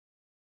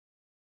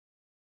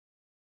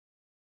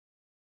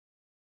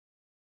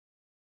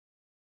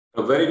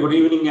A very good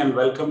evening and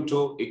welcome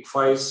to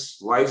ICFI's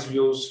Wise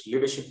Views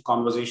Leadership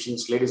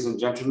Conversations, ladies and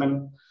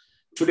gentlemen.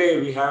 Today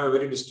we have a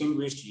very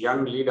distinguished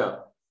young leader,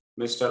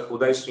 Mr.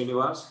 Uday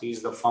Srinivas. He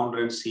is the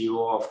founder and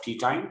CEO of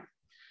Teatime.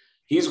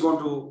 He is going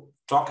to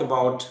talk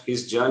about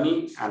his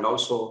journey and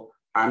also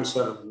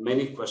answer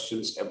many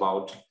questions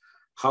about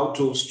how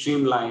to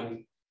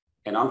streamline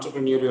an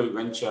entrepreneurial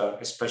venture,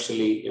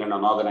 especially in an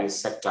unorganized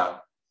sector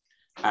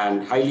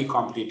and highly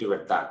competitive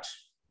at that.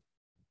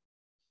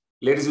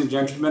 Ladies and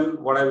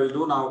gentlemen, what I will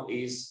do now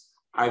is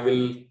I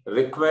will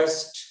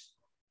request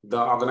the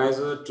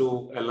organizer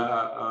to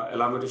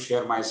allow me to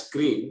share my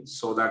screen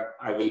so that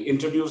I will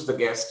introduce the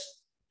guest,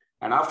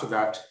 and after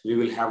that, we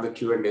will have the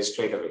Q&A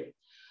straight away.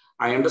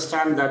 I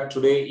understand that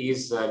today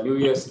is New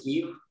Year's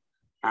Eve,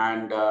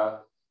 and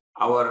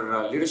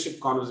our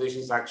leadership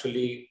conversations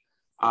actually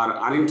are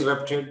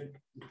uninterrupted,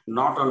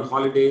 not on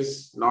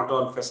holidays, not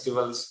on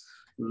festivals,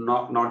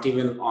 not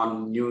even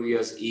on New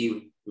Year's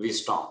Eve we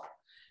stop.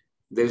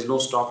 There is no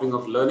stopping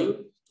of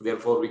learning.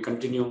 Therefore, we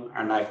continue.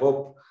 And I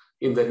hope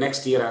in the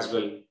next year as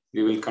well,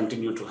 we will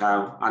continue to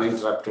have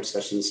uninterrupted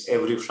sessions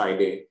every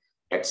Friday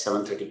at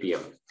 7:30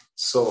 p.m.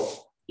 So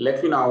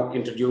let me now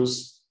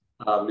introduce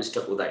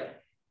Mr. Uday.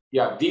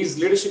 Yeah, these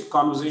leadership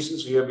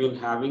conversations we have been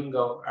having,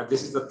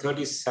 this is the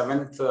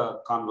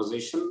 37th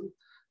conversation.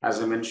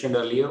 As I mentioned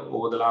earlier,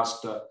 over the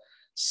last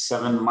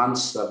 7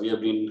 months, we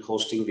have been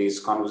hosting these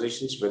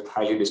conversations with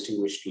highly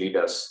distinguished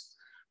leaders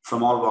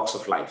from all walks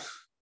of life.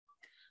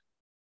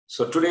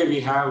 So today we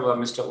have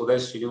Mr. Uday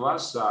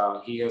Srinivas.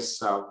 He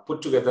has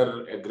put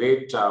together a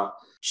great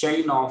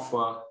chain of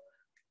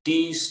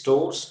tea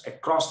stores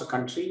across the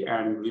country,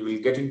 and we will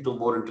get into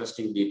more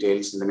interesting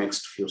details in the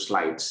next few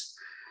slides.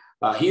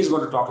 He is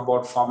going to talk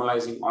about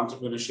formalizing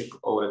entrepreneurship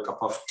over a cup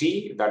of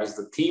tea. That is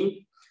the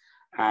theme.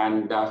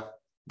 And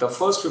the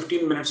first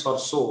 15 minutes or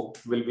so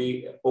will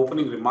be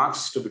opening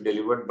remarks to be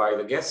delivered by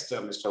the guest,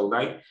 Mr.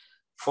 Uday,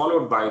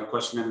 followed by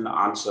question and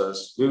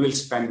answers. We will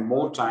spend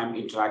more time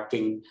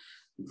interacting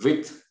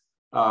with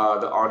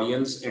the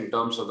audience in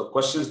terms of the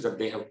questions that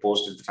they have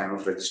posed at the time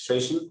of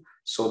registration,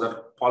 so that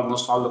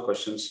almost all the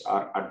questions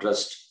are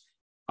addressed.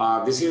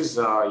 This is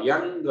a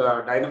young,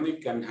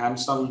 dynamic and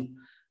handsome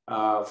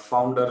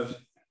founder,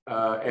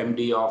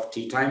 MD of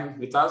Teatime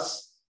with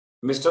us.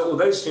 Mr.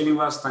 Uday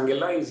Srinivas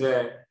Tangella is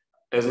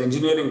an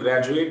engineering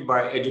graduate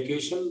by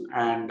education,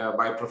 and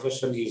by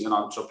profession, he is an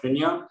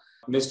entrepreneur.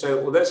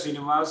 Mr. Uday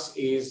Srinivas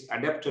is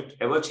adept at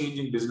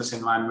ever-changing business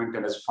environment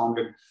and has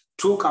founded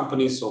 2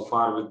 companies so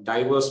far with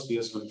diverse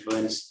spheres of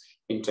influence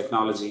in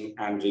technology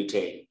and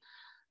retail.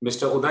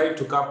 Mr. Uday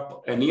took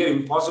up a near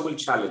impossible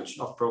challenge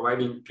of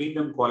providing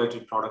premium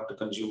quality product to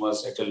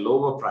consumers at a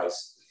lower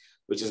price,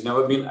 which has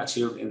never been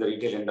achieved in the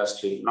retail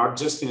industry, not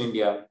just in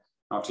India,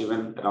 not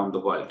even around the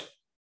world.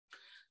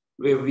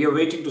 We are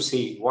waiting to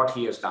see what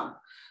he has done.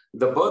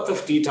 The birth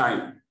of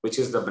Teatime, which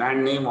is the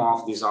brand name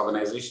of this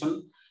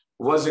organization,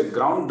 was a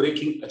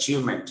groundbreaking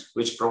achievement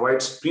which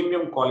provides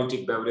premium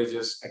quality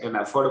beverages at an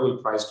affordable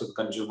price to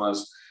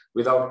consumers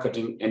without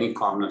cutting any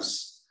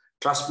corners.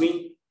 Trust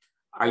me,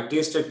 I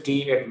tasted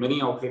tea at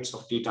many outlets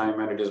of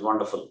Teatime and it is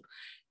wonderful.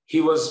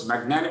 He was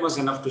magnanimous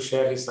enough to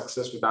share his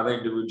success with other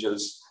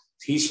individuals.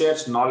 He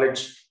shares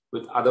knowledge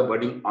with other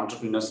budding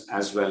entrepreneurs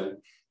as well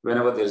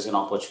whenever there is an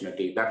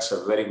opportunity. That's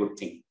a very good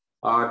thing.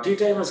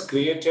 Teatime has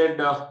created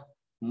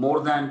more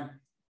than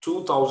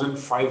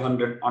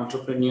 2,500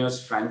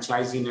 entrepreneurs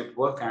franchisee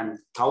network and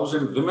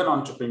 1,000 women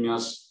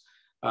entrepreneurs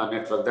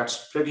network.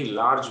 That's pretty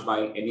large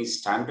by any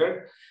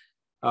standard.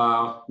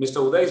 Mr.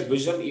 Uday's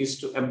vision is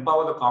to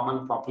empower the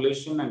common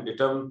population and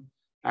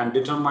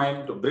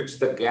determine to bridge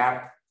the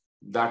gap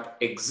that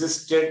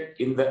existed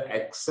in the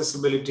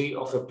accessibility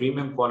of a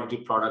premium quality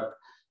product,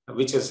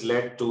 which has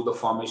led to the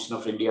formation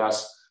of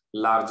India's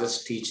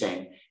largest tea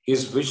chain.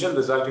 His vision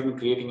resulted in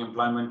creating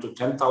employment to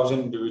 10,000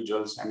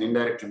 individuals and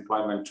indirect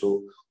employment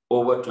to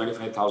over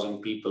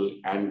 25,000 people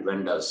and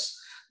vendors.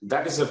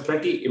 That is a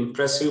pretty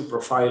impressive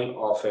profile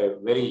of a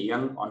very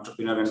young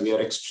entrepreneur, and we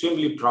are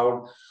extremely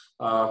proud,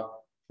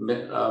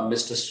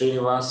 Mr.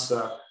 Srinivas,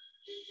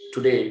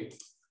 today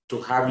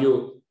to have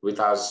you with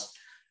us.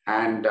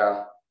 And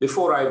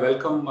before I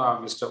welcome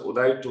Mr.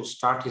 Uday to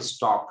start his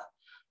talk,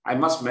 I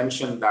must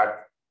mention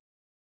that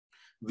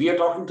we are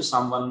talking to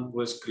someone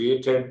who has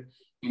created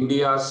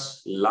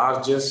India's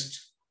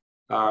largest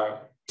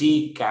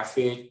tea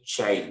cafe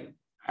chain.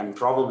 And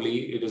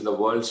probably it is the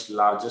world's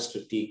largest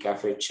tea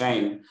cafe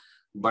chain,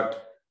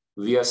 but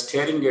we are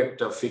staring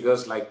at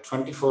figures like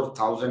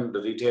 24,000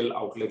 retail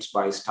outlets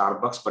by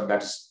Starbucks, but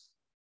that's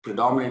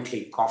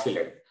predominantly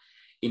coffee-led.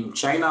 In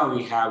China,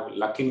 we have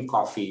Luckin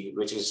Coffee,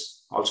 which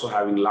is also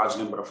having a large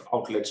number of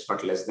outlets,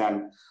 but less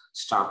than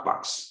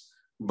Starbucks.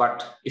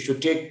 But if you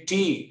take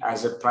tea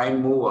as a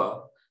prime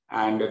mover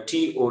and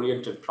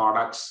tea-oriented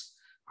products,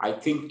 I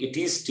think it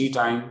is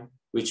Teatime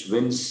which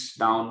wins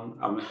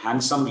down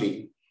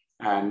handsomely,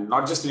 and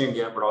not just in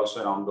India, but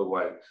also around the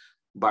world.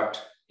 But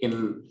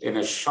in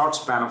a short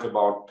span of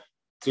about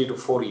 3 to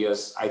 4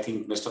 years, I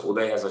think Mr.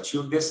 Uday has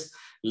achieved this.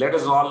 Let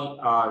us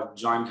all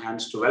join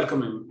hands to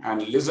welcome him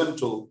and listen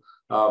to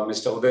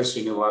Mr. Uday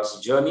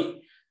Srinivas'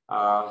 journey.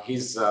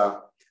 He's,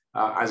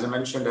 as I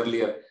mentioned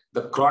earlier,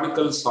 the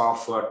chronicles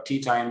of tea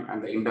time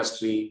and the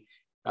industry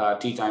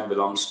tea time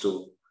belongs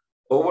to.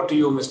 Over to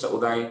you, Mr.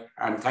 Uday,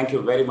 and thank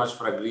you very much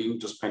for agreeing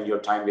to spend your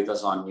time with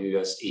us on New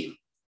Year's Eve.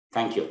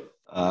 Thank you.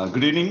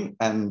 Good evening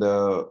and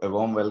a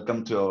warm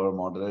welcome to our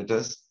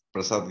moderators,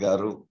 Prasad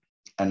Garu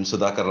and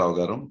Sudhakar Rao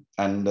Garu,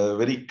 and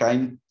very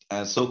kind,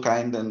 so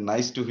kind and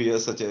nice to hear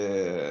such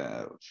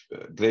a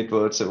great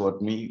words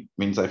about me.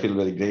 Means I feel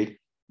very great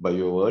by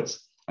your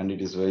words, and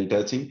it is very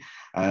touching.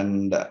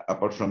 And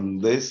apart from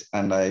this,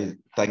 and I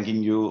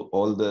thanking you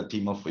all the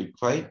team of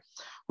ICFI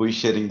who is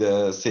sharing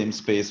the same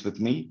space with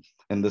me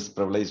in this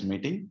privileged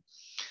meeting,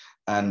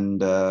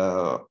 and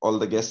all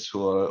the guests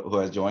who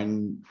have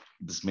joined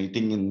this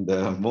meeting in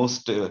the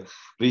most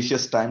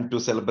precious time to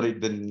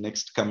celebrate the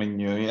next coming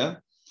New Year.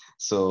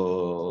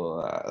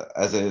 So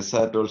as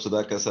I told,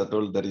 Sudhakar sir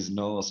told, there is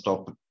no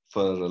stop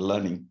for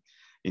learning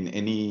in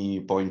any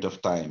point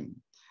of time,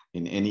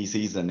 in any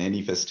season,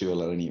 any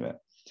festival or anywhere.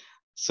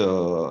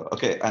 So,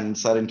 okay, and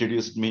sir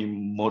introduced me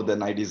more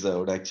than I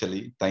deserved,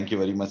 actually. Thank you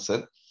very much,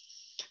 sir.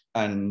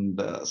 And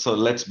so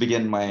let's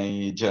begin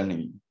my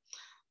journey.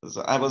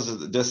 So I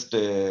was just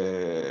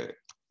a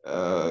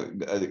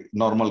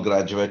normal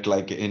graduate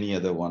like any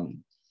other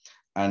one.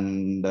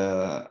 And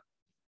I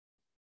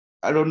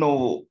don't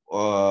know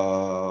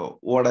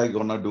what I'm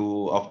gonna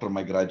do after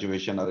my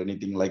graduation or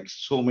anything, like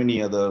so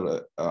many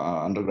other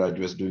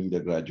undergraduates doing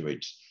their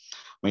graduates.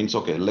 Means,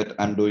 okay,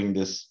 I'm doing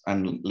this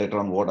and later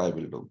on what I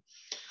will do.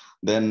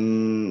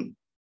 Then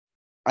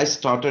I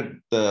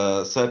started,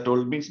 sir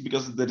told me,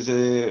 because there is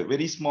a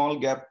very small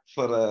gap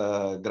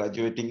for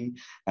graduating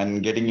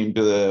and getting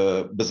into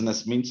the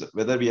business, means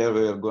whether we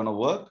are going to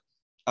work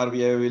or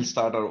we will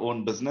start our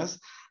own business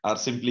or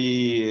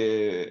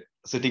simply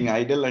sitting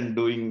idle and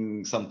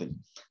doing something.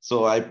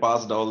 So I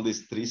passed all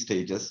these three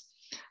stages.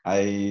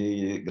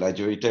 I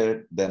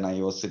graduated, then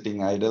I was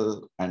sitting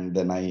idle, and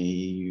then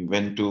I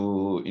went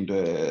into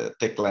a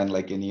tech line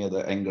like any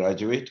other young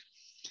graduate.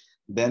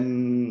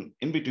 Then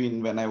in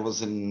between, when I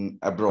was in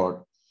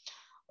abroad,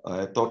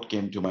 a thought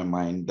came to my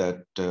mind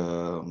that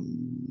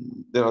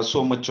there are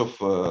so much of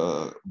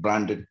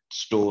branded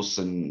stores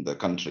in the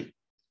country,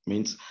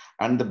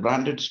 and the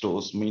branded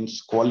stores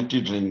means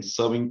quality drinks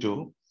serving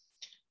to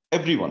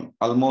everyone.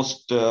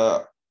 Almost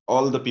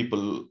all the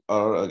people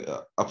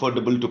are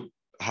affordable to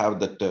have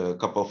that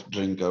cup of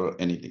drink or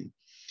anything.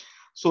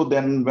 So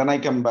then when I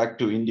come back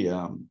to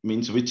India,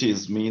 means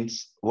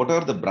what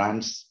are the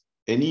brands?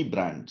 Any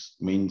brands,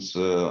 means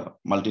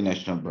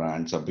multinational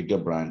brands or bigger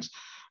brands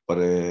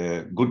for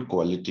a good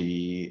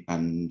quality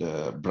and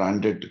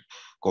branded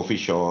coffee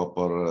shop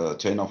or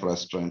chain of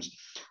restaurants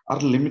are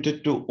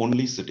limited to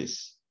only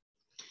cities.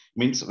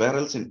 Means where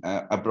else in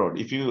abroad,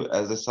 if you,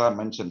 as I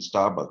mentioned,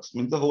 Starbucks,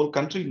 means the whole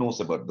country knows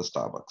about the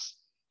Starbucks.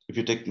 If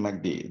you take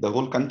McD, the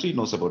whole country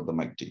knows about the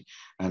McD.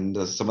 And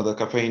some other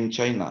cafe in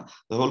China,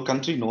 the whole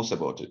country knows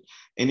about it.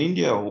 In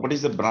India, what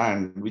is the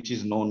brand which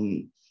is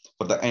known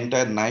for the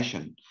entire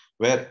nation,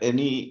 where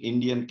any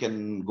Indian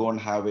can go and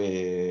have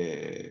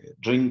a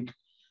drink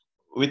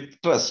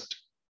with trust,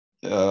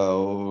 with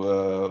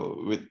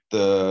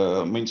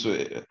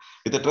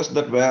a trust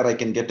that where I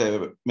can get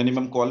a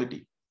minimum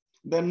quality.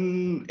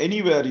 Then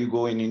anywhere you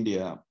go in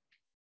India,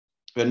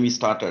 when we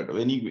started,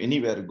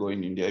 anywhere go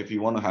in India, if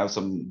you want to have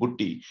some good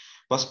tea,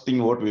 first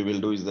thing what we will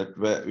do is that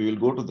we will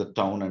go to the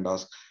town and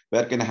ask,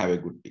 where can I have a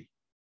good tea?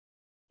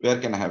 Where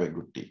can I have a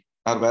good tea?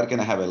 Or where can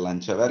I have a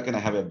lunch? Or where can I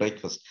have a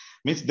breakfast?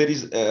 Means there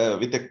is,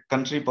 with a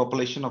country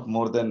population of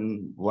more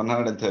than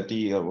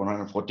 130 or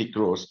 140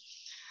 crores,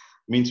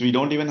 means we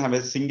don't even have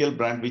a single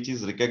brand which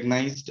is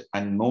recognized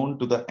and known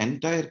to the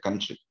entire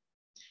country.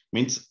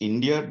 Means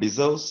India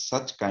deserves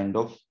such kind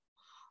of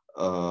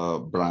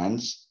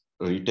brands,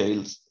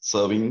 retails,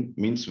 serving,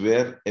 means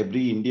where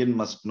every Indian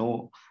must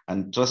know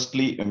and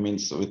trustly,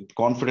 means with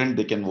confidence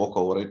they can walk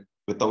over it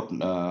without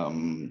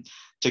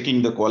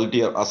checking the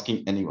quality or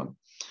asking anyone.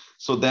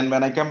 So then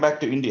when I come back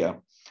to India,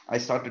 I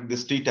started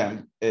this tea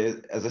time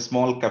as a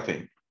small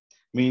cafe.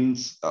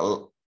 Means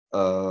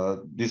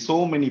there's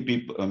so many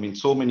people,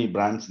 so many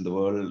brands in the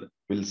world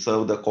will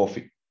serve the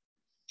coffee.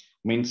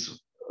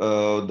 Means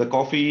the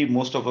coffee,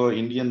 most of our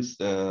Indians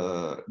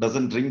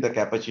doesn't drink the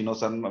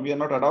cappuccinos, and we are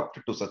not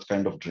adapted to such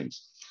kind of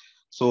drinks.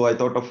 So I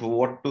thought of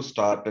what to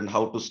start and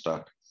how to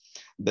start.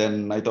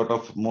 Then I thought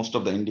of most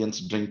of the Indians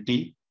drink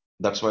tea.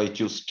 That's why I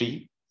choose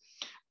tea.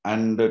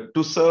 And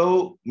to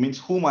serve means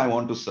whom I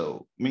want to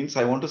serve. Means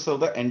I want to serve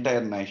the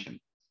entire nation.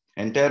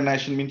 Entire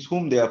nation means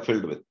whom they are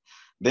filled with.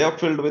 They are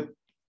filled with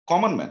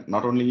common men.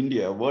 Not only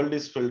India, world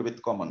is filled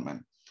with common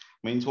men.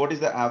 Means what is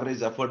the average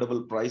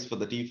affordable price for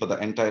the tea for the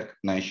entire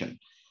nation?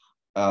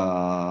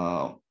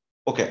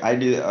 Okay,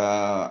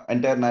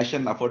 entire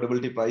nation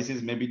affordability price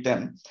is maybe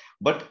 10,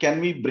 but can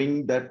we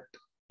bring that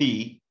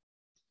tea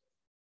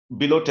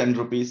below 10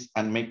 rupees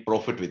and make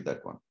profit with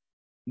that one?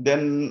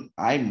 Then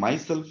I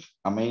myself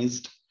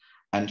amazed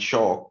and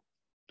shocked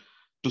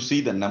to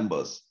see the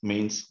numbers.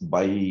 Means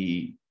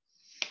by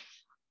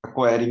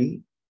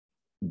acquiring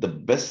the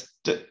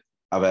best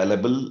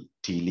available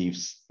tea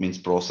leaves, means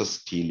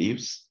processed tea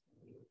leaves,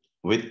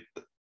 with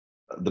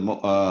the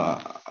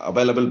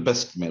available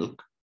best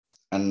milk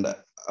and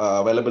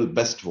available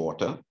best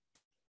water,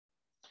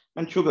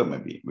 and sugar.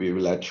 Maybe we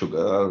will add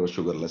sugar or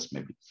sugarless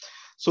maybe.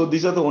 So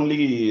these are the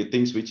only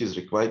things which is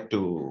required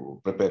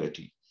to prepare a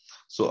tea.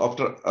 So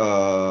after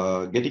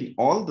getting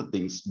all the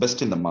things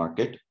best in the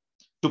market,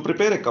 to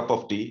prepare a cup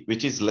of tea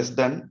which is less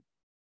than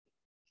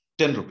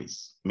 10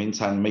 rupees,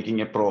 means I'm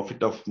making a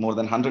profit of more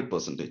than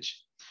 100%.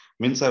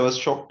 Means I was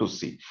shocked to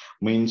see.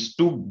 Means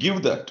to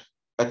give that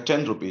at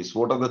 10 rupees,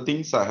 what are the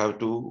things I have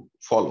to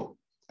follow?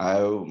 What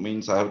are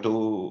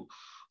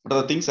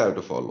the things I have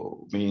to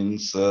follow?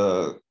 Means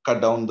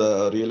cut down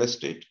the real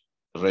estate,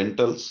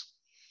 rentals,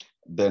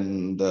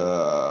 then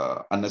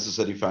the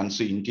unnecessary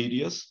fancy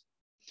interiors,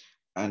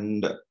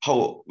 and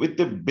how with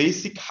the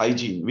basic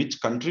hygiene, which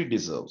country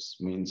deserves,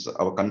 means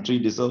our country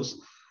deserves.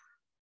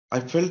 I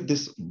felt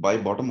this by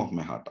bottom of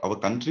my heart. Our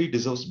country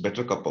deserves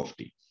better cup of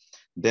tea.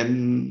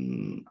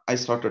 Then I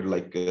started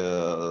like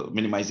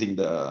minimizing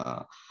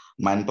the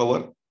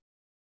manpower.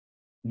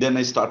 Then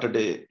I started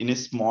in a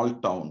small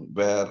town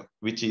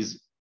which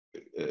is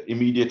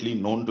immediately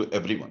known to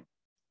everyone,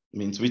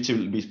 means which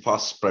will be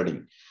fast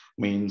spreading.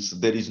 Means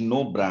there is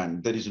no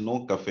brand, there is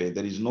no cafe,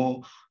 there is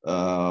no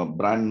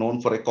brand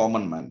known for a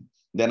common man.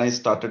 Then I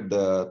started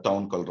the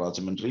town called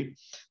Rajahmundry.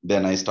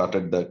 Then I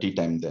started the tea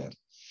time there.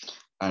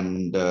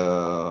 And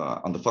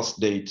on the first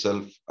day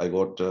itself, I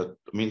got, the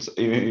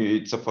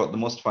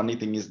most funny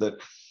thing is that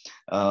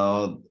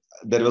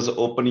there was an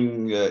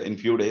opening in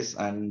few days,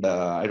 and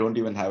I don't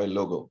even have a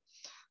logo.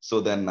 So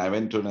then I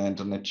went to an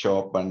internet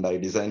shop and I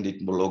designed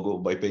it logo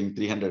by paying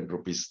 300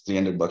 rupees,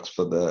 300 bucks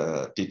for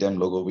the tea time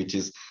logo, which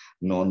is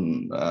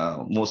known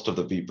most of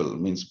the people,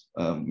 means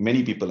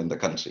many people in the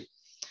country.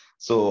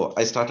 So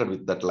I started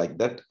with that like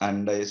that,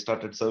 and I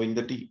started serving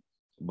the tea.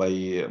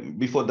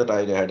 Before that,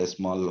 I had a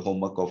small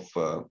homework of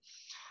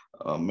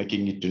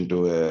making it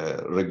into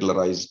a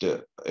regularized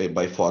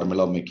by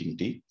formula making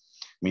tea.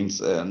 Means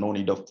no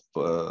need of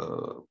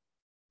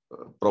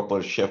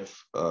proper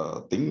chef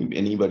thing.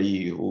 Any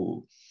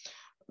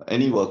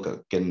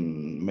worker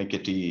can make a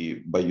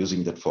tea by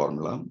using that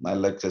formula. I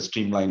like to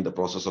streamline the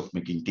process of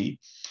making tea.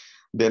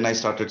 Then I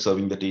started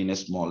serving the tea in a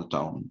small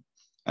town,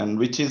 and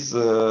which is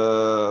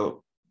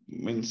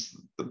means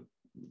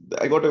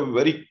I got a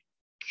very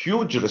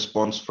huge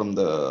response from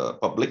the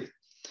public.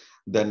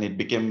 Then it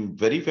became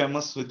very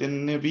famous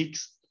within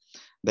weeks.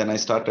 Then I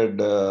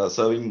started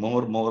serving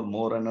more,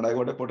 and I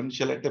got a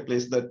potential at a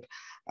place that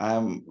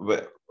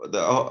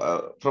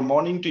from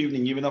morning to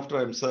evening, even after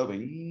I'm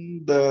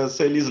serving, the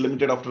sale is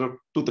limited after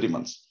 2-3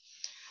 months.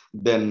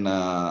 Then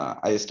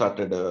I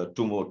started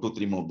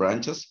 2-3 more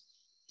branches.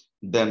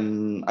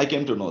 Then I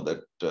came to know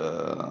that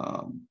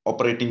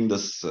operating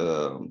this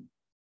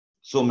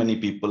so many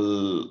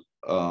people,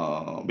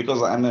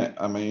 because I'm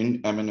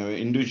an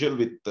individual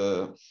with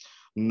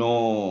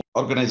no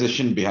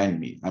organization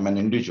behind me. I'm an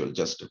individual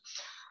just.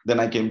 Then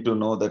I came to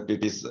know that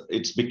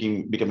it's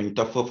becoming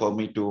tougher for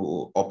me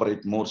to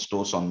operate more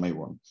stores on my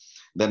own.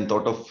 Then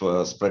thought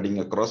of spreading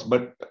across,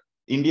 but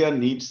India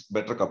needs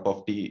better cup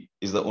of tea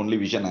is the only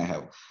vision I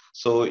have.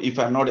 So if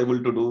I'm not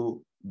able to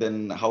do,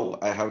 then how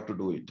I have to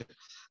do it?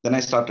 Then I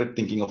started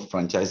thinking of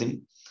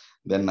franchising.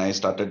 Then I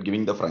started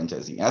giving the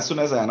franchising. As soon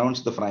as I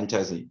announced the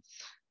franchising,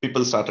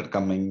 people started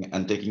coming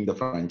and taking the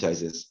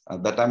franchises.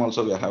 At that time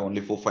also, we have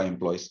only 4-5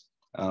 employees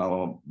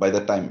by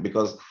that time,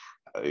 because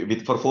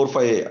for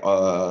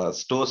 4-5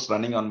 stores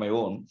running on my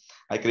own,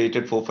 I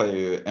created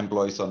 4-5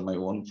 employees on my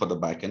own for the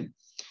back end,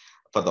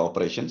 for the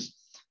operations.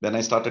 Then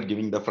I started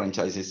giving the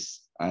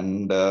franchises,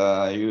 and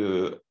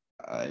you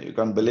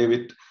can't believe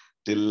it,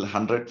 till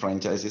 100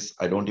 franchises,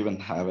 I don't even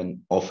have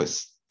an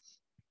office.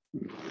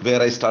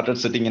 Where I started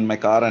sitting in my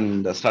car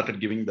and started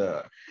giving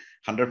the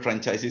 100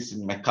 franchises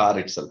in my car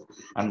itself,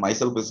 and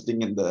myself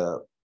visiting in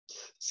the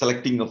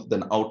selecting of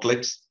the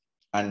outlets,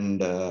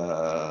 and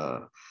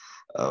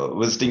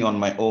visiting on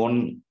my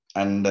own.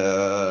 And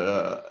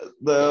the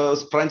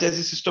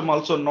franchisee system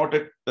also not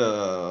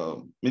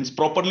means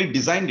properly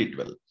designed it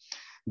well.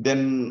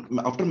 Then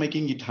after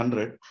making it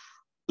 100,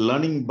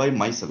 learning by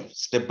myself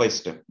step by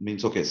step,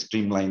 means okay,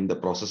 streamline the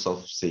process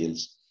of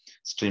sales,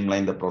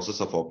 streamline the process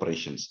of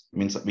operations,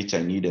 means which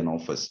I need an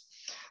office.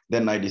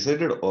 Then I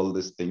decided all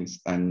these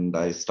things, and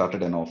I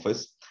started an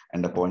office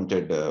and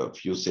appointed a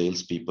few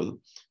sales people,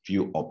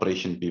 few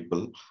operation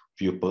people,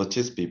 few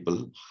purchase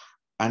people,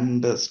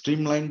 and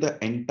streamlined the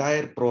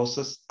entire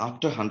process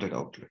after 100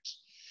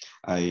 outlets.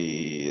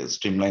 I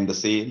streamlined the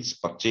sales,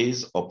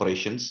 purchase,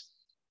 operations,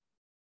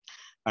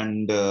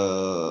 and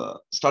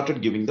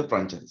started giving the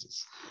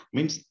franchises.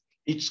 Means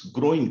it's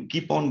growing,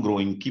 keep on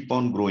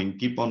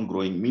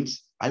growing,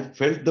 means I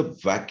felt the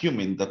vacuum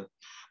in the,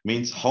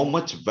 means how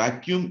much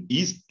vacuum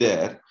is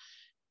there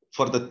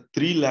for the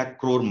 3 lakh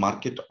crore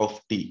market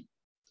of tea.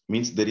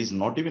 Means there is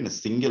not even a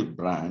single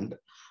brand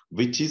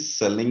which is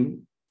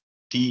selling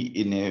tea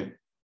in a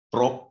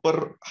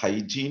proper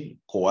hygiene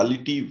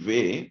quality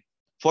way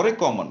for a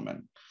common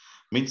man.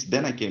 Means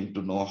then I came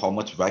to know how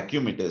much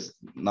vacuum it is.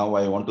 Now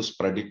I want to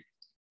spread it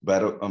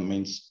where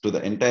means to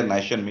the entire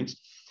nation.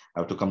 Means I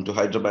have to come to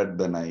Hyderabad.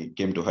 Then I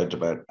came to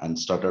Hyderabad and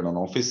started an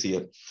office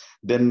here.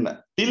 Then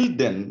till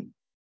then,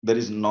 there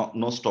is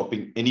no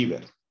stopping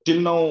anywhere. Till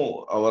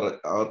now, our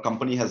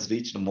company has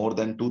reached more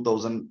than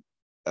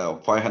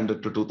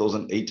 2,500 to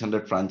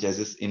 2,800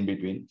 franchises in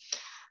between.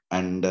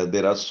 And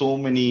there are so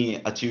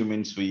many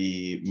achievements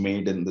we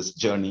made in this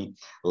journey,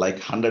 like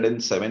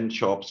 107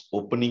 shops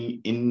opening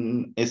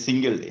in a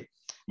single day,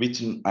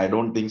 which I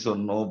don't think so.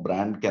 No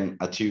brand can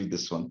achieve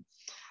this one.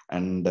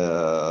 And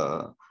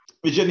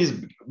vision is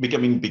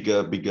becoming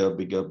bigger, bigger,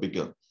 bigger,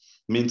 bigger.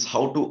 Means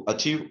how to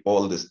achieve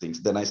all these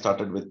things. Then I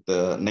started with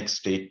the next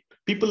state.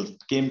 People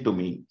came to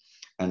me,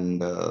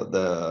 and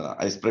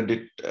I spread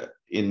it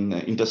in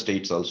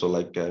interstates also.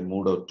 Like I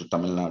moved out to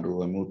Tamil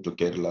Nadu, I moved to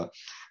Kerala,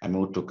 I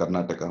moved to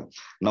Karnataka.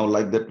 Now,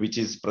 like that, which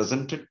is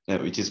present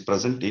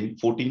in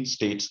 14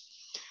 states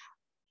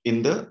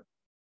in the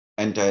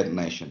entire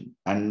nation.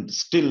 And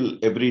still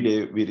every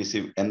day we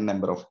receive n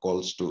number of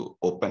calls to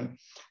open,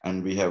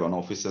 and we have an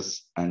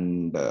offices.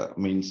 And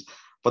means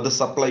for the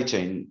supply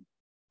chain,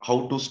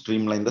 how to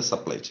streamline the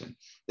supply chain.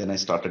 Then I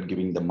started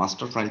giving the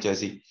master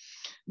franchisee,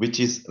 which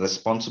is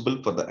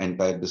responsible for the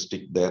entire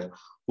district there,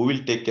 who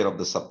will take care of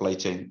the supply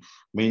chain.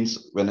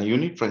 Means when a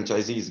unit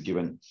franchisee is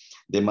given,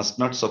 they must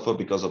not suffer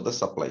because of the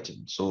supply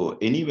chain. So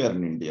anywhere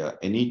in India,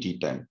 any tea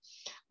time,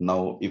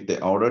 now if they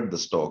ordered the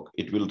stock,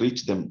 it will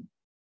reach them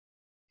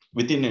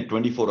within a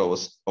 24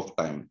 hours of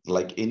time,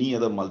 like any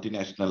other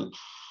multinational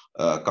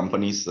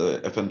companies,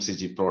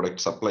 FMCG product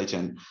supply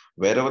chain.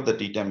 Wherever the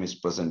tea time is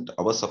present,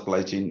 our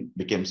supply chain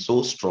became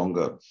so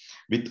stronger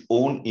with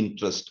own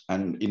interest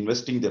and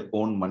investing their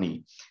own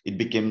money. It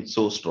became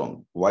so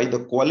strong. Why?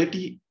 The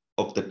quality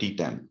of the tea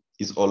time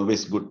is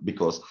always good,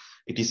 because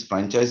it is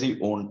franchisee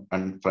owned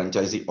and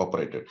franchisee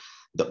operated.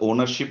 The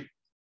ownership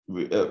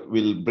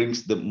will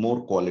brings the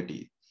more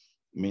quality,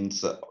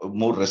 means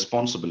more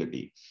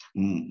responsibility,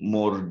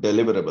 more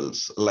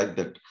deliverables, like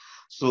that.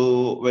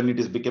 So when it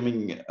is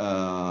becoming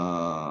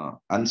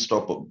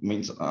unstoppable,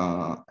 means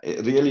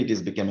really it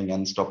is becoming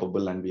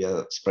unstoppable, and we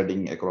are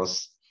spreading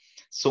across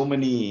so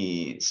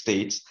many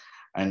states.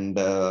 And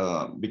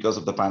because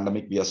of the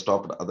pandemic, we are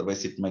stopped.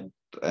 Otherwise, it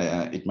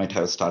might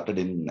have started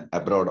in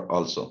abroad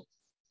also.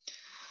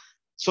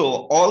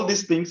 So all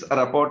these things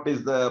are about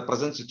is the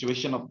present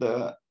situation of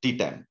the tea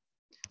time.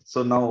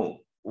 So now,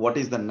 what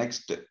is the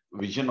next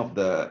vision of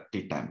the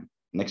tea time?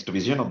 Next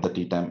vision of the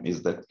tea time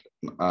is that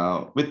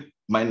with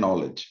my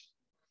knowledge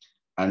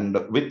and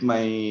with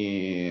my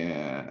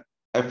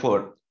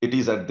effort, it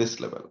is at this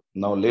level.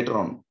 Now, later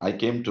on, I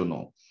came to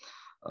know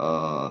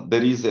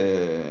there is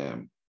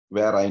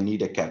where I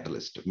need a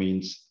catalyst,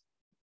 means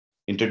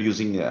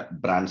introducing a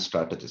brand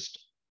strategist.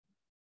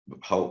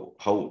 How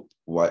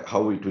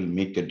it will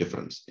make a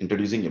difference.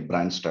 Introducing a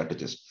brand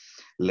strategist,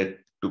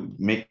 to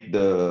make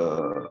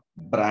the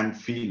brand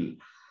feel,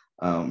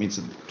 means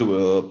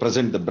to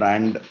present the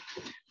brand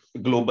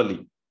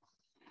globally,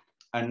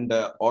 and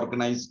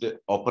organized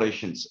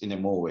operations in a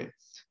more way.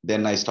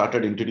 Then I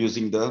started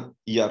introducing the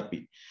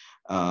ERP,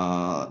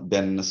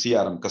 then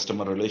CRM,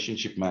 customer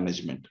relationship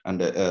management, and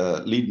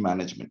lead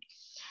management.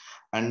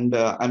 And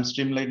I'm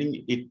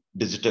streamlining it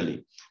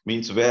digitally,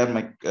 means where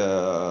my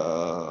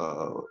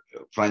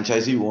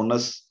franchisee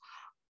owners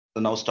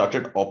now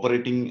started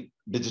operating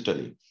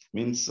digitally.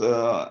 Means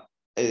a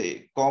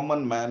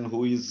common man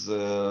who is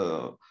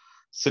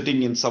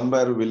sitting in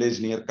somewhere village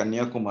near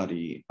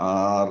Kanyakumari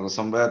or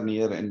somewhere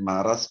near in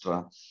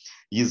Maharashtra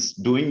is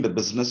doing the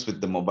business with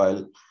the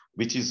mobile,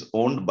 which is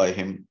owned by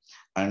him,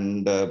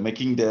 and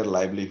making their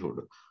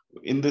livelihood.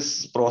 In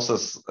this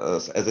process,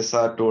 as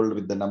SR told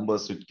with the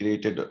numbers it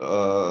created,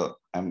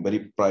 I'm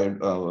very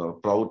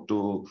proud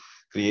to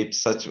create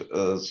such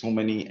so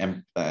many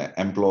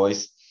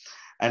employees.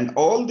 And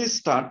all this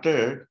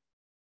started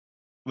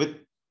with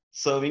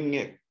serving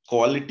a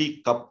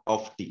quality cup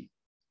of tea.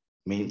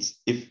 Means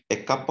if a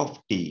cup of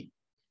tea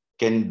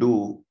can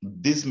do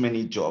this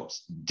many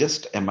jobs,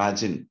 just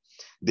imagine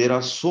there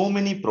are so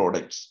many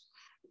products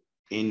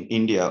in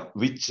India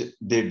which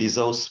they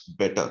deserve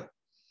better.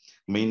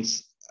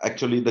 Means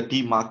actually the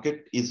tea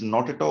market is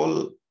not at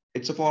all,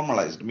 it's a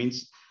formalized,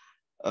 means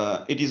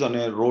it is on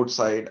a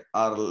roadside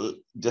or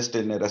just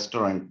in a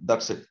restaurant,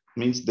 that's it.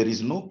 Means there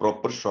is no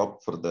proper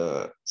shop for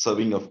the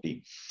serving of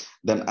tea.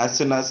 Then as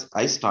soon as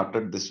I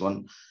started this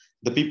one,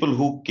 the people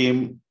who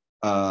came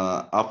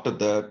after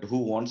that, who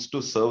wants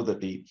to serve the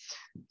tea,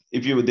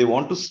 they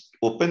want to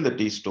open the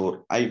tea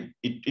store,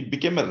 it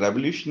became a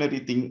revolutionary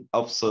thing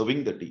of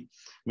serving the tea.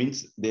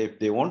 Means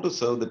they want to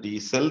serve the tea,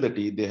 sell the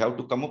tea, they have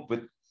to come up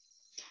with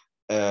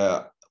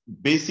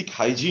basic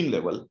hygiene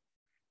level,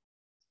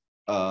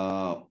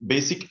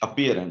 basic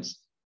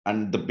appearance,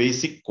 and the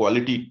basic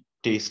quality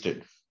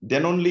tasted.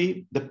 Then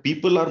only the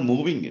people are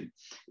moving in.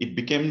 It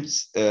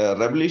becomes a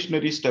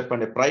revolutionary step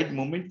and a pride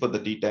moment for the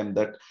tea time,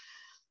 that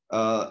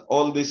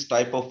all this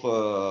type of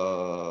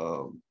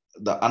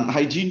the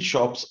unhygiene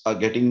shops are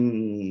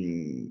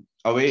getting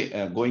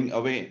going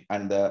away,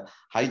 and the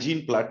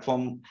hygiene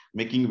platform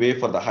making way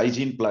for the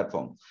hygiene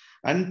platform.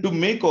 And to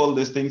make all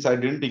these things, I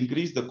didn't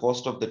increase the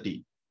cost of the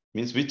tea,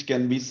 means which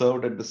can be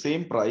served at the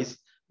same price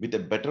with a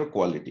better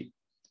quality.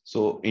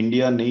 So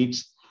India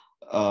needs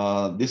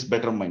this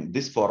betterment,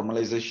 this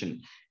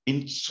formalization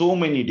in so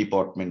many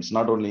departments,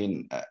 not only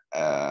in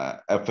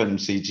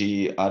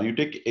FMCG, or you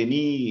take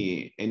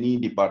any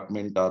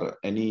department or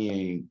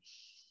any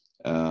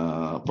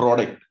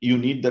product, you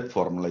need that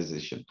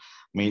formalization.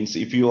 Means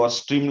if you are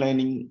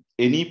streamlining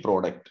any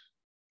product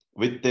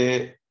with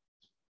a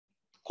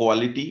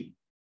quality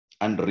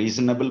and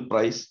reasonable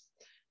price,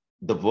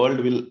 the world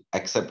will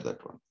accept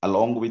that one.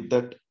 Along with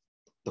that,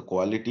 the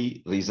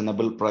quality,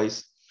 reasonable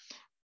price,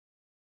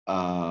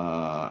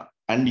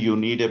 and you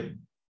need a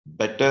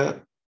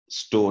better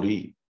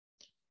story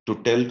to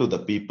tell to the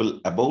people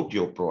about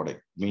your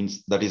product.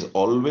 Means that is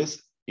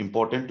always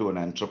important to an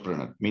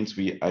entrepreneur. Means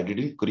I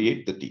didn't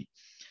create the tea.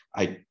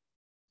 I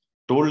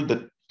told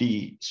the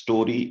tea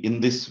story in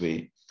this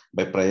way,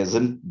 by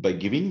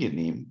giving a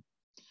name,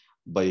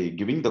 by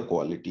giving the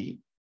quality,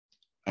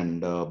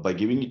 and by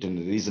giving it in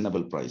a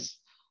reasonable price.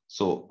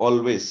 So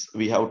always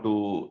we have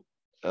to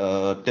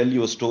tell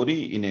your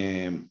story in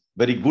a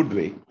very good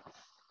way,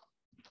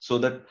 so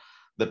that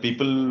the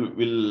people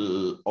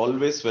will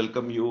always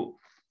welcome you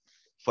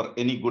for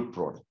any good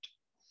product.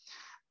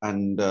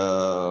 And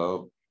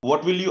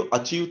what will you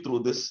achieve through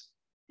this?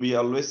 We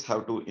always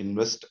have to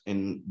invest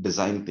in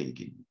design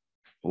thinking.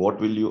 What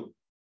will you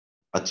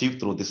achieve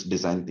through this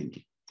design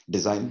thinking?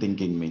 Design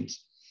thinking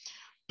means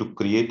to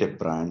create a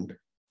brand,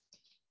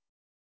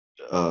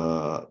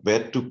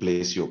 where to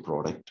place your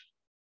product,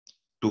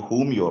 to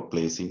whom you are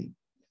placing,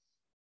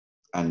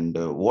 and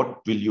what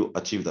will you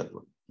achieve that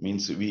one.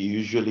 Means we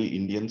usually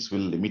Indians will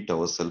limit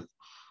ourselves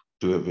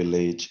to a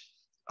village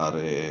or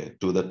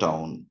to the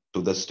town,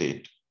 to the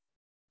state,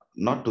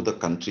 not to the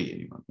country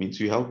anymore. Means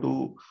we have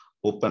to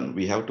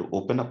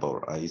open up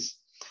our eyes.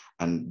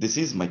 And this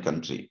is my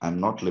country. I'm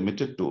not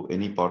limited to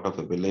any part of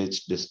a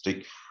village,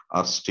 district,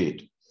 or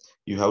state.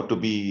 You have to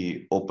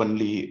be open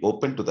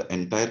to the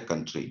entire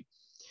country.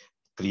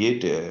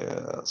 Create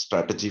a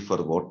strategy for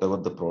whatever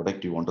the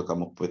product you want to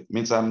come up with.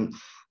 Means I'm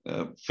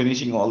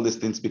finishing all these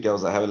things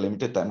because I have a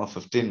limited time of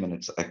 15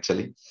 minutes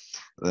actually.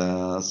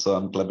 So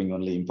I'm clubbing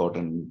only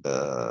important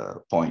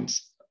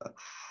points.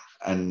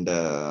 And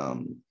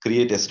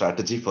create a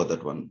strategy for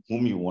that one,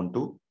 whom you want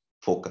to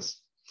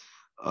focus.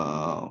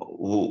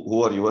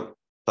 Who are your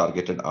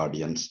targeted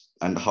audience,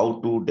 and how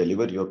to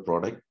deliver your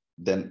product,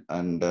 then,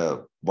 and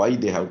why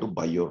they have to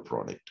buy your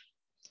product.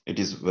 It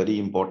is very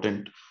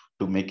important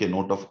to make a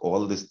note of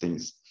all these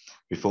things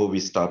before we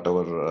start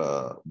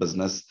our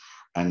business.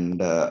 And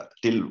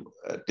till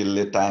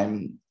the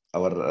time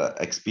our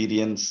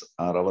experience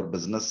or our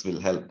business will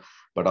help.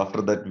 But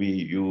after that,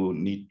 you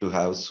need to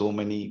have so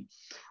many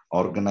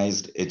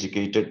organized,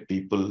 educated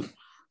people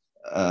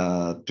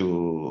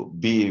to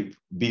be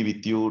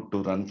with you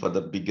to run for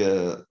the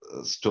bigger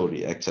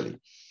story actually.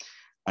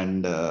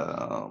 And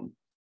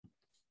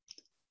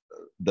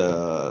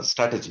the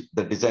strategy,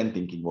 the design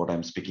thinking, what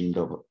I'm speaking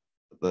of,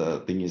 the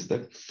thing is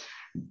that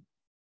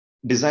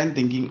design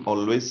thinking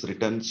always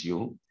returns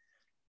you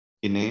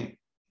in a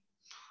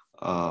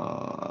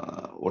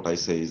what I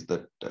say is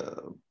that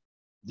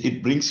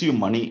it brings you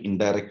money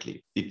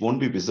indirectly. It won't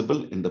be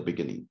visible in the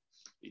beginning.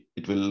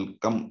 It will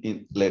come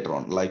in later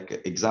on.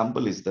 Like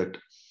example is that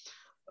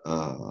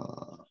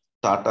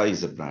Tata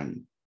is a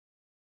brand.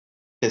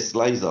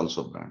 Tesla is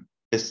also a brand.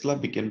 Tesla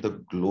became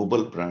the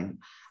global brand,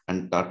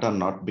 and Tata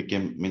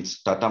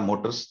means Tata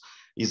Motors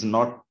is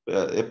not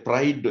a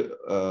pride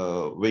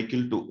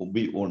vehicle to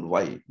be owned.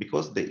 Why?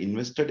 Because they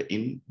invested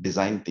in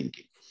design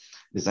thinking.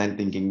 Design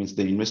thinking means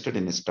they invested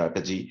in a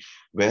strategy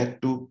where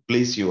to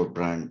place your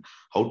brand,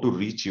 how to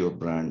reach your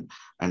brand,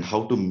 and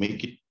how to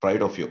make it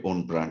pride of your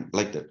own brand.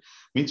 Like that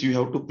means you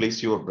have to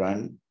place your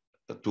brand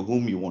to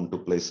whom you want to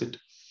place it.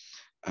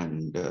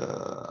 And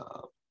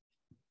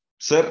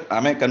sir,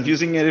 am I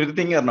confusing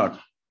everything or not?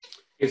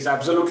 It's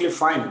absolutely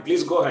fine.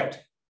 Please go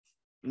ahead.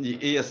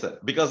 Yes, sir.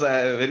 Because I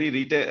have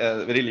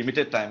very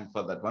limited time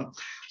for that one.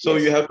 So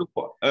yes. You have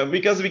to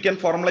because we can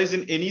formalize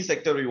in any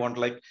sector we want.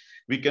 Like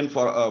we can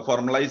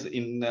formalize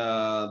in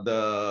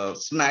the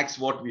snacks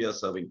what we are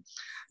serving,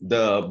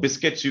 the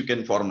biscuits you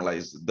can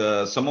formalize,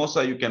 the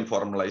samosa you can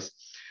formalize.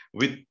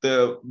 With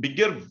the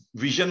bigger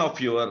vision of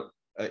your,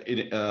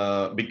 we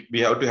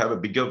have to have a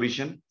bigger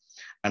vision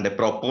and a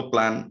proper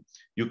plan.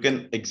 You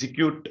can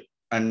execute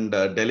and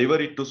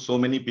deliver it to so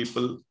many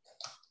people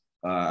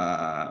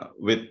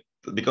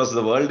because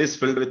the world is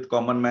filled with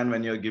common man.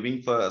 When you're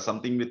giving for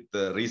something with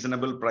a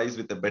reasonable price,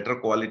 with a better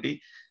quality,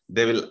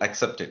 they will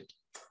accept it.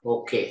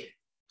 Okay.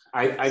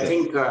 I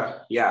think,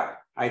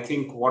 I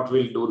think what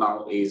we'll do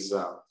now is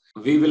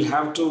we will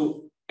have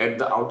to, at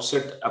the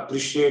outset,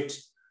 appreciate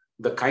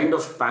the kind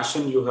of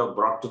passion you have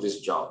brought to this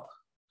job.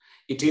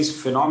 It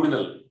is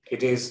phenomenal.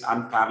 It is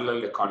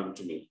unparalleled, according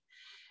to me.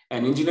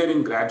 An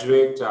engineering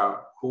graduate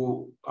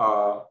who,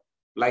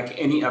 like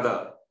any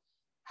other,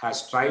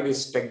 has tried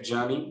his tech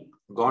journey,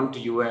 gone to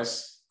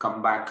US,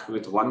 come back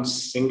with one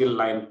single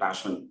line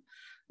passion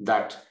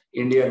that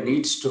India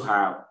needs to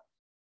have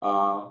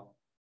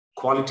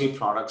quality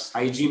products,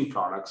 hygiene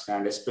products,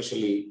 and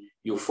especially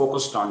you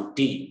focused on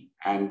tea.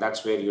 And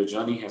that's where your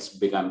journey has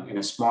begun in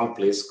a small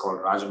place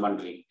called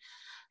Rajahmundry.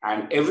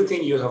 And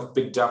everything you have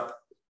picked up,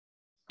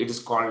 it is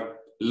called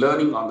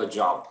learning on the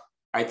job.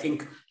 I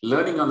think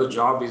learning on the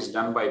job is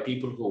done by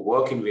people who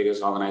work in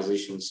various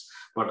organizations,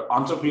 but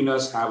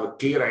entrepreneurs have a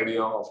clear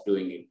idea of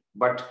doing it.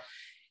 But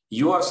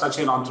you are such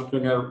an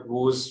entrepreneur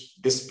who's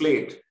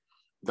displayed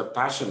the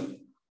passion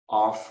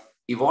of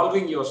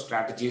evolving your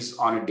strategies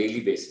on a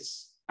daily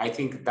basis. I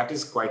think that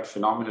is quite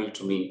phenomenal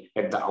to me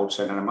at the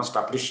outset. And I must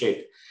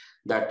appreciate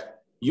that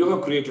you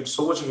have created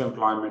so much of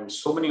employment,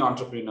 so many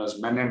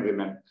entrepreneurs, men and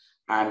women,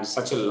 and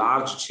such a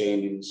large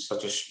chain in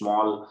such a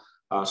small,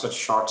 such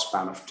short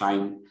span of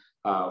time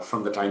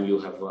from the time you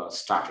have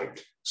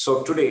started.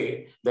 So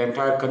today, the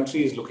entire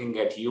country is looking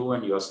at you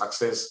and your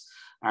success.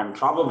 And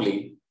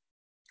probably,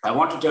 I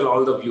want to tell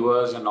all the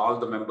viewers and all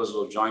the members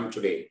who have joined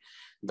today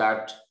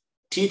that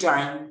Tea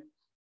Time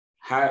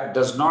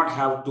does not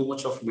have too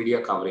much of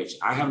media coverage.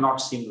 I have not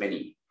seen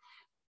many.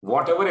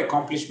 Whatever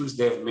accomplishments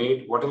they have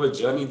made, whatever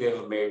journey they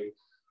have made,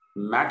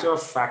 matter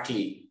of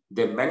factly,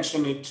 they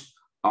mention it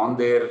on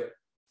their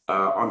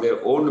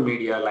own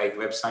media like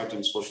website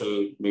and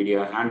social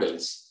media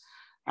handles.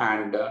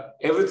 And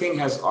everything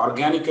has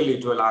organically,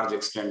 to a large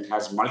extent,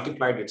 has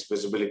multiplied its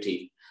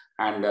visibility.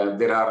 And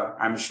there are,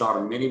 I'm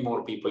sure, many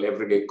more people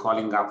every day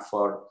calling up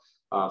for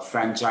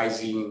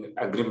franchising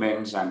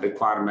agreements and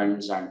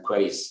requirements and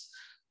queries.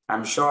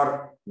 I'm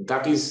sure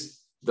that is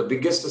the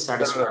biggest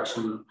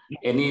satisfaction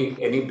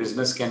any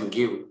business can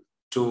give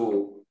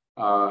to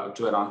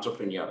an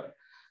entrepreneur.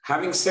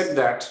 Having said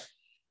that,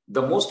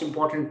 the most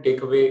important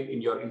takeaway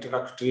in your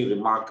introductory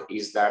remark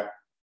is that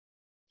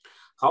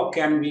how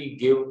can we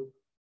give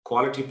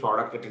quality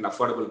product at an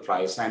affordable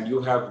price? And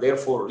you have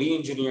therefore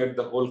re-engineered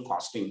the whole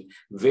costing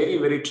very,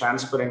 very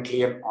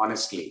transparently and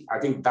honestly. I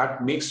think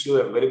that makes you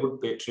a very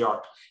good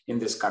patriot in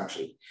this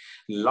country.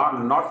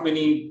 Not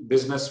many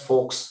business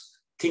folks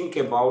think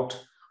about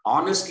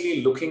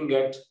honestly looking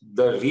at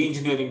the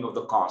re-engineering of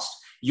the cost.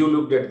 You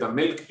looked at the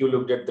milk, you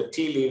looked at the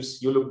tea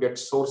leaves, you looked at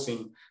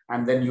sourcing,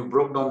 and then you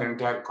broke down the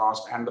entire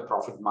cost and the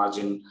profit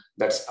margin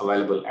that's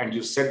available. And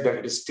you said that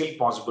it is still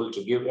possible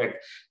to give at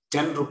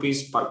 10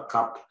 rupees per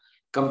cup,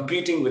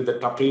 competing with the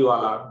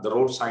tapriwala, the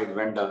roadside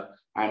vendor,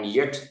 and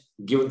yet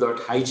give that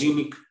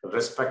hygienic,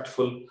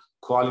 respectful,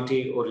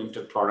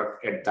 quality-oriented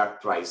product at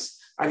that price.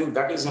 I think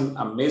that is an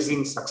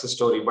amazing success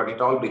story, but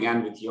it all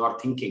began with your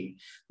thinking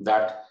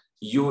that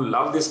you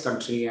love this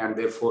country and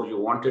therefore you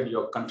wanted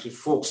your country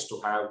folks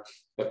to have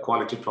a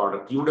quality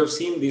product. You would have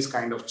seen these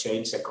kind of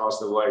chains across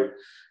the world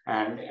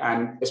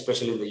and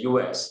especially in the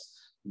US,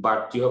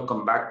 but you have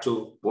come back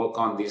to work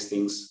on these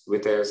things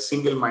with a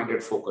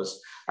single-minded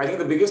focus. I think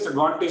the biggest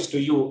advantage to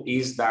you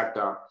is that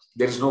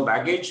there is no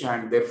baggage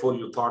and therefore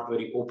you thought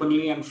very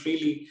openly and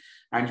freely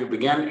and you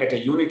began at a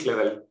unit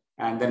level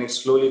and then it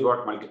slowly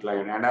got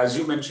multiplied. And as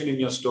you mentioned in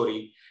your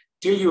story,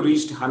 till you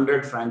reached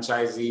 100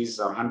 franchisees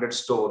or 100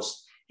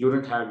 stores, you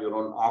didn't have your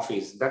own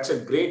office. That's a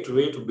great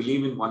way to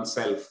believe in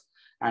oneself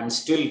and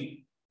still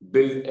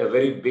build a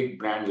very big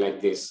brand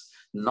like this.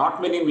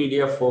 Not many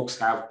media folks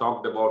have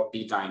talked about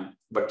Tea Time,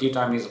 but Tea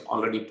Time is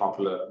already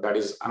popular. That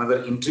is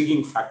another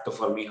intriguing factor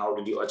for me. How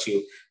did you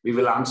achieve? We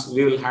will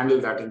handle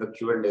that in the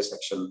Q&A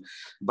section.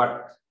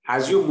 But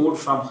as you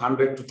moved from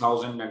 100 to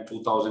 1,000 and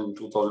 2,000,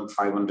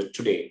 2,500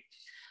 today,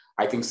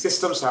 I think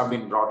systems have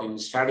been brought in,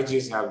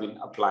 strategies have been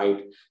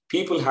applied,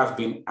 people have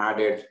been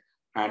added,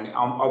 and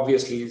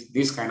obviously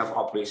these kind of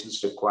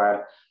operations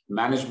require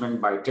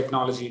management by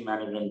technology,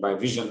 management by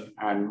vision,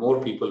 and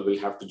more people will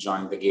have to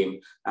join the game.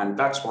 And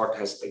that's what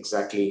has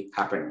exactly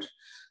happened.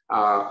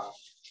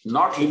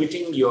 Not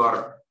limiting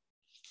your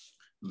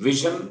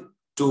vision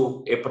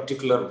to a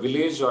particular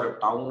village or a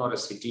town or a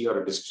city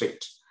or a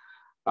district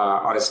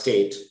or a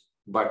state,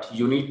 but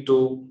you need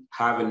to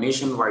have a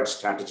nationwide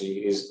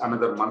strategy is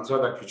another mantra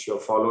that which you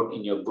have followed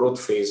in your growth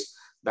phase.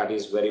 That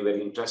is very,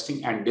 very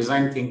interesting. And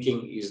design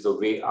thinking is the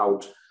way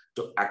out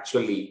to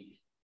actually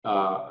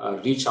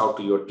reach out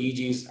to your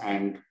TGs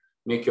and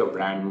make your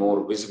brand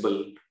more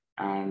visible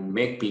and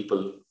make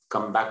people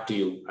come back to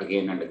you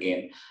again and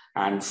again.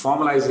 And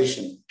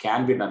formalization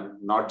can be done,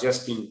 not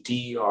just in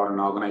tea or an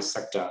organized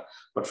sector,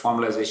 but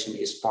formalization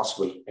is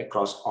possible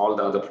across all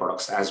the other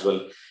products as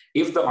well.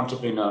 If the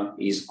entrepreneur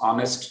is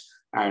honest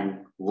and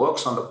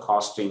works on the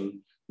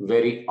costing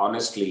very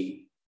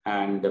honestly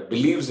and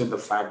believes in the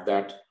fact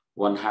that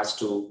one has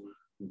to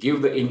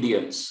give the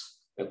Indians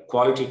a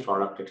quality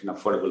product at an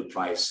affordable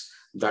price.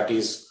 That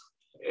is,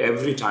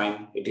 every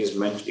time it is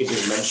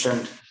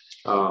mentioned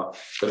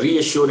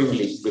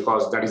reassuringly,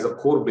 because that is the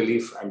core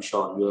belief I'm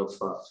sure you have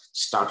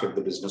started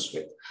the business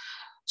with.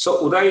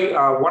 So Uday,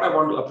 what I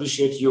want to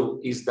appreciate you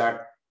is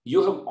that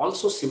you have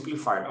also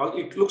simplified.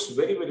 It looks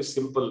very, very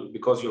simple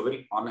because you're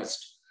very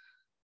honest,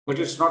 but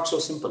it's not so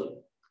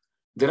simple.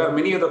 There are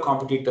many other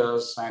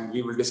competitors and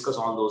we will discuss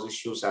all those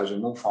issues as we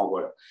move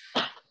forward.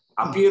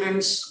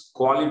 appearance,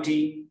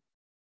 quality,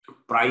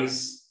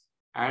 price,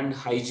 and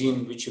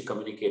hygiene, which you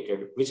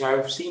communicated, which I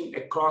have seen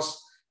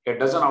across a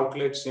dozen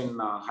outlets in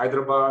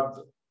Hyderabad,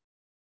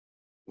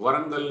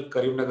 Warangal,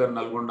 Karimnagar,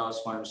 Nalgonda,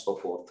 so on and so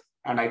forth.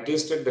 And I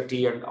tasted the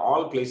tea, and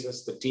all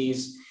places the tea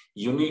is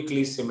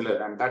uniquely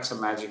similar, and that's a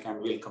magic. And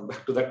we'll come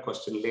back to that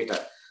question later.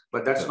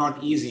 But that's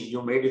not easy.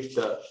 You made it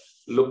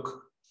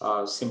look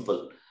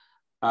simple.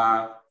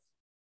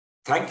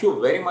 Thank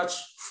you very much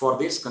for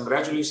this.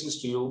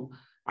 Congratulations to you.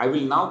 I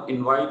will now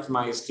invite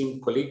my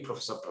esteemed colleague,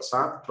 Professor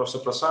Prasad. Professor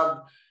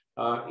Prasad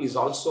was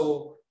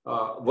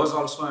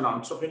also an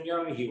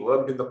entrepreneur. He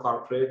worked in the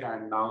corporate,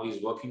 and now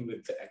he's working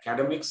with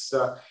academics.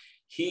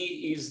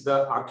 He is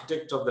the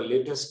architect of the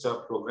latest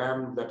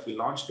program that we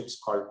launched. It's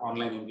called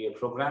Online MBA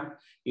Program.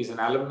 He's an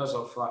alumnus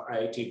of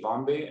IIT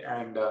Bombay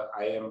and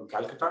IIM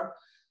Calcutta.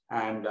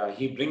 And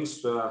he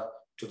brings to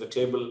the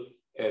table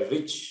a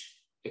rich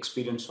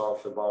experience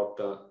of about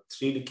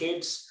 3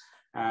 decades.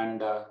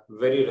 And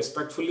very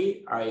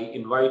respectfully, I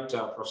invite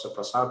Professor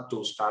Prasad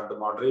to start the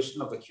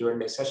moderation of the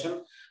Q&A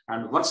session.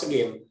 And once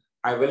again,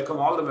 I welcome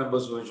all the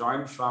members who have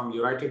joined from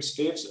United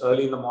States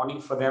early in the morning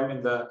for them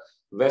in the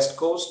West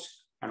Coast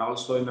and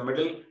also in the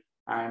middle,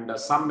 and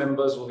some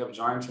members who have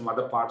joined from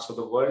other parts of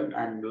the world,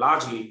 and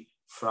largely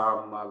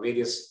from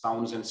various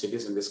towns and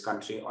cities in this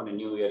country on a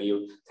New Year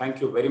Eve. Thank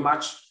you very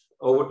much.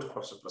 Over to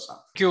Professor Prasad.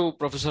 Thank you,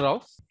 Professor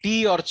Rao.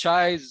 Tea or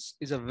chai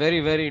is a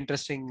very, very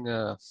interesting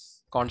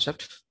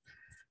concept.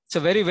 It's a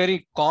very,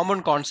 very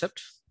common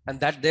concept, and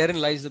that therein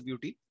lies the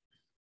beauty.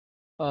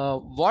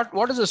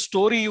 What is the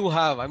story you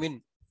have? I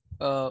mean,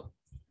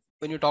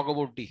 when you talk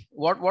about tea,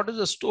 what is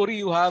the story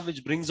you have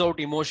which brings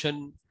out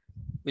emotion,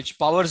 which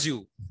powers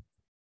you,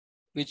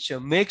 which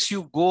makes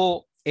you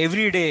go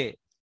every day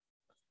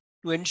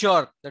to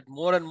ensure that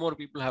more and more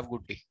people have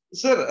good tea?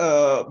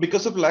 Sir,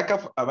 because of lack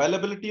of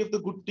availability of the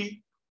good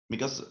tea,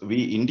 because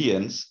we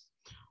Indians,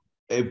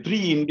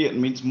 every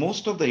Indian, means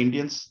most of the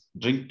Indians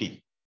drink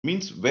tea,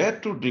 means where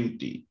to drink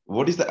tea,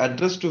 what is the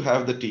address to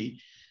have the tea,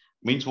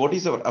 means what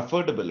is our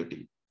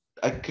affordability.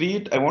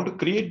 I want to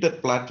create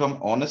that platform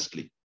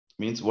honestly,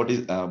 means what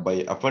is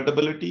by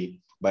affordability,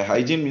 by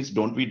hygiene, means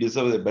don't we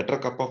deserve a better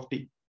cup of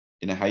tea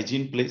in a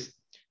hygiene place.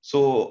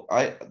 So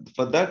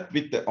for that,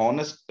 with the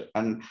honest,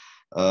 and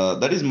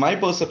that is my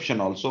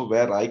perception also,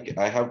 where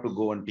I have to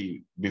go on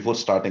tea before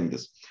starting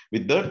this.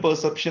 With that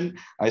perception,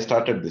 I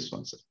started this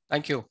one, sir.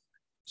 Thank you.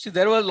 See,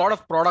 there were a lot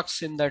of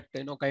products in that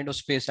kind of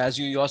space, as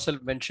you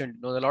yourself mentioned.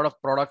 A lot of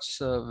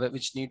products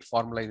which need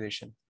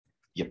formalization.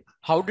 Yep.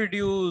 How did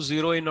you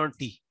zero in on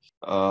tea?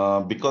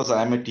 Because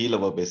I am a tea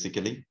lover,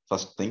 basically,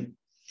 first thing.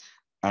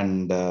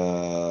 And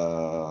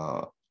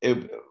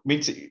it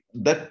means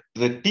that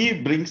the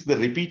tea brings the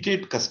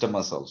repeated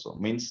customers also.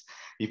 Means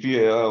if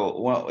you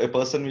a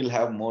person will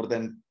have more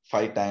than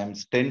 5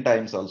 times, 10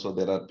 times also,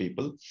 there are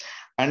people.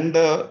 And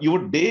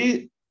your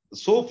day,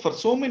 so for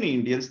so many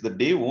Indians, the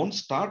day won't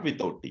start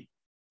without tea.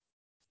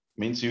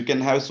 Means you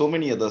can have so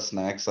many other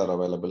snacks are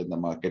available in the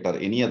market or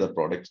any other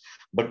products,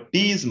 but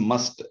tea is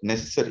must,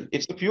 necessary.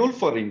 It's a fuel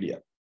for India,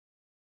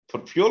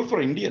 fuel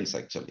for Indians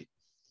actually.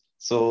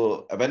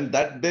 So when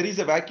there is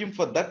a vacuum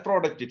for that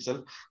product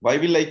itself, why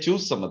will I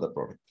choose some other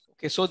product?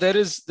 Okay, so there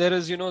is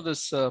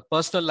this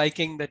personal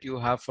liking that you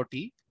have for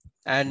tea,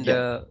 and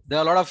there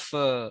are a lot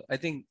of I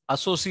think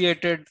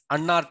associated,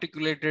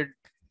 unarticulated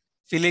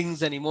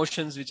feelings and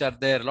emotions which are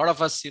there. A lot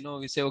of us,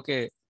 we say,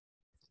 okay,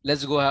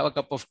 let's go have a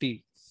cup of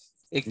tea,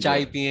 ek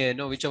chai piye,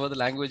 whichever the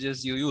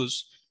languages you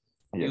use,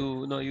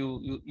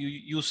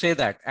 you say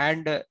that,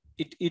 and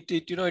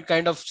it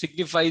kind of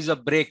signifies a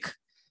break.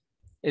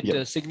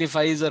 It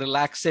signifies a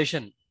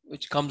relaxation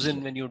which comes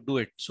in when you do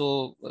it.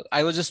 So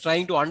I was just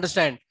trying to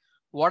understand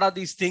what are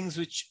these things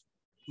which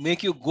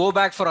make you go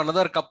back for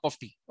another cup of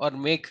tea, or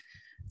make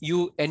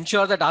you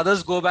ensure that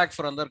others go back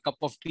for another cup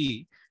of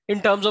tea, in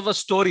terms of a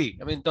story.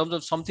 I mean, in terms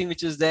of something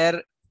which is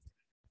there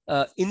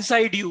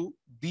inside you,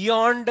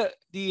 beyond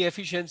the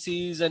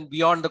efficiencies and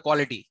beyond the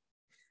quality.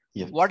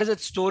 What is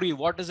its story?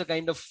 What is the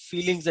kind of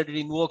feelings that it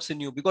invokes in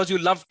you? Because you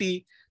love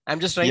tea, I'm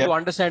just trying to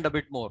understand a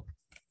bit more.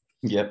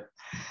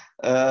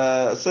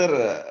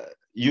 Sir,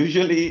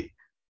 usually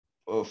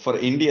for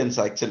Indians,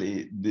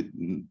 actually,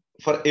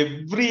 for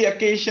every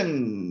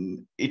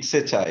occasion, it's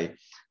a chai.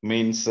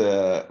 Means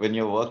when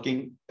you're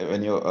working,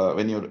 when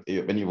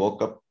you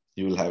woke up,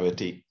 you will have a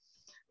tea.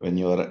 When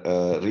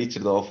you're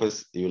reached the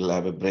office, you will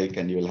have a break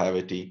and you will have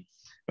a tea.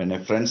 When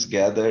your friends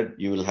gathered,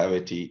 you will have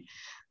a tea.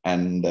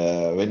 And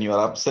when you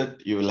are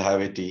upset, you will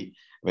have a tea.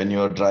 When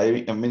you are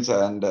driving,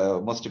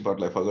 most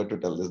importantly, I forgot to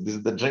tell this. This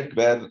is the drink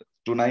where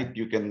tonight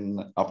you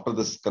can, after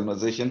this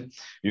conversation,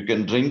 you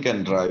can drink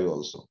and drive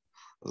also.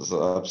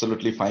 So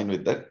absolutely fine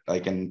with that. I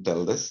can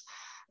tell this.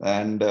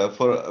 And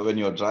for when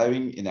you're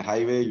driving in a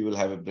highway, you will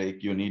have a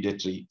break. You need a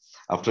tea.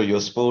 After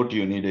your sport,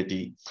 you need a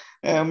tea.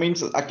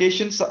 Means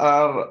occasions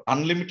are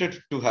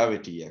unlimited to have a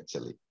tea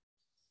actually.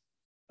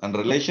 And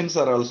relations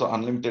are also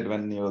unlimited.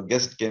 When your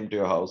guest came to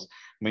your house,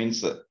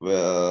 means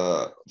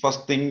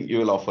first thing you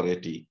will offer a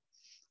tea.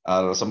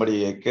 or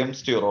somebody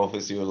comes to your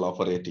office, you will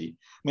offer a tea.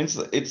 Means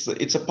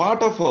it's a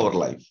part of our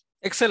life.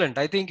 Excellent.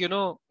 I think,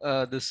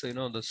 this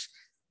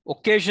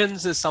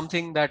occasions is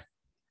something that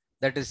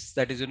is,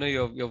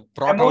 you've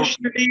brought out.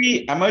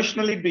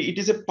 Emotionally, it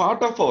is a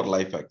part of our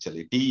life,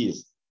 actually. Tea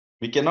is.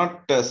 We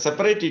cannot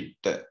separate it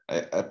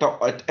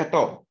at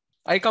all.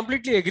 I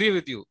completely agree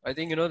with you. I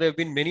think, there have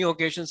been many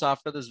occasions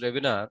after this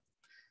webinar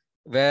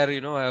where,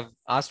 I've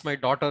asked my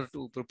daughter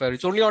to prepare.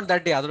 It's only on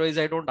that day. Otherwise,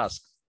 I don't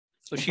ask.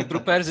 So she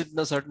prepares it in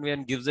a certain way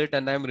and gives it.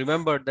 And I'm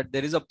remembered that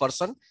there is a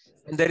person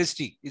and there is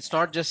tea. It's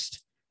not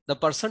just the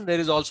person, there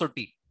is also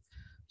tea.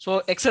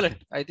 So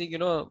excellent. I think,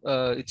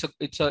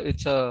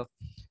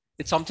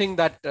 it's something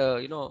that,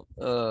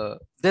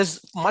 there's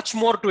much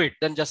more to it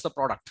than just the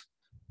product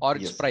or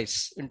its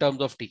price in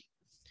terms of tea.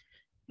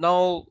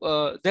 Now,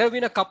 there have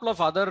been a couple of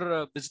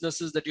other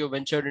businesses that you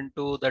ventured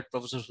into that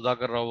Professor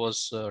Sudhakar Rao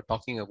was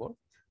talking about.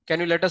 Can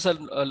you let us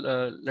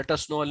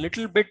know a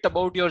little bit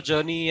about your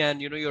journey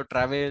and your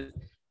travel,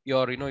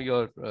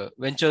 your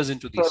ventures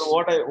into these?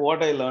 Sir,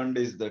 what I learned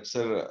is that,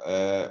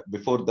 sir,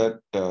 before that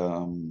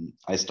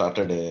I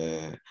started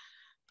a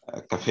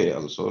cafe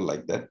also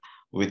like that.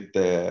 With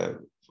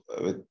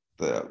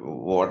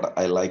what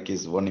I like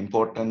is one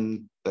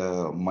important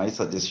my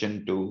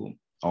suggestion to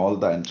all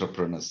the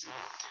entrepreneurs.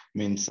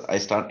 Means I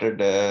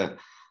started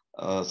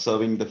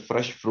serving the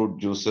fresh fruit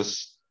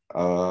juices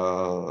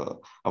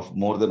of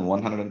more than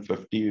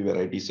 150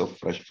 varieties of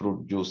fresh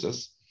fruit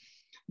juices,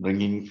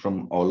 bringing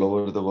from all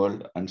over the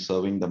world and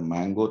serving the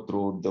mango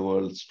throughout the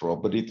world,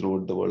 strawberry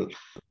throughout the world,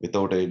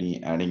 without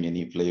adding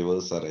any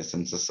flavors or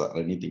essences or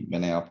anything.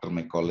 When after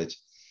my college,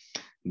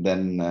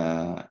 then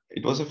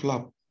it was a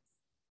flop.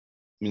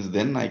 Means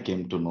then I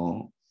came to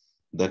know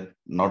that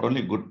not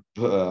only good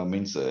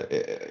means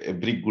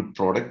every good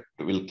product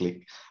will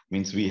click.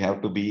 Means we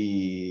have to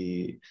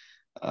be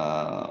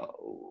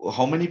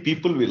how many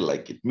people will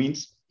like it.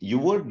 Means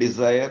your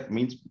desire,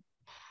 means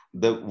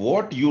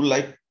what you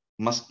like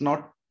must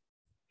not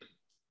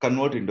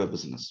convert into a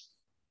business.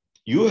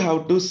 You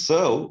have to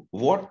serve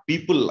what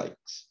people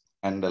likes.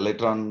 And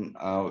later on,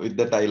 with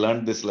that, I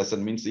learned this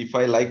lesson. Means if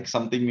I like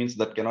something, means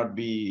that cannot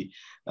be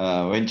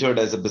ventured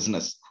as a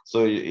business.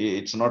 So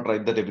it's not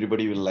right that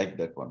everybody will like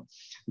that one.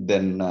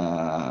 Then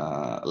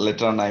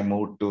later on, I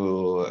moved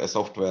to a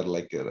software,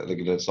 like a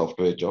regular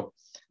software job.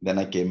 Then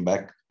I came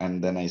back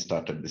and then I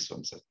started this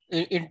one, sir.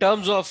 In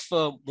terms of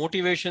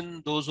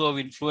motivation, those who have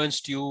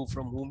influenced you,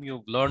 from whom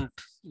you've learned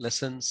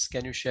lessons,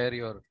 can you share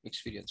your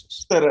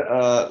experiences?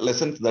 Sir,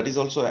 lessons, that is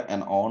also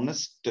an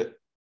honest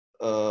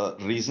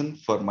reason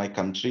for my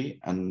country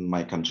and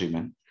my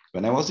countrymen.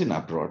 When I was in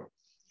abroad,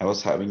 I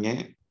was having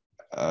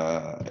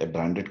a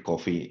branded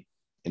coffee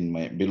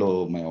in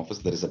below my office.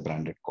 There is a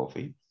branded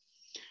coffee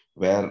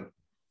where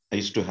I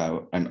used to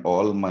have, and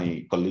all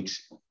my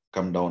colleagues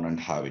come down and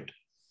have it.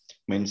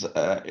 Means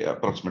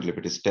approximately if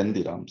it is 10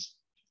 dirhams.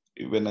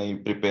 When I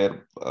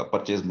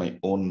purchase my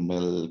own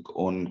milk,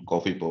 own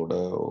coffee powder,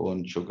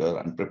 own sugar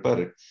and prepare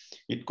it,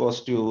 it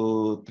costs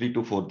you 3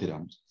 to 4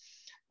 dirhams.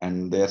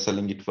 And they are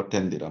selling it for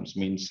 10 dirhams,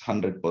 means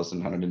 100%,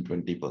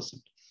 120%.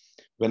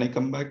 When I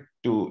come back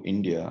to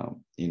India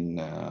in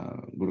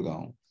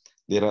Gurgaon,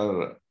 there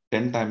are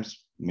 10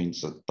 times,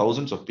 means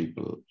thousands of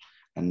people.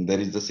 And there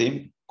is the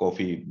same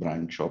coffee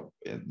brand shop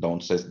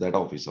downstairs that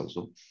office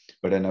also.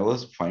 But I never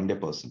find a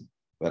person.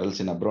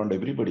 Whereas in abroad,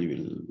 everybody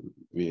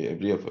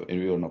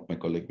every one of my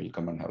colleagues will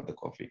come and have the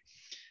coffee.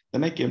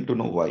 Then I came to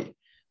know why.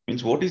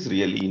 Means what is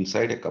really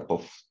inside a cup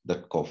of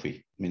that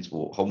coffee? Means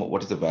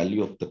what is the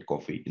value of that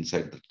coffee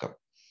inside that cup?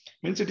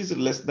 Means it is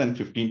less than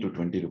 15 to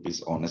 20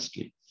 rupees,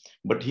 honestly.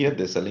 But here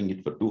they're selling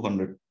it for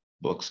 $200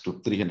 to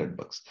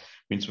 $300.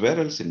 Means where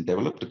else in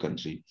developed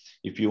country,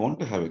 if you want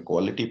to have a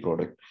quality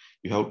product,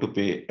 you have to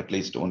pay at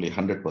least only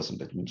 100%.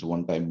 That means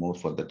one time more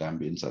for the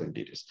ambience or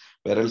interiors.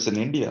 Whereas in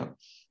India,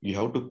 you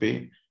have to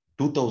pay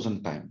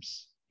 2,000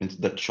 times. Means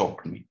that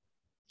shocked me.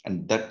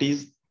 And that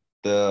is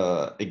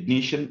the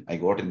ignition I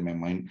got in my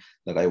mind,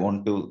 that I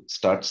want to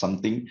start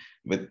something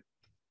with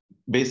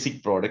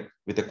basic product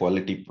with a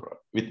quality,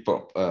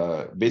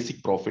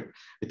 basic profit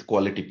with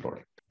quality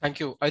product. Thank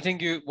you. I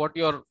think what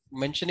you're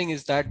mentioning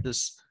is that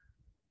this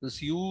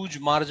huge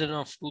margin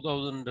of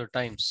 2,000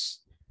 times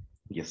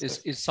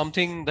is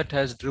something that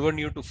has driven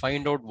you to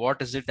find out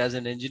what is it as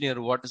an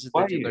engineer, what is it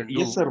that you can do.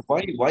 Yes, sir.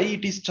 Why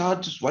it is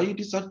charged? Why it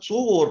is charged so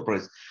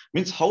overpriced?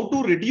 Means how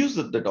to reduce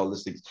that all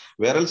these things.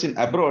 Whereas in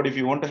abroad, if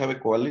you want to have a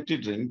quality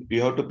drink,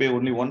 you have to pay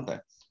only one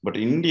time. But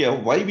in India,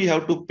 why we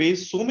have to pay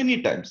so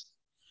many times?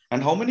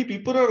 And how many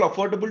people are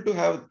affordable to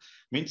have?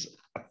 Means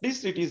at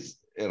least it is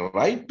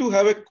right to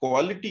have a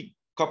quality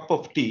cup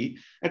of tea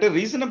at a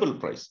reasonable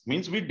price.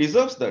 Means we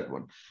deserves that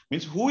one.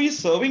 Means who is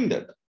serving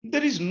that?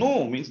 There is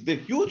no, means the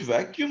huge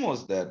vacuum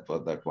was there for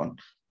that one.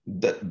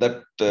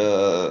 That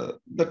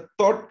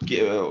thought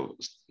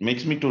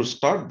makes me to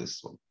start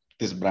this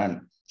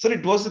brand. So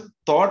it was a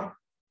thought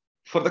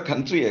for the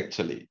country,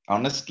 actually.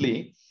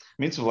 Honestly,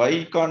 means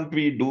why can't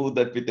we do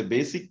that with a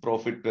basic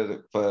profit?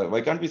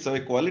 Why can't we sell a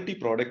quality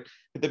product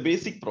with a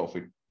basic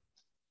profit?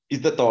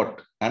 is the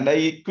thought. And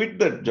I quit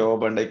that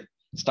job and I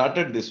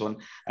started this one.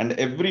 And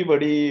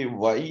everybody,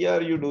 why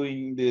are you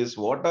doing this?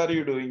 What are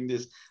you doing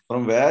this?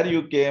 From where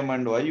you came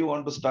and why you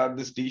want to start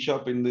this tea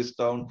shop in this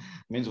town?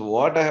 Means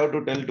what I have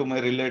to tell to my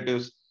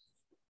relatives.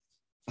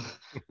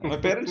 My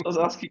parents was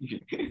asking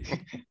me.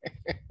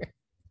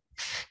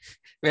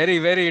 Very,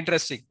 very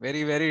interesting.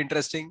 Very, very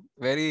interesting.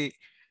 Very,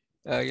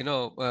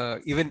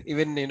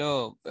 even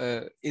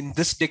in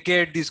this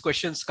decade, these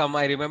questions come.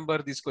 I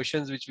remember these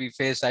questions which I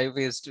faced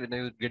when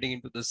I was getting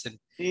into this in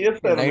Yes,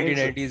 sir.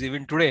 1990s.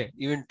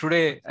 Even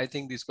today, I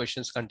think these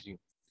questions continue.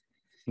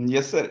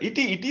 Yes, sir. It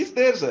is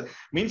there, sir.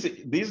 Means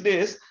these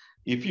days,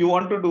 if you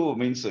want to do,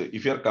 means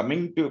if you are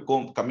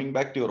coming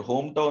back to your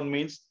hometown,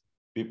 means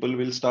people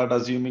will start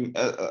assuming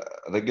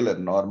regular,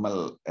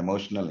 normal,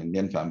 emotional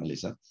Indian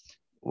families. Huh?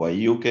 Why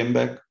you came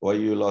back? Why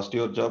you lost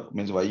your job?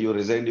 Means why you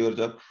resigned your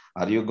job?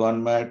 Are you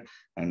gone mad?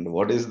 And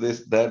what is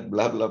this, that,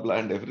 blah, blah, blah,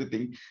 and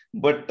everything.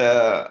 But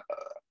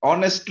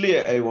honestly,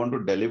 I want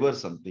to deliver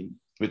something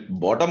with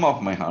bottom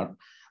of my heart.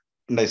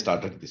 And I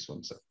started this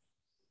one, sir.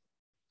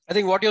 I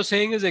think what you're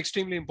saying is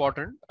extremely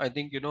important. I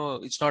think,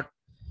 it's not,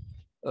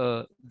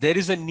 there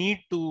is a need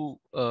to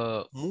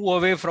move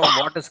away from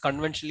what is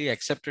conventionally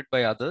accepted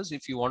by others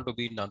if you want to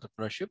be in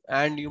entrepreneurship.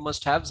 And you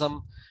must have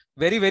some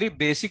very, very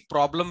basic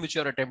problem which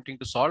you're attempting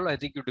to solve. I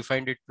think you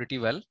defined it pretty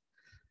well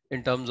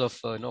in terms of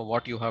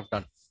what you have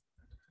done.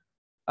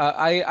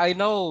 I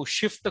now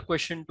shift the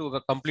question to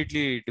a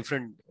completely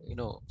different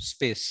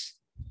space.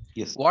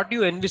 Yes. What do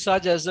you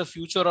envisage as the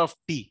future of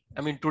tea?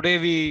 I mean, today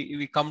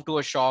we come to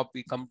a shop,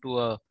 we come to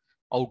a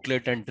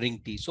outlet and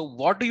drink tea. So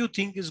what do you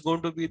think is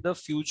going to be the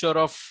future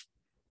of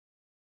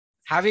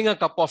having a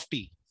cup of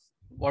tea?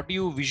 What do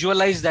you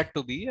visualize that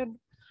to be? And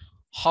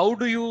how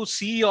do you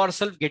see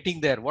yourself getting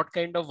there? What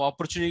kind of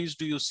opportunities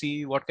do you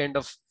see? What kind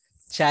of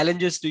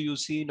challenges do you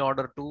see in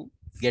order to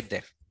get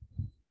there?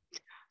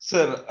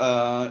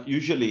 Sir,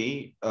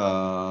 usually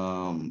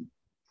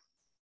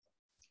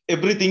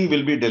everything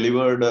will be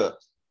delivered to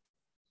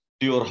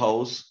your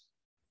house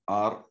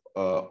or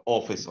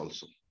office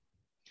also.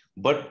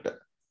 But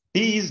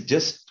tea is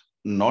just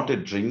not a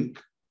drink.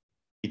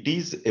 It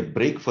is a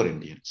break for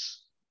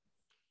Indians.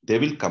 They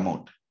will come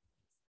out.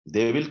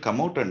 They will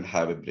come out and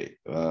have a break.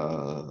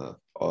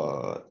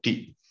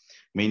 Tea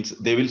means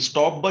they will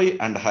stop by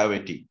and have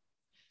a tea.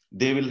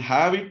 They will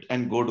have it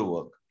and go to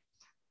work.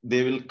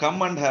 They will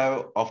come and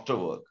have after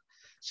work.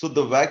 So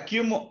the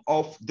vacuum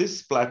of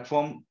this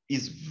platform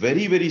is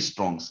very, very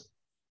strong. Sir.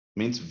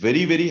 Means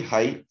very, very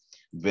high,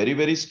 very,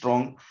 very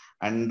strong.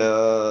 And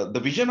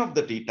the vision of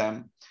the Tea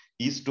Time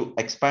is to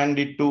expand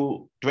it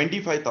to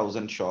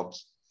 25,000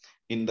 shops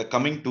in the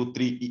coming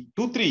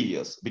 2-3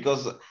 years.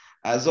 Because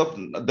as of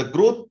the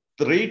growth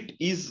rate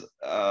is,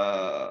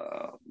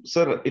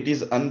 sir, it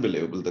is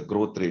unbelievable. The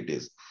growth rate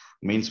is,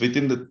 means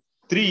within the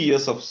 3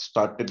 years of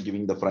started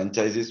giving the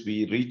franchises,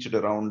 we reached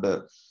around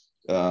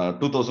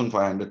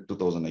 2,500,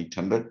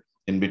 2,800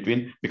 in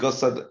between. Because,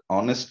 sir,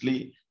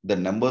 honestly, the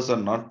numbers are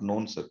not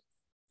known, sir.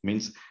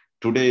 Means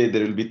today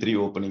there will be 3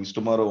 openings,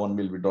 tomorrow one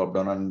will be dropped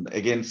down, and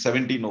again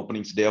 17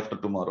 openings day after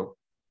tomorrow.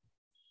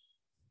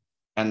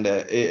 And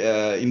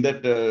in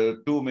that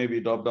 2 may be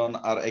dropped down,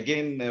 or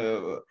again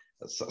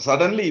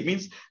suddenly, it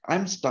means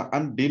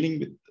I'm dealing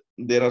with,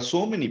 there are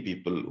so many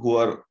people who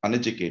are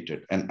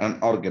uneducated and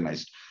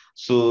unorganized.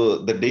 So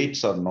the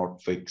dates are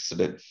not fixed.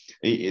 The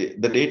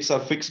dates are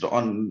fixed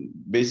on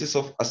basis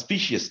of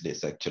auspicious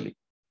days actually.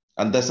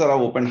 And thus are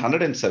opened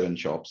 107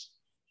 shops.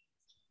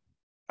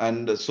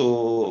 And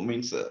so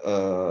means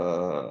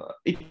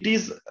it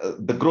is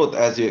the growth,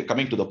 as you're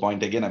coming to the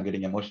point, again, I'm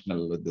getting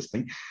emotional with this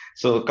thing.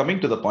 So coming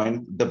to the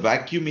point, the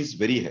vacuum is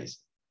very high.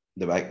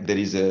 There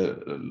is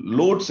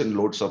loads and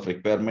loads of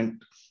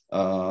requirement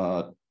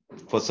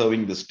for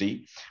serving this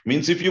tea.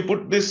 Means if you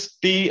put this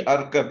tea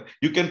or cup,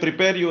 you can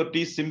prepare your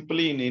tea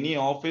simply in any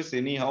office,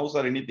 any house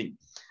or anything.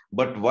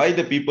 But why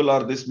the people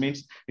are this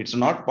means, it's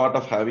not part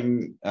of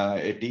having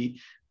a tea.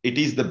 It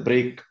is the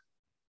break.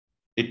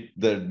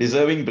 The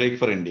deserving break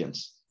for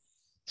Indians.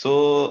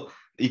 So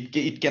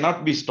it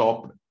cannot be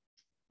stopped.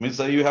 Means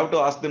you have to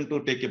ask them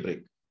to take a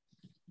break.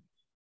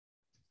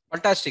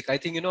 Fantastic. I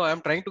think,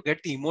 I'm trying to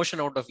get the emotion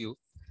out of you.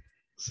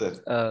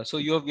 Sir. So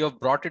you have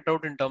brought it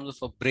out in terms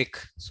of a break.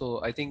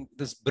 So I think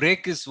this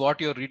break is what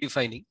you're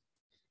redefining.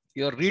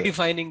 You're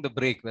redefining Sir. The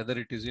break, whether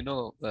it is,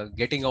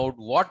 getting out.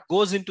 What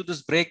goes into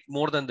this break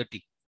more than the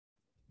tea?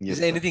 Yes, is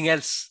there anything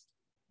else?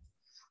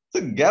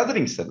 It's a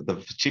gathering, sir.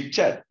 The chit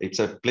chat. It's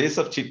a place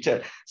of chit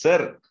chat,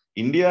 sir.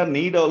 India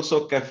need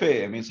also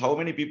cafe. I mean, how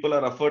many people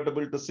are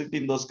affordable to sit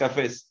in those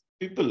cafes?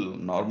 People,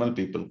 normal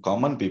people,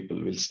 common people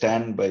will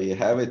stand by,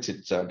 have a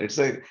chit chat. It's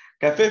a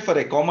cafe for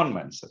a common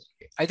man, sir.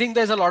 I think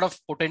there's a lot of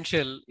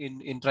potential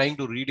in trying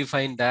to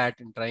redefine that,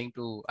 in trying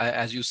to,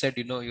 as you said,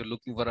 you're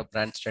looking for a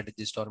brand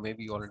strategist, or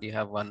maybe you already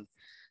have one.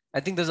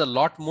 I think there's a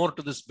lot more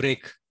to this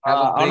break.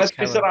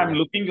 Honestly, sir, I'm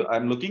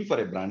looking for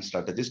a brand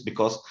strategist,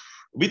 because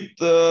with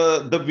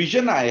the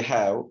vision I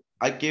have,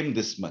 I came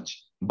this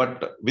much.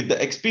 But with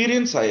the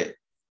experience I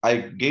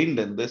gained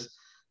in this,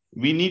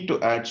 we need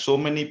to add so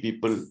many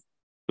people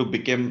to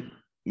become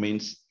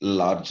means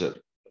larger,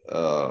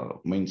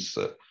 means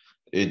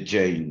a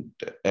giant,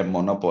 a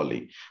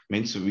monopoly.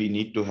 Means we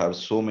need to have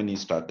so many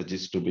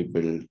strategies to be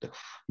built.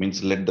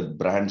 Means let the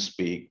brand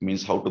speak.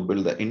 Means how to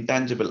build the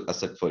intangible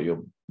asset for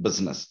your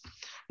business.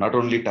 Not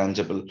only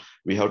tangible,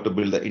 we have to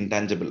build the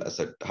intangible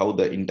asset. How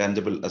the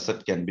intangible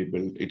asset can be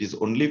built, it is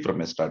only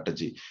from a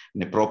strategy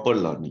in a proper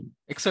learning.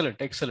 Excellent,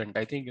 excellent.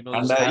 I think,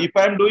 And if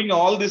I'm doing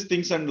all these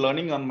things and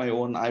learning on my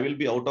own, I will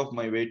be out of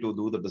my way to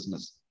do the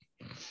business.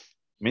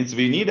 Means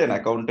we need an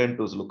accountant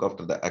to look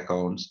after the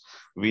accounts.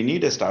 We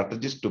need a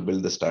strategist to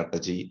build the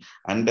strategy.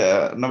 And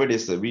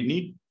nowadays, we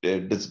need a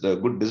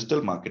good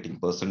digital marketing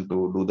person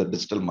to do the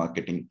digital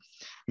marketing.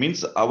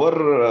 Means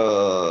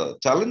our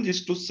challenge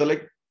is to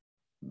select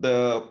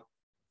the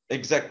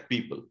exact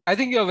people. I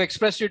think you have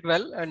expressed it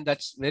well, and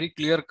that's very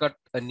clear cut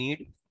a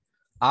need.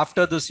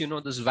 After this,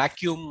 this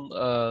vacuum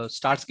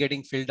starts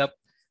getting filled up,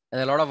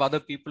 and a lot of other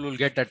people will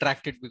get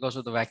attracted because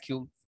of the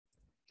vacuum.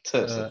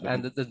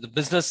 And the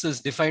business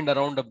is defined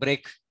around a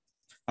break.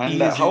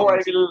 And how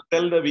I will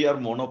tell that we are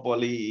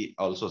monopoly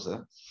also,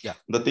 sir. Yeah.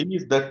 The thing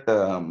is that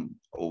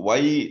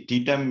why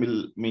tea time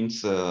will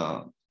means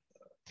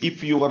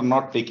if you are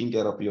not taking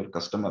care of your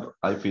customer,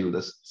 I feel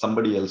this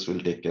somebody else will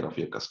take care of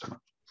your customer.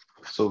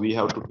 So we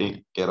have to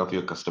take care of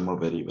your customer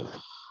very well.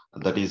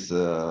 That is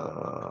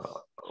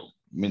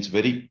means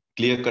very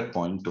clear-cut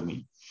point to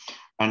me.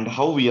 And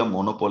how we are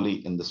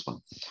monopoly in this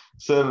one,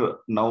 sir.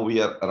 Now we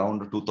are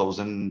around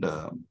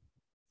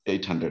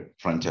 2,800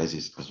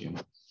 franchises, assume.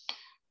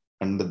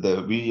 And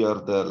we are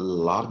the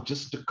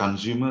largest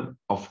consumer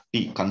of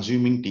tea,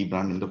 consuming tea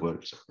brand in the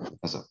world, sir,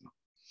 as of now.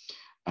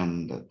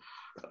 And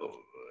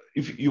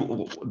if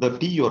the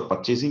tea you are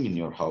purchasing in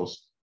your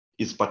house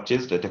is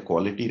purchased at a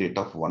quality rate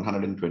of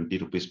 120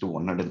 rupees to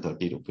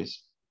 130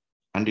 rupees,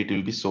 and it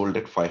will be sold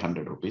at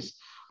 500 rupees.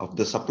 Of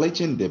the supply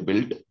chain they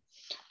built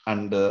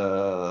and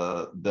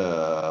the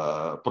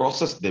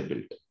process they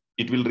built,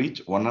 it will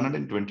reach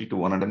 120 to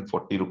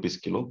 140 rupees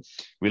kilo,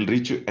 will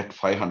reach you at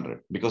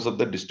 500 because of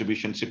the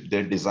distribution ship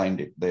they designed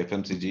it, the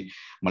FMCG,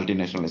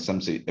 multinational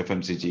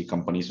FMCG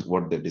companies,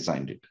 what they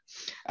designed it.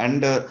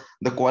 And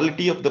the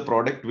quality of the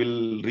product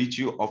will reach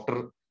you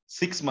after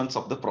 6 months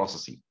of the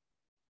processing.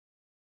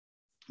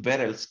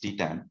 Whereas Tea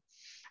Time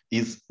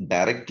is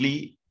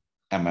directly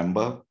a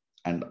member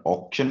and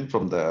auction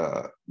from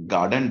the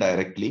garden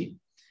directly.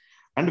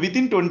 And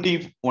within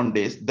 21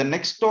 days, the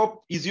next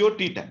stop is your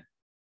Tea Time.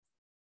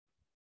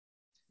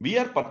 We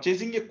are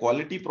purchasing a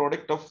quality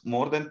product of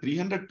more than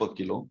 300 per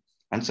kilo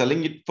and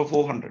selling it for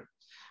 400.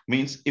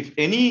 Means if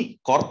any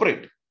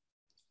corporate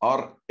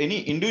or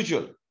any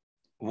individual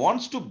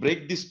wants to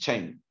break this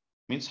chain,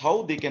 means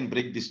how they can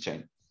break this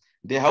chain?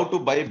 They have to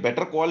buy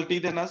better quality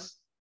than us,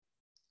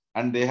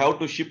 and they have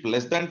to ship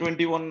less than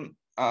 21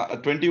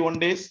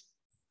 days.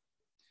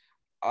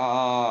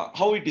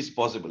 How it is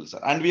possible, sir?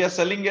 And we are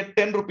selling at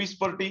 10 rupees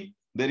per tea.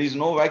 There is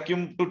no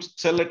vacuum to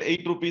sell at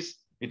 8 rupees.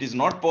 It is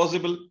not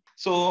possible.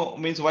 So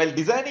means while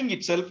designing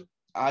itself,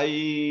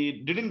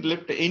 I didn't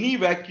left any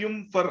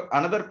vacuum for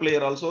another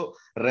player also,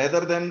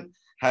 rather than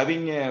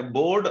having a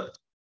board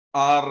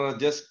or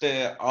just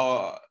the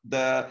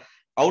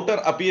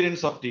outer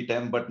appearance of Tea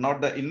Time, but not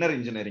the inner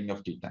engineering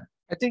of Tea Time.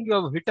 I think you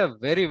have hit a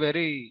very,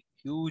 very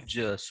huge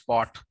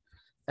spot.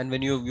 And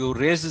when you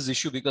raise this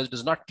issue, because it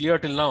is not clear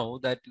till now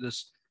that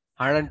this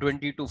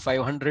 120 to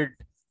 500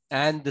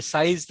 and the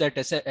size that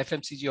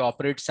FMCG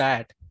operates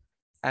at,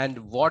 and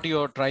what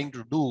you're trying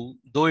to do,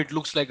 though it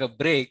looks like a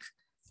break,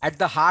 at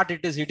the heart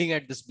it is hitting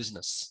at this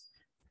business.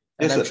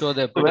 And yes, I'm sure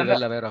they're pretty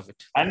well aware of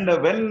it. And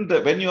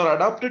when you are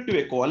adapted to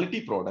a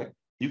quality product,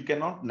 you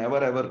cannot never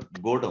ever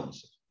go down,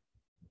 sir.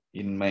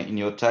 In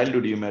your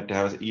childhood, you might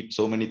have eat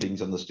so many things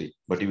on the street,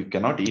 but you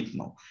cannot eat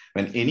now.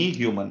 When any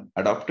human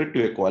adapted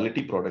to a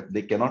quality product,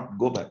 they cannot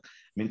go back.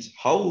 Means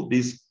how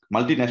these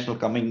multinational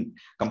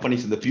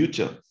companies in the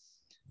future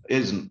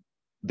is,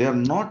 they are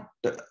not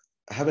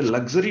have a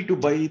luxury to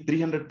buy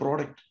 300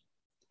 product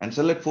and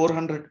sell at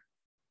 400.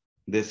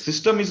 The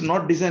system is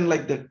not designed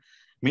like that.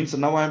 Means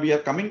now we are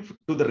coming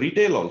to the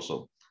retail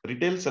also,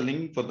 retail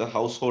selling for the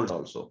household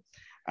also,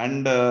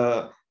 and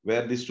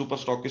where the super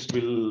stockist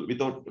will,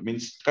 without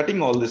means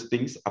cutting all these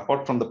things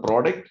apart from the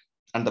product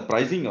and the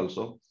pricing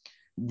also,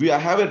 we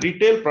have a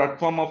retail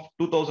platform of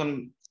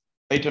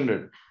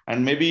 2,800,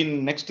 and maybe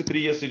in next 3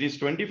 years it is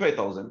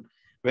 25,000,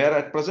 where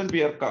at present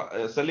we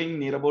are selling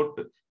near about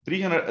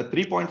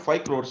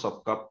 3.5 crores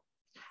of cup,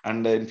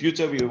 and in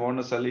future we want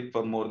to sell it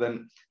for more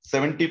than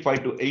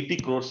 75 to 80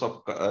 crores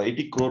of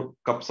 80 crore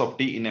cups of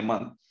tea in a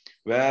month,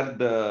 where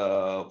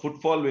the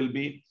footfall will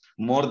be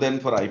more than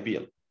for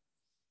IPL.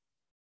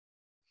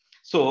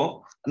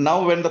 So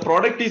now when the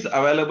product is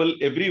available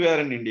everywhere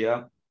in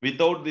India,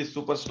 without the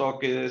super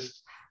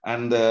stockists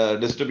and the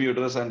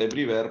distributors and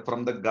everywhere,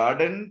 from the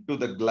garden to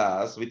the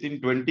glass,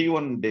 within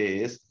 21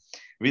 days,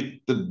 with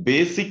the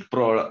basic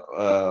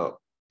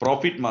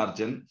profit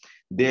margin,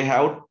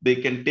 they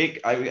can take,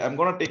 I'm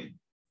going to take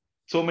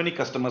so many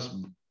customers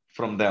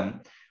from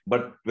them,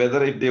 but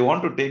whether if they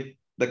want to take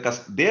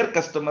their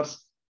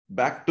customers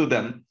back to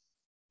them,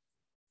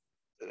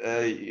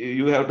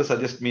 you have to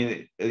suggest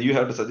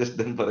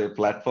them for a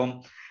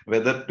platform,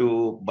 whether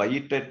to buy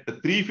it at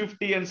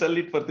 350 and sell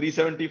it for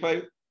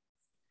 375,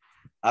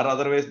 or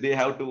otherwise they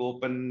have to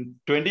open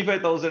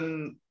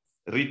 25,000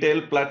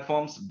 retail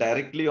platforms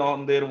directly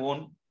on their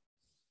own.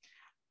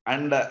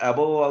 And above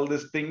all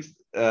these things,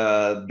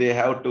 people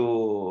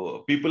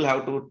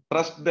have to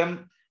trust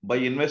them by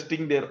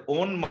investing their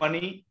own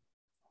money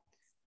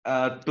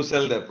to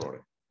sell their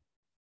product.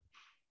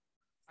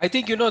 I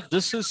think,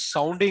 this is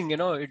sounding,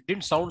 it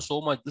didn't sound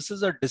so much. This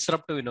is a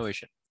disruptive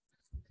innovation.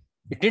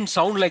 It didn't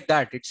sound like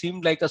that. It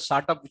seemed like a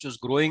startup which was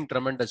growing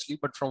tremendously.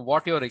 But from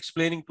what you're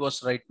explaining to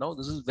us right now,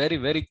 this is very,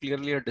 very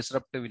clearly a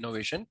disruptive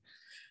innovation.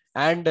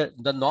 And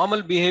the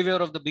normal behavior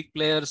of the big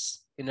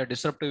players in a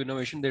disruptive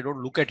innovation, they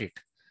don't look at it.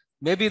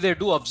 Maybe they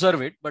do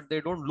observe it, but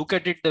they don't look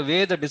at it the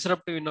way the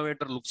disruptive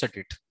innovator looks at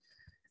it.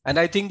 And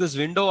I think this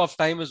window of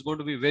time is going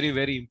to be very,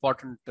 very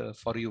important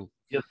for you.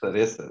 Yes, sir.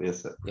 Yes, sir.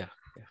 Yes, sir. Yeah.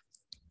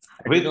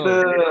 With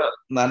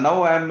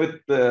now I'm with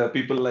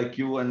people like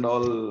you and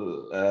all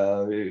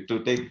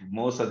to take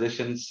more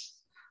suggestions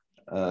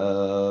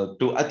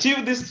to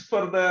achieve this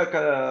for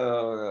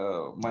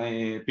the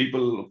my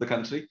people of the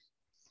country.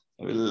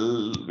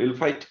 We'll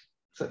fight,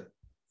 sir.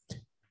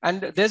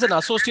 And there's an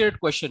associated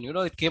question.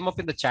 It came up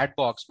in the chat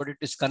box, but it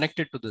is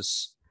connected to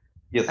this.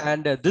 Yes.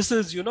 And this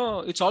is,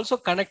 it's also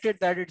connected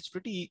that it's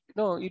pretty.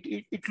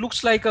 It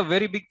looks like a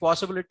very big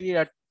possibility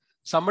that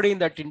somebody in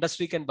that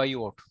industry can buy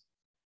you out.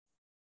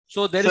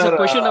 So there is a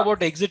question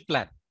about exit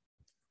plan.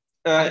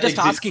 I'm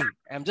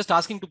just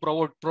asking to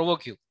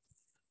provoke you.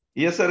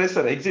 Yes, sir. Yes,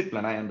 sir. Exit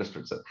plan. I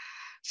understood, sir.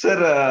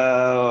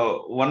 Sir,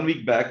 1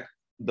 week back,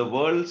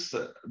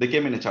 they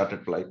came in a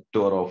chartered flight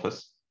to our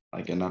office.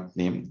 I cannot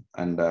name,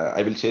 and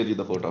I will share you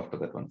the photo after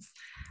that one.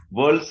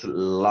 World's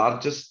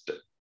largest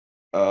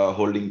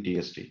holding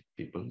TST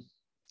people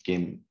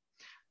came,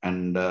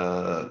 and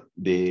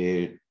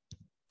they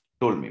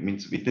told me,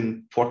 means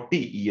within 40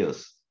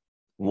 years,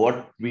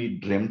 what we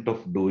dreamt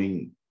of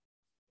doing,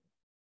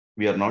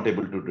 we are not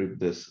able to do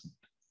this,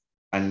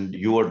 and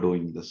you are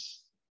doing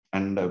this,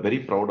 and very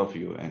proud of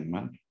you, young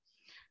man.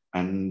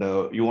 And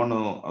you want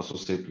to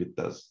associate with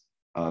us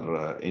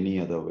or any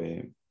other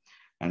way.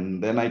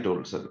 And then I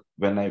told, sir,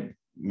 when I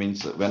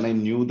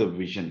knew the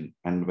vision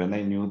and when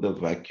I knew the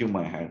vacuum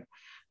I had,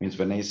 means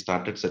when I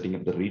started setting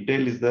up the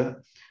retail is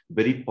the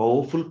very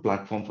powerful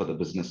platform for the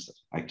business,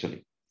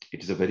 actually.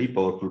 It is a very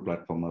powerful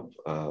platform of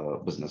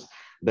business.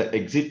 The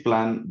exit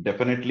plan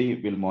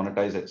definitely will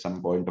monetize at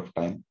some point of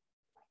time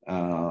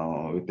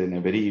within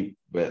a very,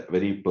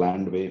 very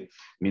planned way,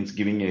 means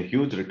giving a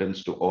huge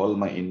returns to all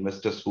my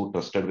investors who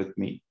trusted with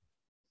me.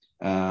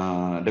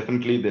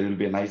 Definitely there will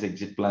be a nice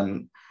exit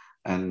plan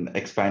and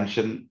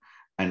expansion,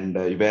 and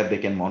where they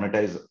can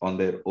monetize on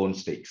their own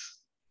stakes.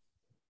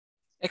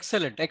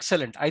 Excellent.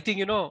 I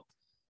think,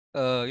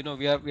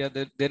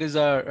 there is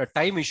a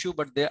time issue,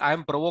 but I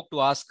am provoked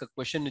to ask a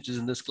question which is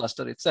in this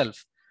cluster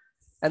itself.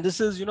 And this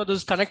is, this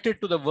is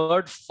connected to the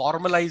word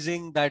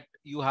formalizing that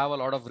you have a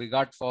lot of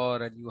regard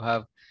for and you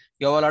have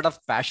a lot of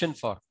passion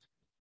for.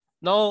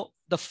 Now,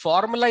 the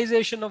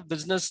formalization of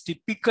business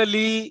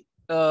typically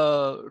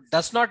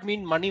does not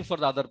mean money for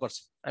the other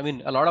person. I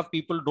mean, a lot of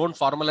people don't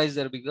formalize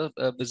their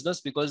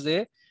business because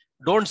they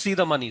don't see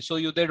the money. So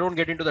they don't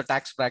get into the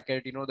tax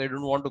bracket, they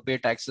don't want to pay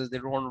taxes, they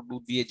don't want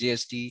to do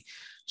GST.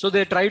 So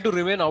they try to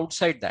remain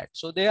outside that.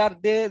 So they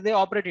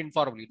operate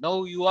informally.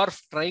 Now you are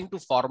trying to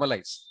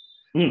formalize.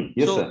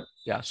 Yes, sir.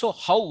 Yeah. So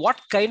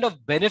what kind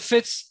of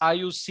benefits are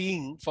you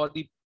seeing for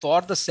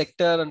the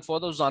sector and for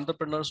those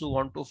entrepreneurs who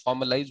want to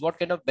formalize? What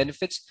kind of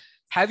benefits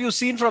have you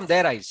seen from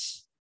their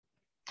eyes?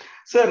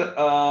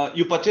 Sir,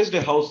 you purchased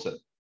a house, sir.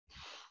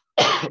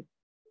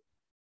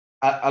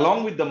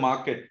 Along with the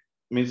market,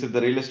 means if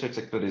the real estate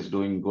sector is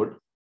doing good,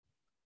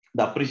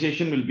 the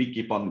appreciation will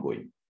keep on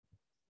going.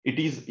 It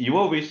is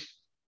your wish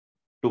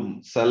to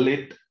sell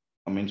it,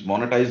 means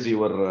monetize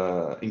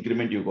your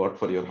increment you got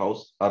for your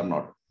house or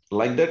not.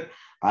 Like that,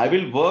 I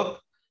will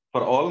work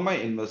for all my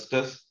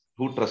investors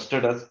who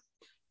trusted us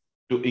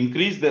to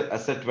increase their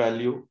asset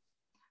value,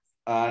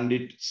 and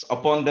it's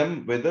upon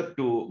them whether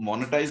to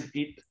monetize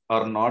it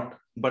or not.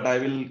 But I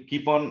will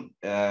keep on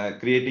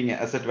creating an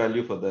asset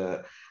value for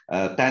the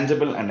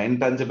tangible and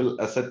intangible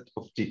asset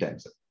of Tea Time,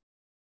 sir.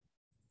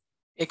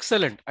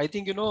 Excellent. I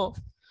think,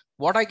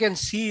 what I can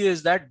see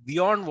is that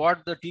beyond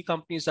what the tea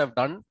companies have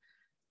done,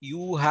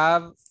 you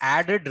have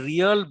added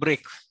real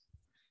break,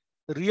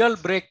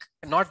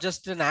 not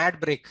just an ad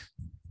break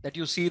that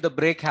you see the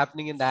break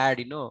happening in the ad,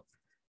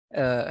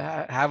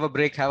 have a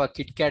break, have a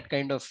Kit Kat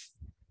kind of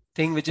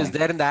thing, which is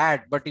there in the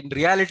ad, but in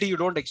reality, you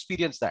don't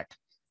experience that.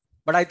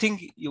 But I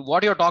think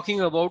what you're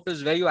talking about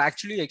is where you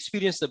actually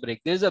experience the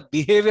break. There's a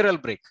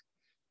behavioral break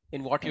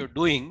in what you're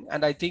doing.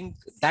 And I think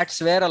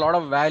that's where a lot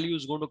of value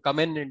is going to come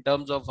in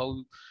terms of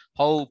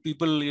how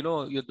people,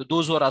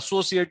 those who are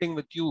associating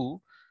with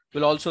you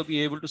will also be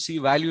able to see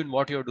value in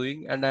what you're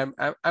doing. And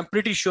I'm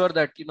pretty sure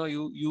that,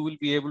 you will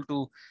be able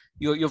to,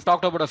 you've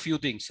talked about a few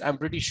things. I'm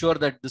pretty sure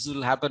that this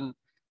will happen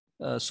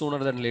sooner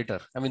than later.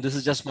 I mean, this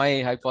is just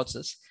my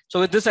hypothesis. So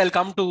with this, I'll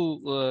come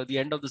to the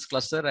end of this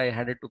cluster. I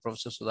hand it to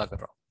Professor Sudhakar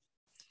Rao.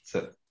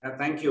 Sir.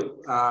 Thank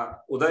you.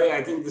 Uday,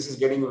 I think this is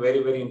getting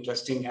very, very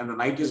interesting, and the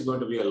night is going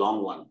to be a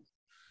long one.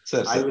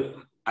 Sir,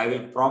 I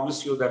will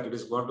promise you that it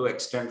is going to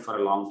extend for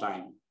a long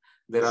time.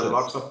 There are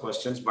lots of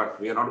questions, but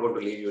we are not going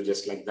to leave you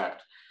just like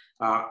that.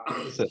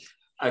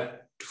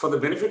 For the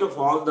benefit of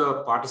all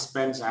the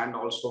participants and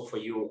also for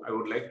you, I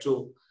would like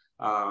to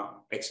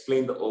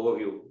explain the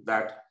overview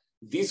that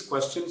these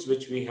questions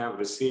which we have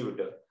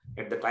received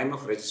at the time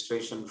of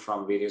registration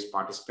from various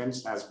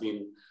participants has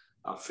been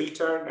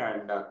filtered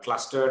and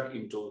clustered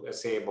into,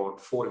 say, about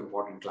 4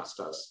 important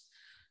clusters.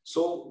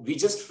 So we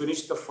just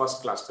finished the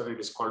first cluster. It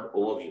is called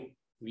overview.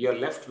 We are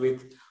left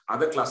with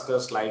other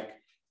clusters like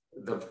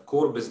the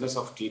core business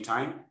of Tea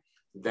Time.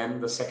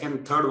 Then the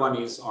third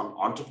one is on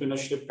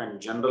entrepreneurship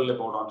and general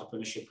about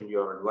entrepreneurship and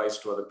your advice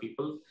to other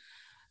people.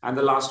 And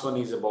the last one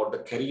is about the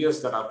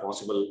careers that are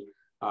possible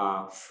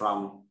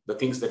from the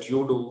things that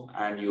you do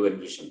and you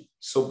envision.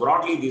 So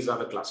broadly, these are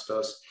the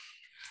clusters.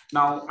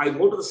 Now I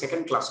go to the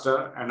second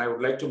cluster and I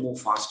would like to move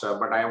faster,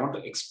 but I want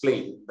to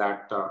explain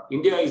that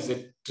India is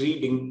a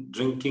tea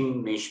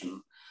drinking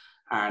nation,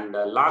 and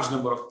a large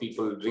number of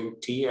people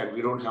drink tea, and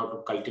we don't have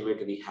to cultivate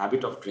any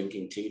habit of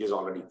drinking tea. It is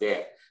already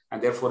there,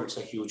 and therefore it's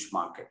a huge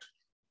market.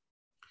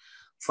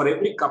 For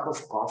every cup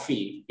of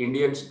coffee,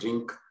 Indians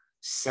drink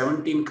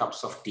 17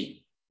 cups of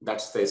tea.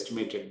 That's the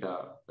estimated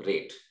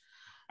rate.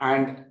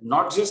 And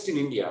not just in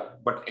India,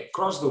 but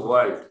across the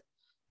world,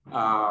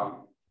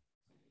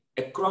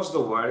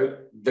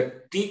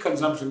 the tea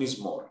consumption is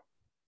more.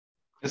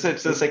 Yes,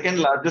 it's the second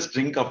largest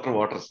drink after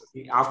water. Sir.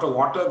 After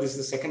water, this is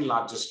the second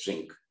largest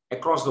drink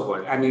across the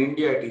world. And in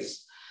India, it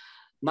is.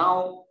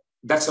 Now,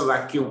 that's a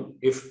vacuum.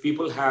 If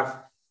people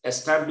have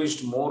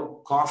established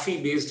more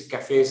coffee-based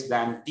cafes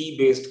than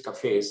tea-based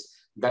cafes,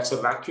 that's a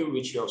vacuum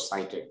which you have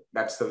cited.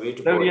 That's the way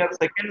to go. We are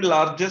second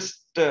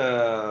largest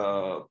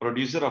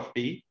producer of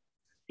tea.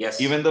 Yes.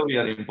 Even though we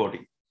are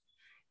importing.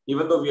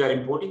 Even though we are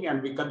importing,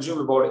 and we consume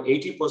about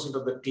 80%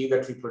 of the tea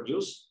that we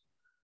produce.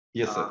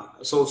 Yes, sir.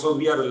 So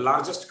we are the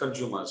largest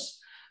consumers.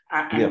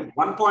 And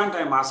one point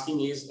I'm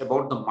asking is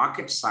about the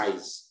market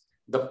size.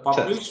 The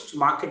published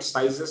market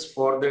sizes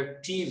for the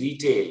tea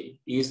retail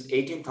is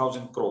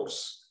 18,000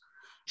 crores,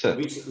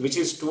 which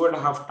is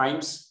 2.5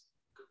 times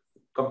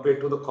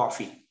compared to the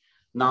coffee.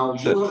 Now,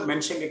 you have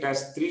mentioned it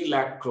as 3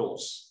 lakh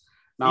crores.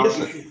 Now,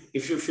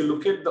 if you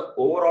look at the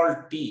overall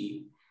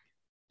tea,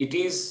 it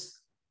is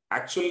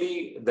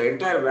actually the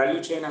entire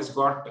value chain has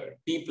got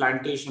tea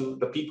plantation,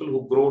 the people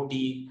who grow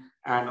tea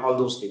and all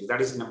those things.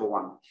 That is number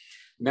one.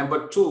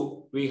 Number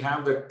two, we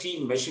have the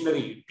tea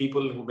machinery,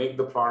 people who make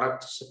the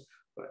products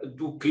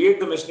to create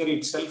the machinery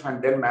itself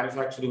and then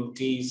manufacturing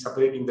tea,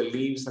 separating the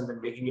leaves and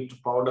then making it to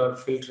powder,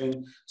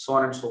 filtering, so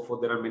on and so forth.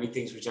 There are many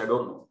things which I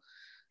don't know.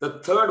 The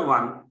third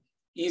one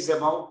is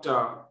about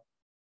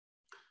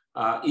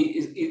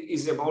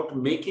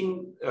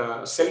making,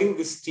 selling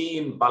this tea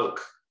in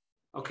bulk.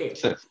 Okay.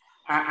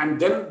 And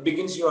then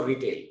begins your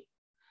retail.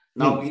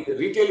 Now,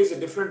 retail is a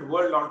different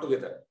world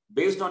altogether.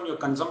 Based on your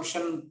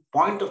consumption,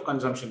 point of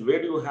consumption,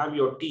 where do you have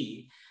your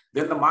tea,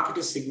 then the market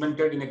is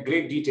segmented in a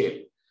great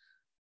detail.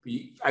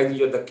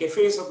 Either the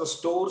cafes or the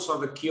stores or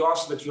the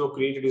kiosks that you have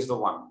created is the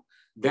one.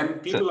 Then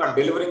people are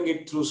delivering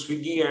it through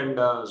Swiggy and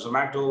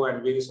Zomato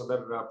and various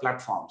other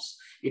platforms.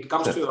 It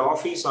comes to your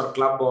office or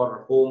club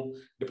or home,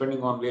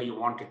 depending on where you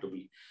want it to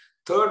be.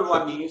 Third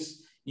one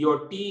is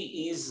your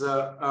tea is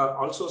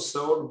also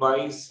served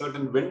by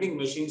certain vending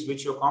machines,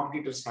 which your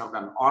competitors have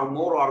done, or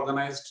more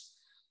organized,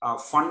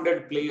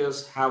 funded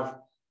players have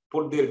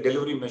put their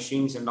delivery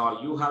machines and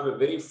all. You have a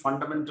very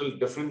fundamental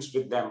difference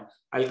with them.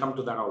 I'll come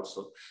to that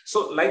also.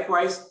 So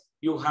likewise,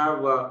 you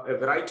have a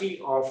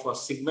variety of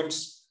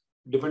segments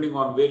depending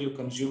on where you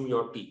consume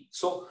your tea.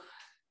 So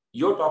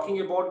you're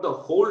talking about the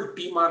whole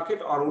tea market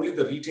or only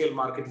the retail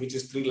market, which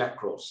is 3 lakh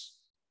crores?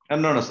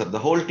 No, sir. The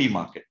whole tea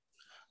market.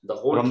 The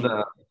whole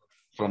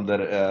from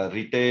the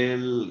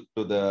retail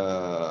to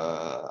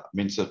the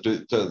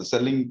to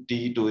selling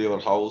tea to your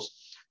house,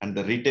 and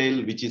the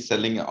retail which is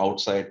selling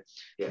outside.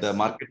 Yes. The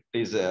market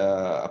is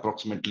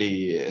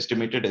approximately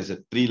estimated as a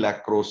 3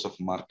 lakh crores of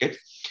market.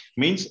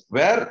 Means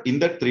where in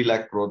that 3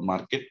 lakh crore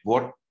market,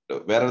 where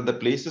are the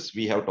places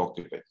we have to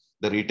occupy?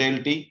 The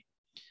retail tea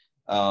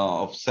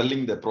of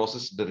selling the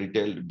processed, the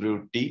retail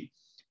brewed tea,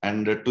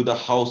 and to the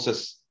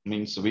houses,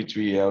 means which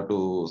we have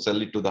to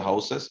sell it to the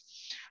houses,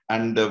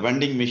 and the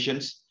vending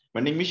machines.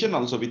 Vending machine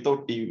also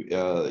without tea,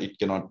 it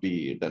cannot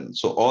be done.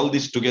 So all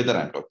this together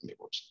I'm talking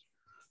about.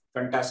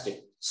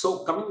 Fantastic. So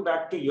coming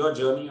back to your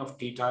journey of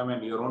Tea Time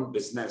and your own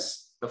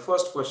business, the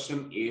first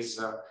question is,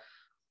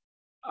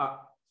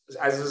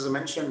 as I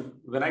mentioned,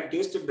 when I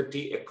tasted the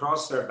tea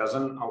across a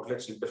dozen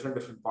outlets in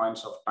different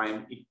points of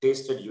time, it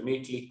tasted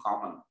uniquely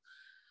common.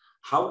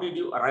 How did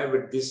you arrive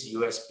at this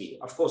USP?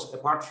 Of course,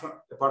 apart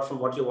from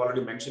what you've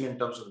already mentioned in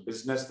terms of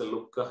business, the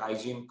look,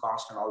 hygiene,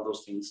 cost, and all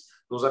those things,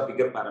 those are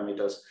bigger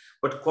parameters.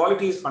 But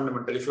quality is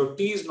fundamental. If your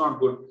tea is not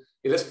good,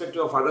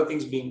 irrespective of other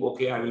things being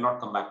okay, I will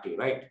not come back to you,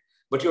 right?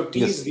 but your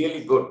tea is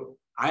really good.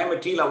 I am a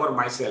tea lover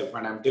myself,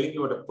 and I'm telling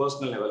you at a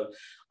personal level,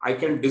 I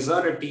can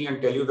discern a tea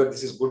and tell you that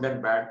this is good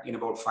and bad in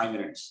about 5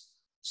 minutes.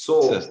 So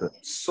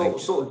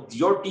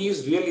your tea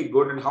is really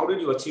good. And how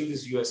did you achieve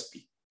this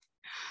USP?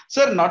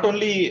 Sir, not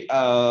only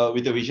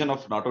with a vision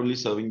of not only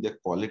serving the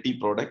quality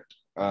product,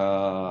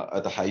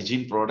 the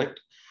hygiene product,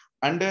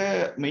 and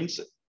means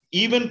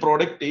even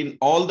product in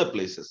all the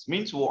places,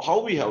 means how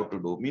we have to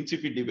do, means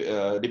if it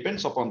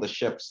depends upon the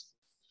chefs,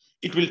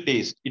 it will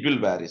taste, it will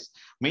varies.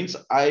 Means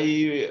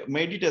I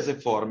made it as a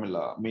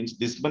formula, means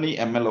this many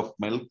ml of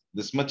milk,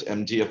 this much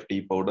mg of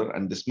tea powder,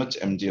 and this much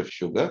mg of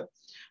sugar.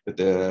 With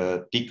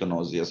the tea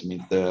connoisseurs,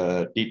 means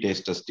the tea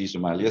tasters, tea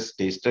sommeliers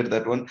tasted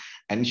that one,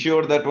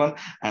 ensured that one.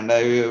 And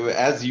I,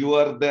 as you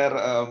are there,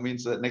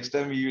 means next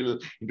time we will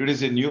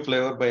introduce a new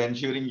flavor by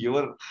ensuring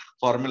your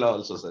formula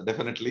also, sir,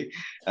 definitely,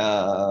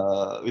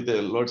 with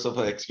lots of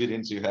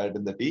experience you had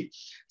in the tea.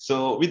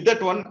 So with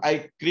that one,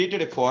 I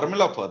created a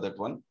formula for that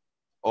one.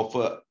 Of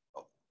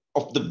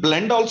the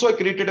blend also I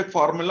created a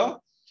formula,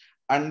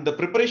 and the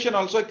preparation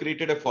also I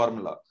created a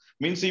formula.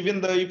 Means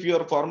even if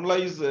your formula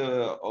is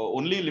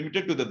only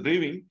limited to the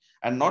brewing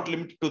and not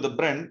limited to the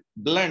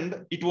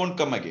blend, it won't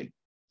come again.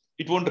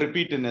 It won't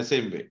repeat in the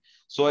same way.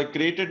 So I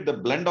created the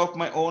blend of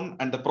my own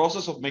and the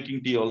process of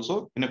making tea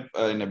also in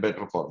a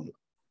better formula.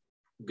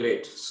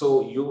 Great.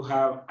 So you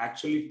have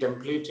actually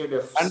templated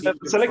a and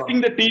selecting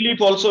the tea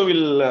leaf also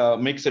will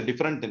makes a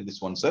difference in this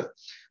one, sir.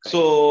 Right.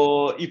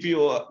 So if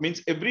you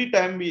means every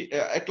time we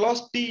at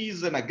last tea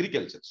is an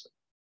agriculture, sir.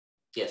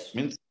 Yes.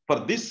 Means for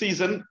this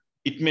season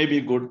it may be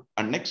good,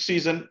 and next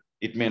season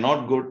it may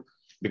not good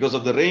because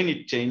of the rain.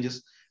 It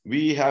changes.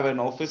 We have an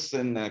office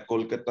in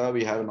Kolkata.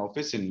 We have an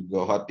office in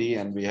Guwahati,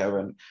 and we have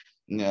an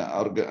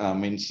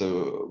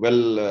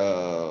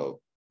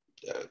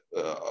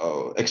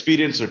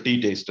experienced tea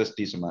tasters,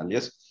 tea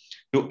sommeliers,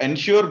 to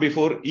ensure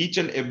before each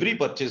and every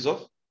purchase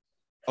of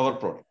our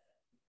product.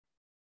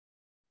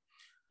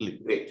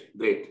 Great,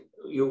 great.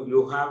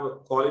 You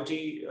have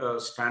quality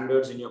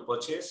standards in your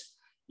purchase.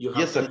 You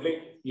have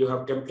you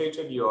have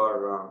templated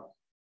your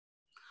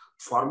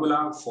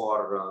formula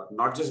for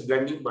not just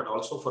blending but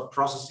also for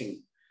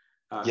processing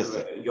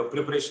your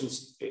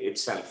preparations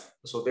itself.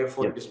 So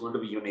therefore, it is going to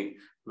be unique.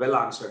 Well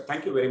answered.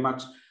 Thank you very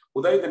much,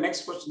 Uday. The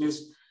next question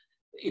is: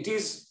 it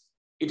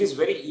is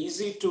very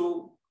easy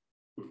to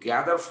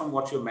gather from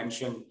what you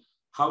mentioned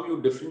how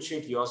you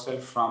differentiate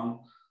yourself from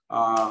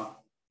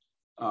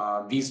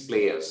these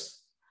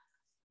players.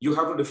 You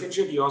have to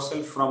differentiate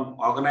yourself from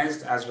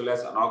organized as well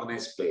as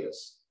unorganized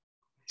players.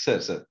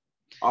 Sir.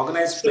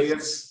 Organized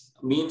players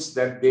means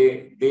that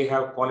they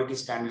have quality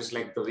standards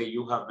like the way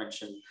you have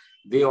mentioned.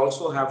 They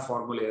also have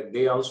formula.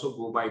 They also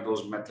go by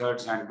those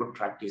methods and good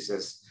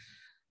practices.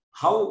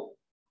 How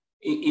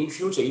in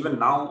future, even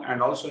now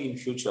and also in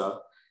future,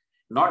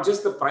 not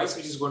just the price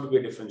which is going to be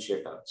a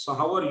differentiator. So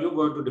how are you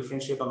going to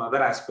differentiate on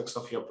other aspects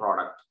of your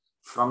product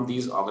from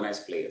these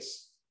organized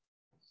players?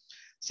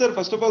 Sir,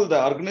 first of all,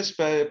 the organized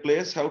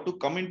players have to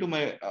come into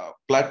my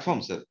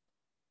platform, sir.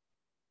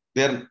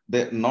 They're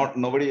not,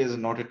 nobody has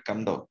not yet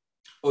come down.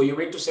 Oh, you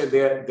mean to say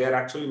they're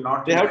actually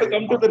not. They have to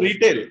come to the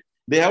retail.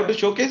 They have to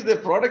showcase their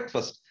product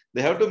first.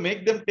 They have to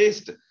make them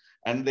taste,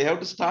 and they have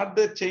to start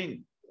the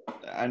chain.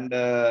 And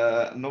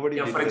nobody.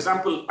 Yeah, for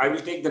example, I will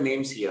take the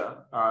names here.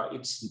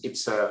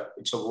 It's a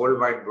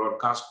worldwide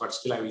broadcast, but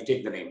still I will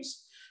take the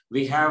names.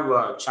 We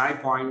have Chai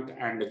Point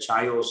and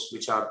Chayos,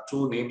 which are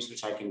two names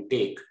which I can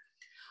take.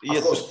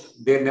 Of course,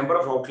 their number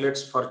of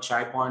outlets for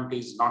Chai Point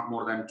is not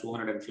more than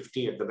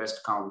 250 at the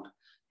best count.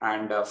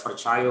 And for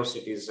Chayos,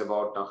 it is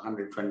about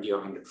 120 or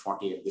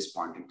 140 at this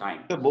point in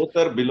time. So both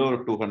are below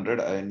 200.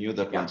 I knew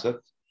that one,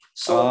 sir.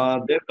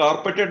 So their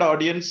corporate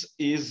audience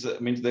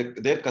means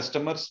their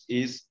customers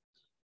is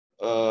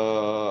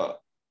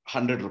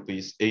 100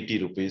 rupees, 80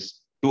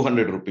 rupees,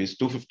 200 rupees,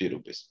 250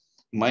 rupees.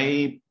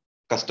 My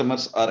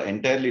customers are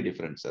entirely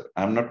different, sir.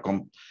 I'm not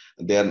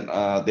they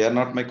are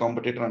not my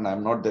competitor, and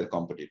I'm not their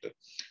competitor.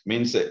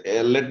 Means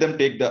let them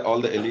take all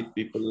the elite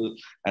people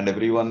and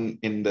everyone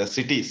in the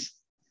cities.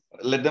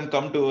 Let them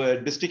come to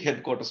a district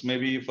headquarters.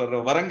 Maybe for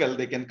Warangal,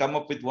 they can come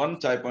up with one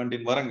Chai Point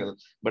in Warangal,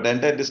 but the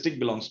entire district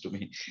belongs to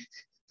me.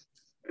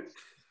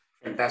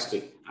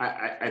 Fantastic.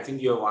 I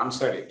think you have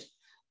answered it.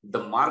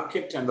 The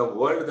market and the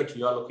world that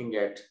you are looking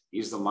at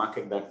is the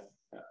market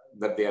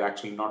that they are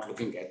actually not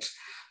looking at.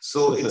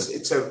 So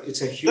it's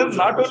a huge. Sir,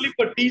 not only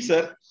for tea,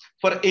 sir,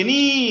 for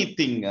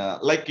anything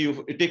like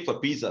you take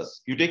for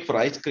pizzas, you take for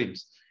ice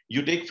creams,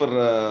 you take for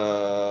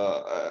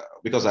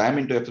because I am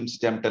into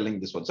FMCG, I'm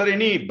telling this one, sir.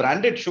 Any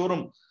branded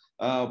showroom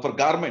for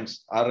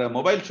garments or a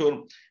mobile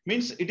showroom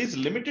means it is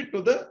limited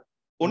to the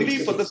only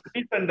for the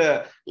cities and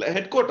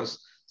headquarters.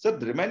 Sir,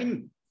 the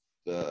remaining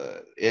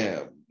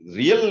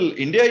real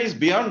India is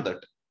beyond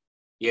that.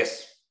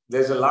 Yes,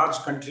 there's a large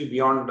country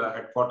beyond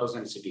headquarters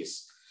and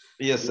cities.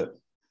 Yes, sir.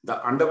 The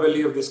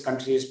underbelly of this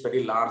country is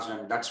very large,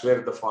 and that's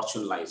where the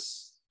fortune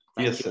lies.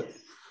 Yes, sir.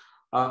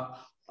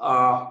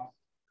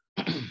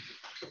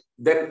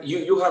 then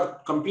you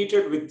have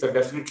competed with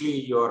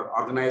definitely your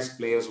organized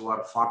players who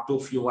are far too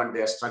few and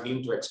they are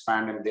struggling to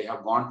expand and they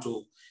have gone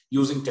to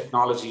using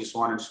technology, so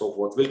on and so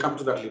forth. We'll come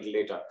to that a little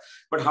later.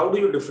 But how do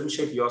you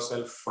differentiate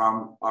yourself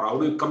from, or how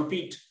do you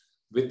compete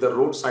with the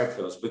roadside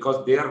fellows?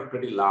 Because they are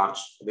pretty large,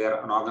 they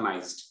are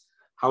unorganized.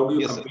 How do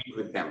you compete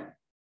with them?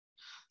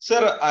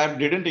 Sir, I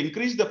didn't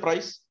increase the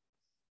price.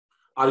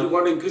 Are you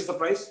going to increase the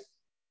price?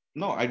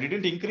 No, I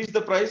didn't increase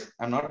the price.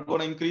 I'm not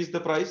going to increase the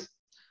price.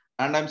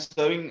 And I'm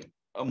serving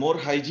more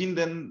hygiene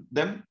than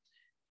them.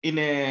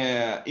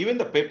 Even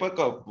the paper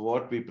cup,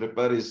 what we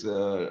prepare is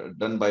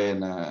done by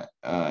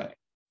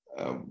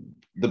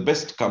the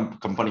best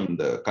company in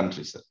the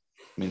country, sir.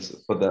 Means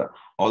for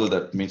all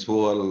that means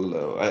who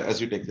all,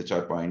 as you take the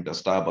Chai Point or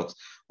Starbucks,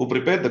 who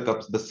prepare the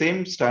cups, the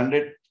same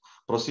standard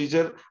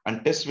procedure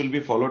and test will be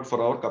followed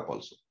for our cup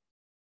also.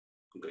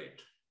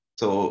 Great.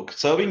 So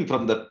serving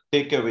from the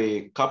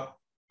takeaway cup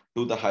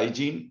to the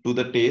hygiene to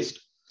the taste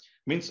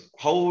means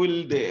how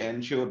will they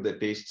ensure the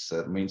taste,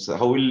 sir? Means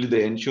how will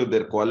they ensure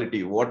their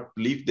quality, what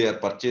leaf they are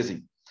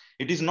purchasing?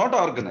 It is not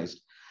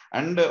organized.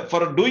 And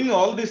for doing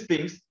all these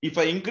things, if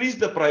I increase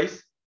the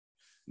price,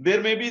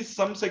 there may be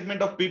some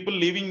segment of people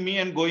leaving me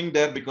and going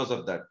there because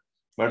of that.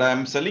 But I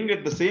am selling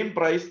at the same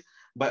price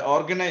by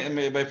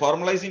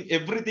formalizing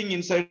everything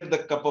inside the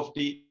cup of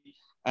tea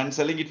and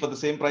selling it for the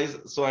same price.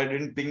 So I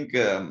didn't think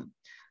there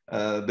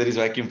is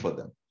vacuum for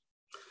them.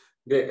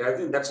 Great. I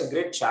think that's a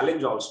great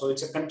challenge also.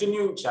 It's a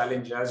continuing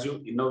challenge as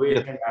you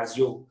innovate and as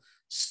you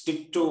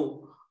stick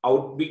to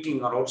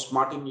outbeating or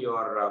outsmarting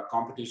your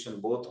competition,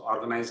 both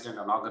organized and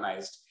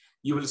unorganized.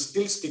 You will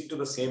still stick to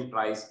the same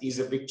price is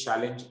a big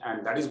challenge,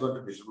 and that is going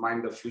to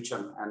determine the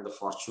future and the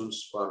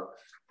fortunes for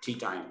tea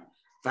time.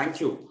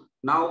 Thank you.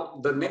 Now,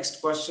 the next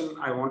question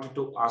I wanted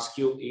to ask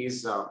you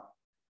is,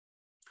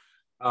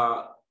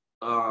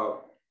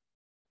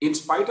 in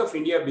spite of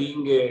India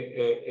being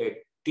a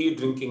tea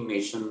drinking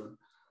nation,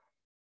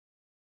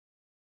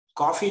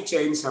 coffee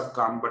chains have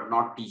come, but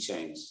not tea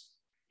chains.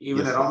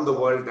 Even around the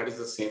world, that is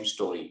the same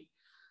story.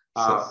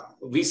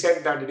 We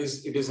said that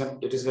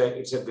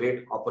it's a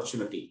great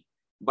opportunity,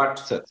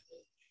 but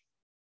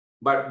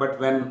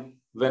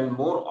when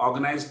more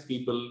organized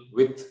people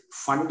with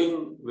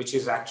funding, which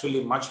is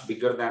actually much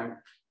bigger than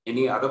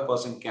any other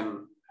person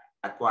can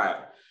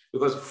acquire,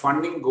 because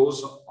funding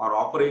goes or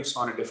operates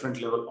on a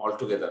different level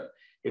altogether.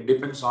 It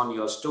depends on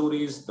your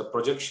stories, the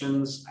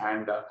projections,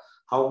 and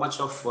how much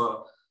of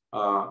a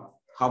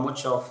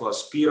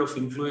sphere of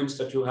influence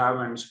that you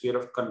have and sphere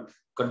of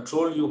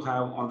control you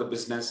have on the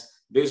business.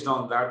 Based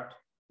on that,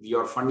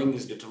 your funding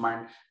is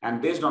determined,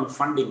 and based on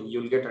funding,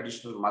 you'll get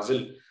additional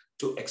muscle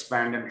to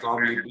expand and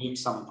probably beat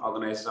some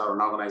organized or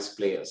unorganized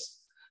players.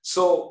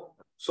 So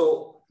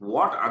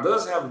what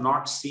others have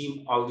not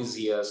seen all these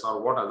years,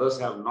 or what others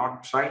have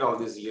not tried all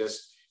these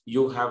years,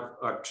 you have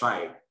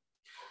tried.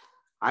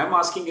 I'm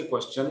asking a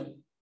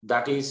question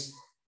that is,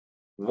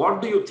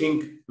 what do you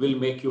think will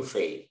make you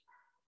fail?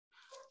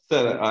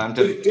 Sir,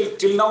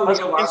 till now we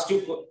have asked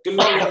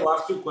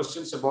you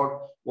questions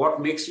about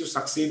what makes you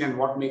succeed and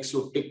what makes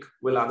you tick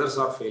while others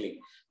are failing.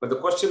 But the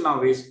question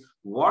now is,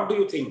 what do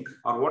you think,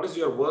 or what is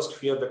your worst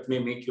fear that may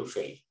make you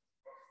fail?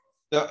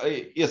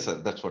 Yes, sir,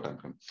 that's what I'm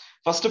saying.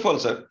 First of all,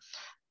 sir,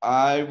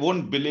 I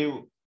won't believe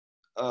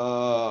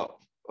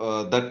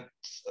that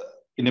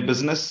in a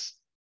business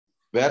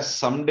where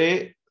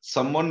someday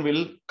someone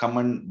will come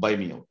and buy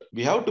me out.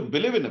 We have to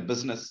believe in a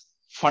business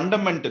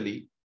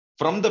fundamentally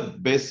from the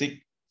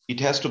basic. It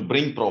has to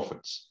bring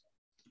profits.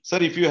 Sir,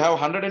 if you have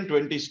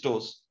 120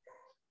 stores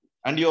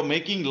and you're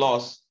making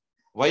loss,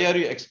 why are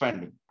you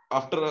expanding?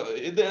 After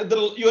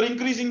you're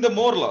increasing the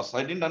more loss.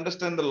 I didn't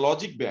understand the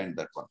logic behind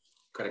that one.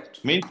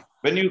 Correct. Means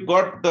when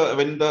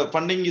the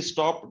funding is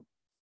stopped,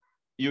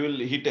 you will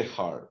hit a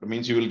hard.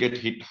 Means you will get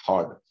hit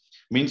hard.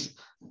 Means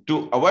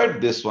to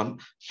avoid this one,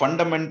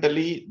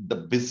 fundamentally the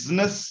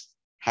business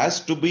has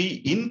to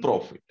be in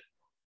profit.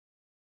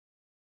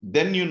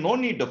 Then you no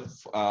need of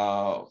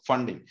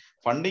funding.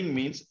 Funding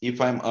means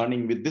if I'm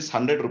earning with this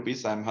 100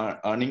 rupees, I'm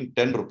earning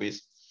 10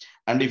 rupees.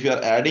 And if you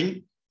are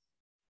adding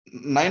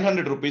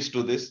 900 rupees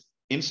to this,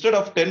 instead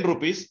of 10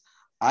 rupees,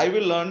 I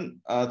will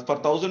earn for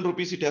 1000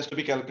 rupees, it has to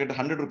be calculated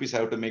 100 rupees I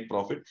have to make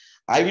profit.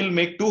 I will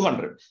make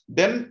 200.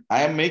 Then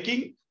I am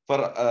making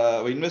for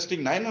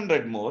investing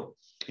 900 more.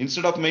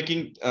 Instead of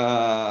making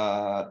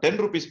 10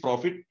 rupees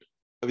profit,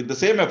 with the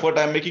same effort,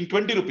 I am making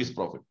 20 rupees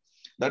profit.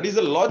 That is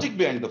the logic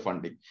behind the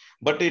funding.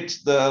 But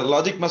it's the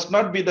logic must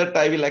not be that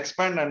I will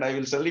expand and I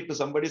will sell it to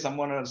somebody,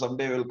 someone or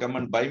someday will come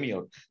and buy me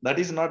out. That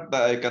is not,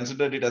 I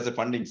consider it as a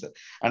funding, sir.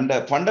 And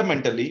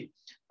fundamentally,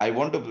 I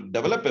want to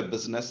develop a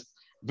business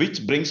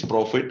which brings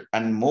profit,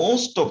 and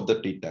most of the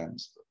tea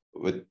times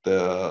with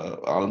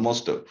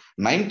almost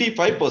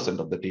 95%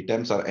 of the tea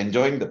times are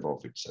enjoying the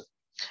profit, sir.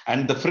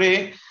 And the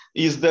fray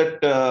is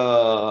that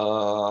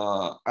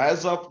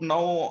as of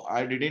now,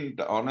 I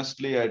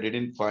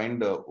didn't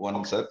find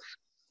one, sir.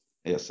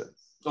 Yes, sir.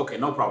 Okay,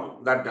 no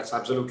problem. That's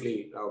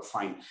absolutely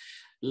fine.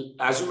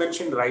 As you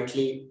mentioned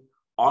rightly,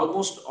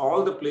 almost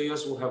all the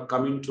players who have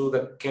come into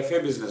the cafe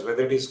business,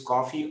 whether it is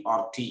coffee or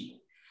tea,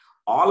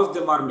 all of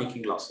them are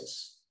making losses.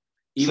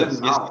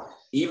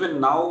 Even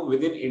now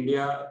within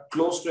India,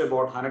 close to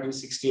about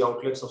 160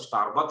 outlets of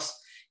Starbucks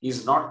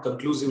is not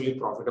conclusively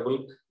profitable.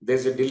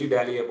 There's a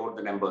dilly-dally about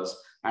the numbers.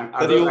 And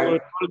Sir, you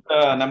told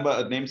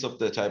the names of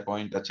the chai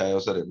point, chai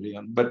or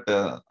everyone, but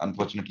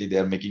unfortunately they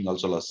are making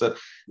also loss. Sir,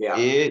 yeah.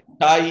 A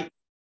chai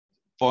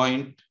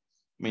point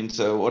means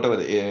whatever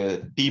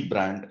a tea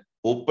brand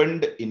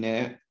opened in a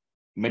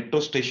metro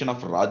station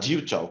of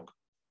Rajiv Chowk,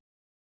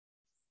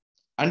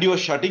 and you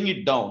are shutting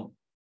it down.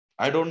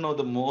 I don't know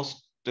the most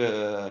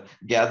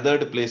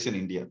gathered place in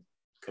India.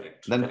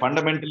 Correct. Then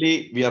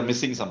fundamentally we are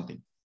missing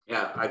something.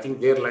 Yeah, I think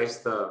there lies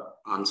the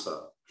answer.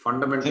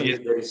 Fundamentally,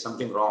 there is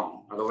something wrong.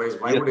 Otherwise,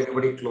 why would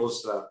anybody close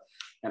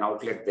an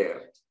outlet there?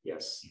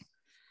 Yes.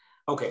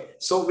 Okay,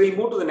 so we'll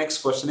move to the next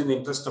question. In the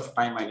interest of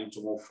time, I need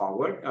to move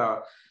forward.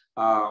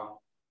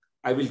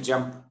 I will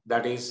jump.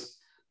 That is,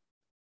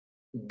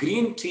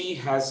 green tea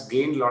has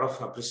gained a lot of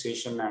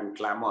appreciation and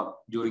clamor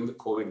during the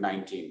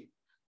COVID-19.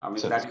 I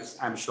mean, that is,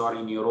 I'm sure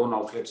in your own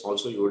outlets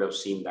also you would have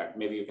seen that.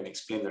 Maybe you can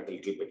explain that a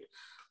little bit.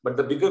 But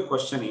the bigger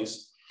question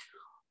is,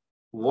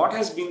 what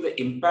has been the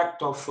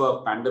impact of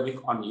pandemic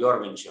on your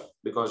venture?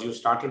 Because you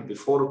started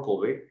before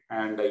COVID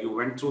and you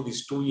went through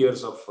these 2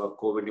 years of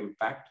COVID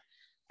impact.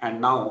 And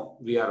now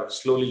we are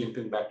slowly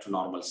limping back to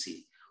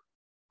normalcy.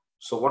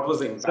 So what was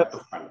the impact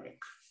of pandemic?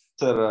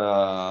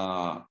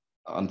 Sir,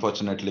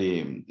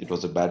 unfortunately, it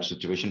was a bad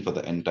situation for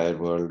the entire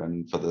world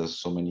and for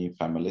so many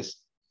families.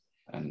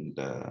 And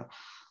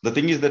the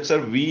thing is that,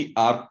 sir, we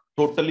are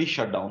totally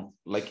shut down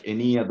like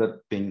any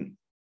other thing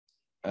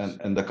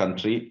in the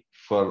country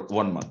for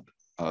 1 month.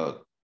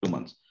 2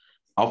 months.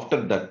 After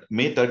that,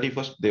 May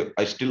 31st,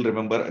 I still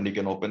remember, and you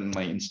can open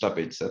my Insta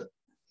page, sir.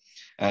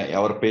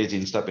 Our page,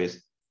 Insta page.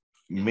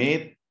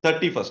 May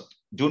 31st,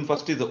 June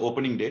 1st is the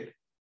opening date.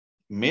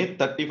 May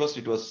 31st,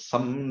 it was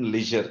some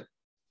leisure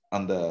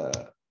on the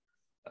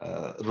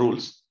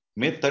rules.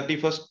 May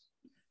 31st,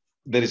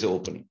 there is an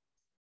opening.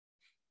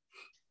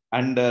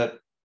 And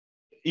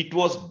it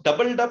was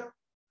doubled up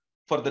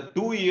for the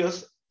 2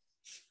 years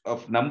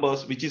of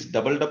numbers, which is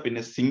doubled up in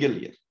a single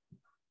year.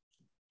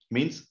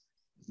 Means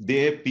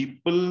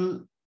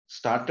people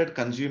started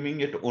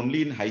consuming it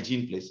only in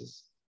hygiene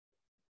places,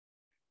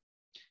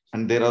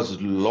 and there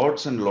was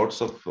lots and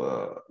lots of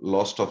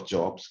loss of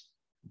jobs,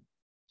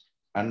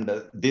 and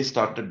they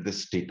started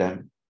this tea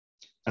time,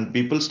 and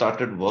people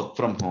started work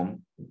from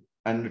home,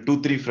 and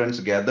 2-3 friends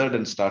gathered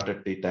and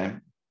started tea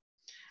time,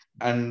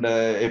 and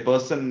a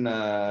person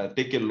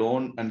take a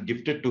loan and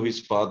gift it to his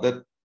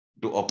father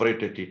to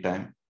operate a tea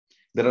time.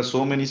 There are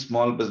so many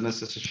small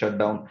businesses shut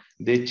down.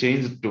 They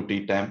changed to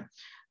tea time.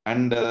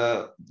 And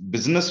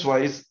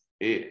business-wise,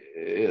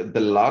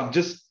 the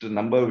largest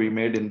number we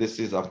made in this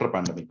is after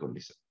pandemic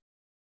only, sir.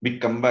 We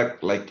come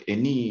back like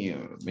any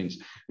means.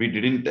 We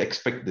didn't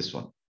expect this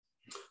one.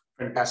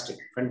 Fantastic,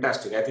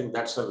 fantastic. I think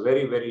that's a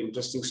very, very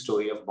interesting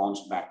story of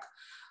bounce back.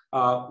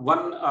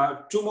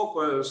 Two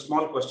more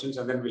small questions,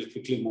 and then we'll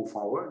quickly move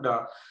forward.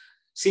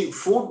 See,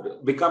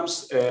 food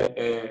becomes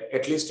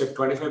at least a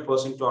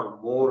 25% or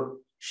more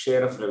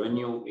share of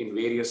revenue in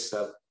various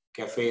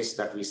cafes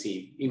that we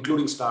see,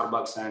 including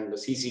Starbucks and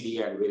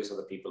CCD and various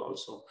other people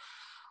also.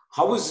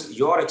 How is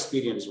your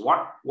experience?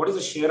 What is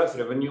the share of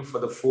revenue for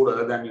the food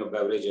other than your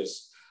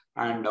beverages?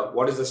 And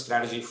what is the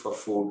strategy for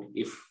food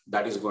if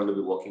that is going to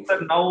be working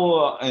for you?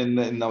 Now,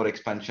 in our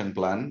expansion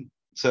plan,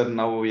 sir,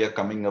 now we are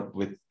coming up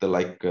with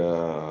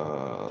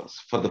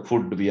for the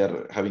food, we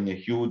are having a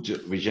huge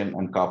vision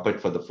and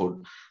carpet for the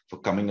food, for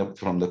coming up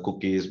from the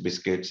cookies,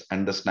 biscuits,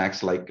 and the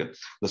snacks, like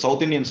the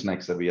South Indian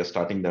snacks. We are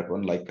starting that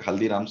one, like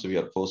Haldirams. We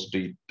are forced to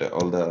eat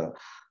all the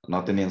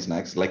North Indian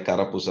snacks like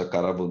Karapusa,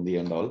 Karabundi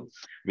and all.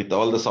 With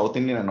all the South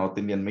Indian and North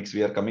Indian mix,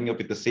 we are coming up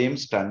with the same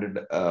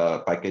standard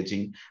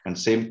packaging and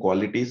same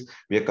qualities.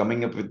 We are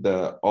coming up with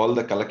all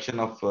the collection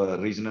of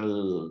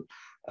regional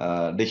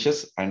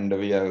dishes, and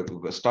we are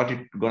going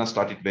to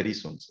start it very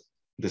soon, sir,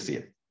 this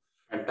year.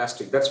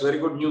 Fantastic. That's very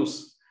good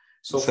news.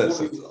 So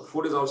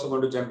food is also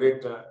going to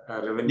generate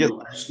revenue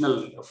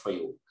additional for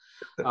you.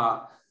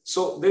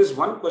 So there's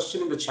one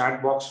question in the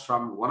chat box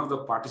from one of the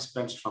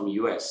participants from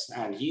US,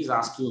 and he's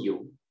asking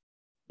you,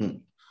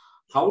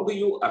 how do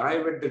you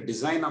arrive at the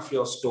design of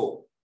your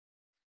store?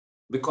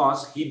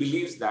 Because he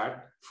believes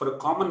that for a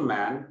common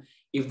man,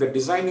 if the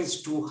design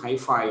is too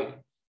hi-fi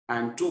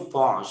and too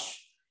posh,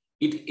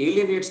 it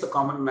alienates the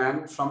common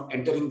man from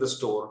entering the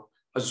store,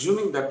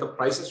 assuming that the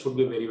prices would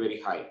be very, very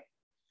high.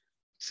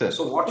 Sir.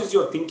 So what is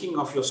your thinking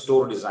of your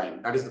store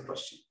design? That is the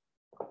question.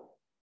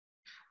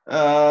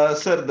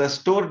 Sir, the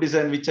store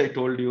design, which I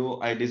told you,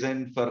 I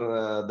designed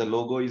for, the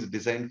logo is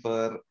designed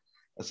for,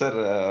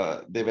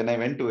 sir, when I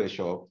went to a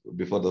shop,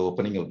 before the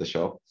opening of the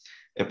shop,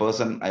 a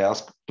person, I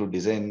asked to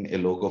design a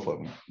logo for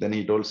me. Then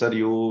he told, sir,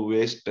 you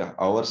waste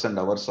hours and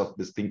hours of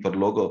this thing for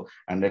logo,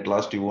 and at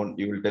last you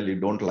will tell you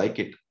don't like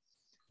it.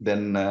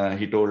 Then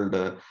he told,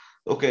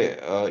 okay,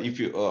 if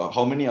you,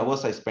 how many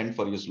hours I spent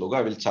for this logo,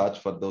 I will charge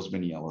for those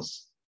many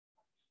hours.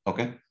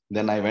 Okay.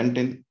 Then I went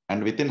in,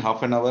 and within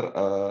half an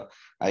hour,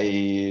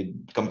 I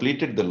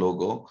completed the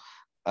logo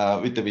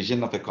with the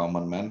vision of a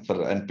common man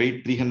and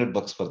paid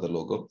 $300 for the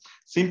logo.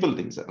 Simple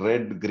things.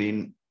 Red,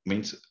 green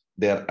means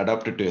they are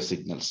adapted to your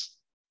signals.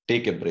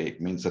 Take a break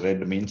means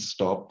red means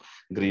stop,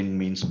 green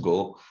means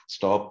go,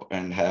 stop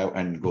and have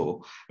and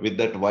go. With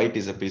that, white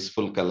is a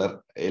peaceful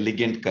color,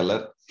 elegant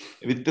color.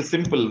 With the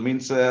simple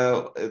means,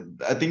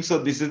 I think so.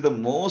 This is the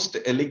most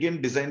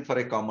elegant design for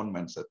a common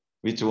man, sir,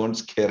 which won't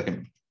scare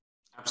him.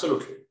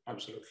 Absolutely,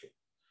 absolutely.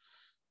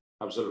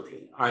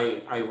 Absolutely.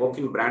 I work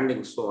in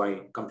branding, so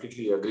I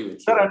completely agree with you.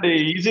 Sir, and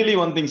easily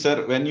one thing,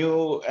 sir, when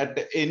you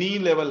at any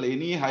level,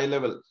 any high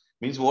level,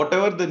 means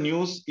whatever the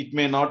news, it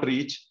may not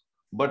reach.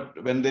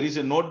 But when there is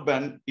a note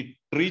ban, it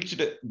reached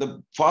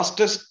the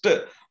fastest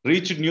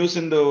reached news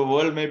in the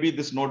world, maybe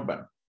this note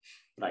ban.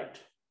 Right.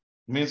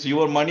 Means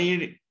your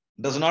money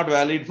does not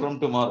valid from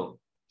tomorrow.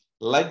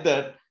 Like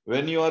that,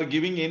 when you are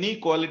giving any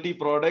quality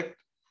product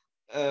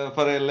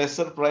for a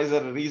lesser price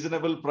or a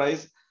reasonable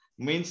price,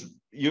 means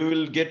you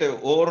will get an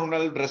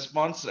overwhelmed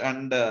response.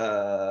 And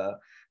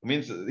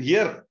means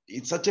here,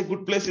 it's such a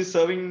good place is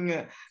serving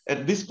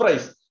at this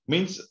price.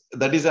 Means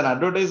that is an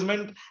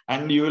advertisement,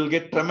 and you will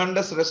get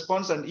tremendous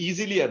response and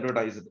easily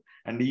advertised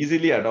and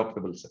easily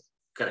adoptable, sir.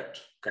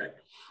 Correct,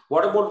 correct.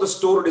 What about the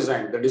store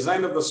design? The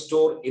design of the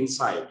store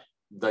inside,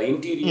 the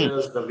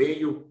interiors, the way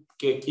you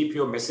keep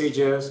your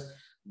messages,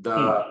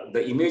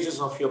 the images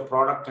of your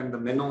product and the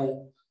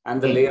menu and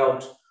the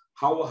layout.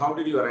 How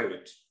did you arrive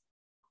at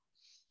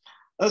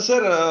it?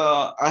 Sir,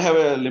 I have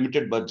a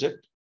limited budget.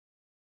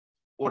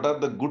 What are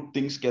the good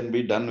things can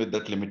be done with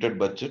that limited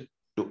budget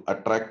to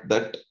attract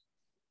that?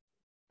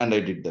 And I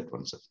did that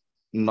one, sir.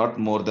 Not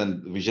more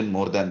than vision,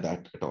 more than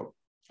that at all.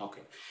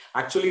 Okay.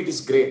 Actually, it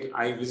is great.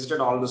 I visited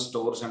all the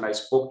stores and I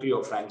spoke to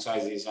your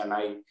franchisees, and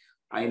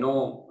I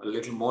know a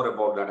little more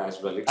about that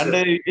as well.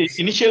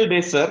 Initial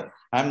days, sir,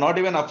 I'm not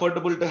even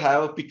affordable to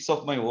have pics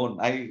of my own.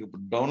 I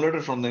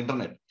downloaded from the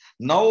internet.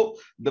 Now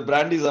the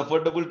brand is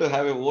affordable to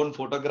have a own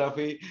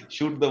photography,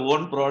 shoot the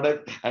own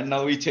product, and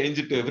now we change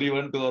it to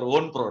everyone to our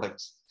own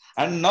products.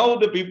 And now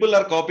the people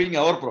are copying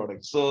our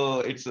products. So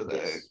it's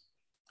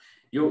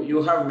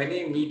You have many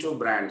Me Too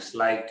brands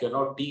like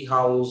Tea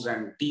House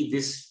and Tea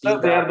this. Tea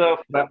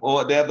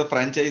they are the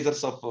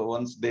franchisers of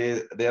once.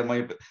 They are my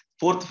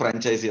fourth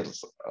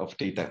franchisers of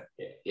Tea Time.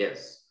 Yes,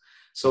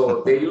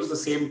 so they use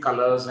the same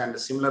colors and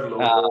a similar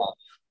logo.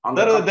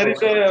 There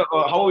is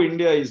how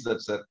India is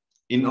that, sir.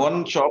 In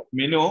one shop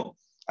menu,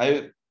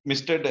 I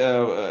misted.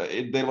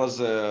 There was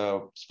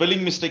a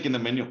spelling mistake in the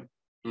menu.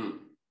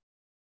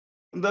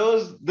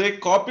 They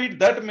copied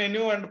that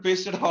menu and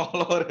pasted all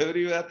over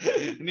everywhere.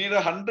 Near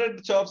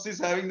 100 shops is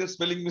having the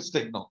spelling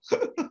mistake now.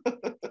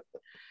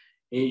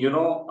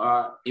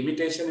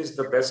 Imitation is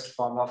the best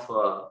form of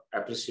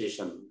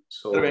appreciation.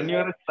 So when you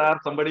are a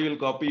star, somebody will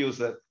copy you,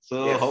 sir.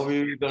 So yes. How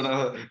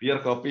we are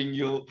copying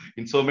you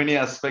in so many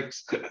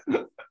aspects.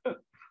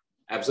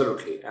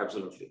 Absolutely,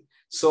 absolutely.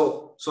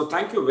 So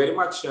thank you very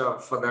much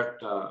for that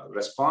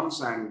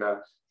response, and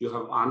you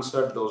have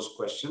answered those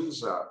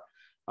questions.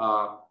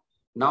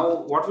 Now,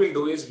 what we'll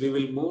do is we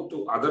will move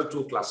to other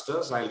two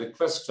clusters. I'll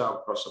request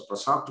Professor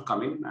Prasad to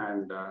come in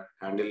and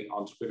handle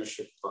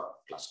entrepreneurship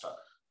cluster.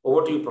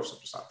 Over to you, Professor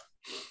Prasad.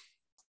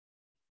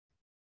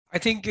 I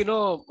think,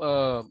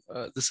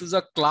 this is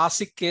a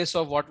classic case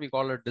of what we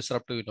call a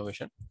disruptive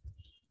innovation.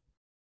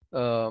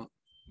 When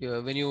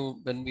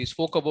we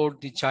spoke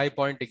about the Chai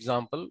Point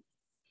example,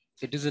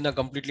 it is in a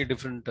completely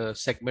different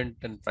segment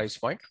and price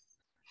point.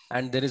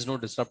 And there is no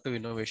disruptive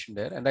innovation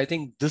there. And I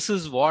think this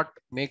is what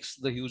makes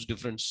the huge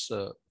difference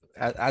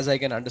as I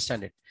can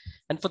understand it.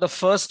 And for the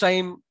first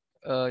time,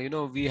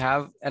 we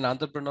have an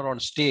entrepreneur on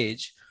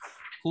stage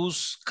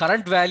whose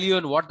current value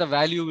and what the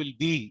value will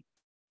be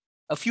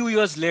a few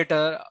years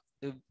later.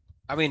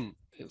 I mean,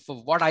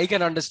 for what I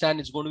can understand,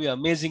 it's going to be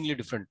amazingly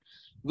different,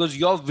 because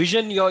your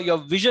vision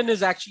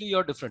is actually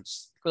your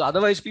difference, because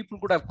otherwise people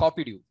could have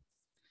copied you.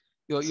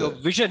 Your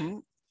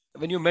vision,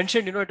 when you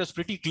mentioned, it was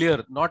pretty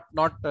clear, not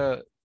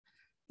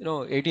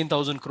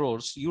 18,000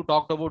 crores, you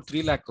talked about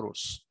 3 lakh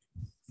crores.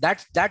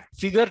 That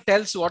figure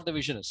tells what the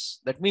vision is.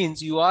 That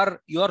means you are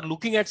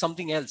looking at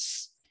something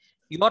else.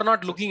 You are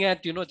not looking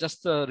at,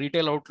 just the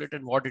retail outlet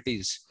and what it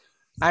is.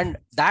 And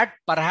that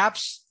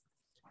perhaps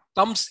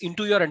comes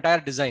into your entire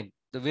design,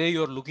 the way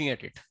you're looking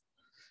at it.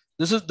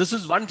 This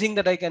is one thing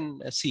that I can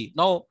see.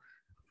 Now,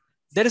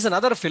 there is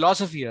another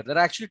philosophy here. There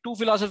are actually two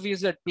philosophies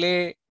that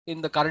play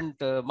in the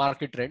current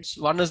market trends.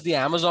 One is the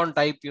Amazon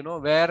type,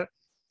 where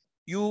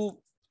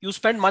you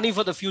spend money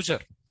for the future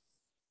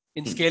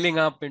in scaling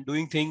up and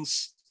doing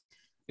things,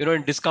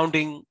 in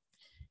discounting,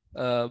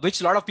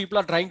 which a lot of people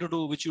are trying to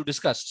do, which you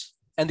discussed.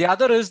 And the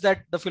other is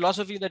that the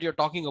philosophy that you're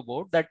talking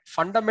about, that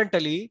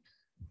fundamentally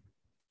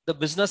the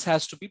business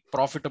has to be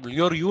profitable.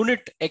 Your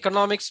unit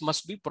economics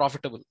must be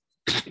profitable.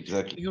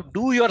 Exactly. You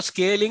do your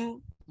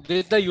scaling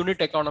with the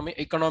unit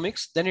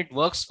economics, then it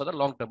works for the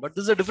long term. But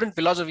this is a different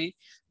philosophy.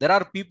 There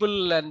are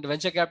people and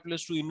venture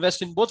capitalists who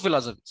invest in both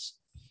philosophies.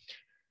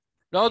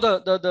 Now,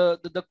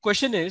 the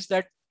question is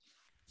that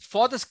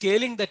for the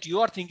scaling that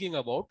you are thinking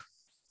about,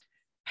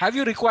 have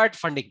you required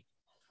funding?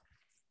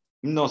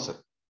 No, sir.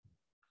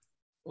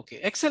 Okay,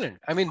 excellent.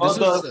 I mean,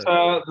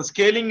 the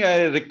scaling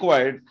I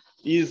required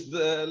is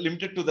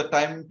limited to the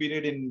time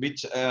period in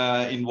which,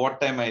 in what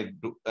time I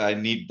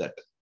need that.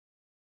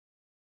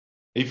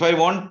 If I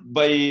want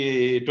by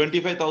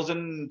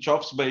 25,000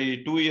 shops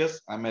by 2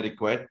 years, I may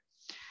require.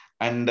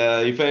 And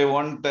if I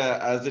want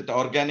as it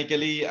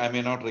organically, I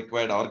may not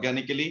require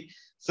organically.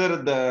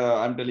 Sir,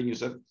 I'm telling you,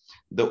 sir,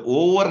 the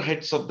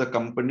overheads of the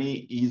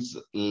company is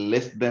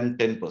less than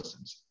 10%.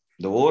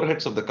 The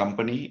overheads of the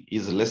company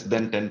is less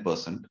than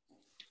 10%.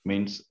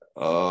 Means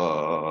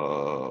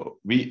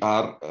we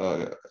are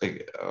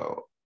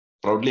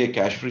proudly a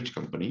cash-rich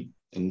company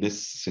in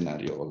this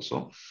scenario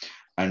also.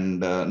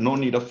 And no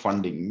need of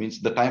funding.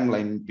 Means the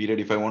timeline period,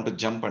 if I want to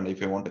jump and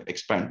if I want to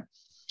expand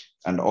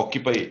and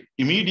occupy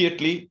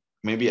immediately,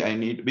 maybe I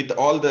need with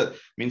all the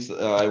means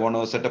I want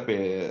to set up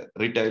a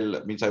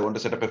retail, means I want to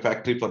set up a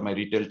factory for my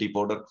retail tea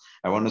powder.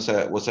 I want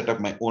to set up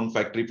my own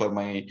factory for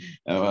my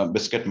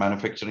biscuit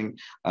manufacturing.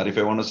 Or if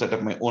I want to set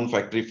up my own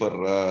factory for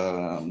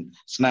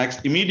snacks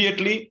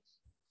immediately.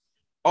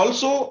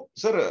 Also,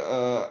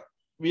 sir,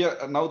 we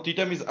are now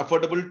TTM is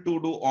affordable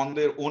to do on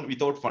their own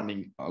without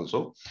funding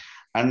also.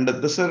 And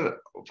this, sir,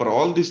 for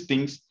all these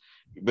things,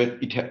 when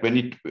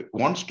it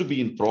wants to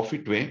be in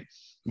profit way,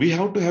 we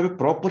have to have a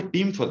proper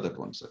team for that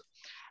one, sir.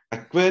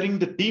 Acquiring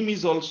the team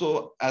is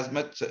also as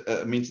much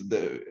means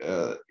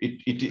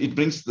it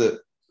brings the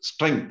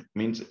strength,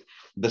 means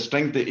the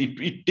strength.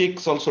 It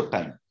takes also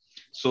time.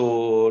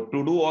 So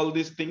to do all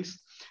these things,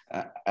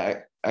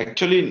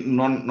 actually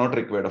not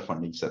required of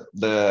funding, sir.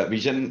 The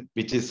vision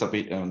which is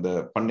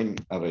the funding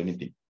or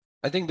anything.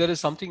 I think there is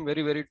something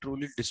very, very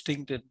truly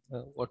distinct in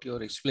what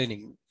you're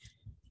explaining.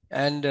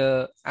 And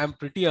I'm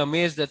pretty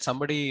amazed that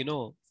somebody,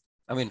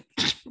 I mean,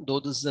 though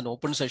this is an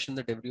open session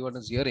that everyone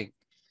is hearing,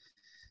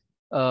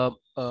 the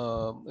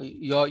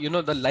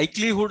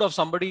likelihood of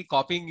somebody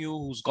copying you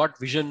who's got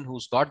vision,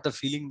 who's got the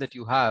feeling that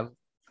you have,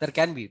 there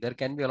can be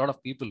a lot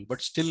of people,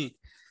 but still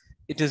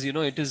it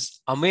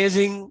is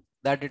amazing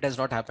that it has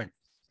not happened.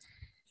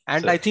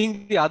 And I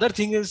think the other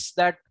thing is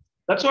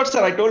that's what,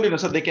 sir, I told you,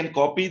 sir, they can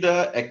copy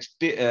the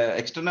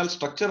external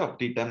structure of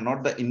TTM,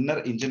 not the inner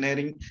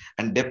engineering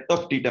and depth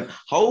of TTM.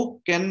 How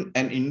can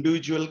an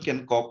individual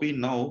can copy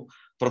now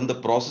from the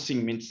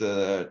processing, means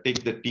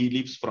take the tea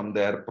leaves from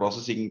their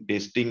processing,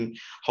 tasting?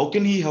 How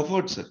can he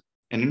afford, sir,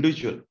 an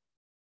individual?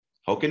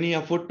 How can he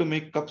afford to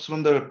make cups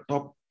from the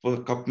top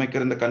cup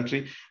maker in the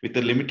country with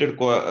a limited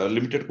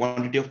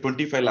quantity of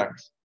 25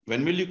 lakhs?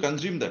 When will you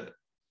consume that?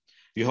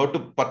 You have to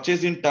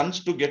purchase in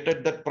tons to get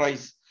at that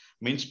price.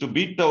 Means to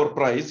beat our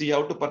price, you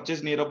have to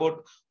purchase near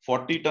about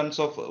 40 tons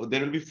of,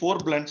 there will be 4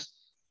 blends,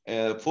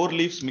 4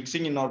 leaves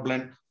mixing in our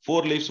blend,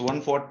 4 leaves,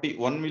 140,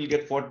 one will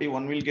get 40,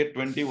 one will get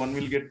 20, one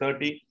will get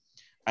 30.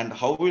 And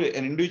how will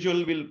an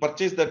individual will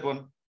purchase that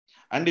one?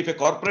 And if a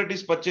corporate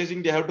is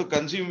purchasing, they have to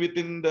consume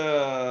within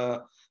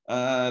the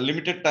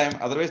limited time.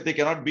 Otherwise, they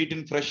cannot beat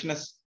in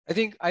freshness. I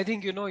think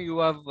you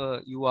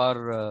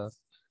are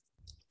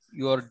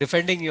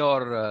defending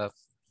your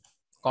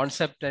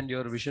concept and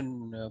your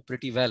vision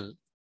pretty well.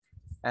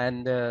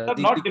 And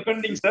not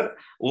defending, sir.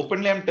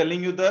 Openly, I'm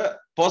telling you the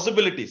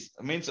possibilities.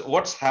 Means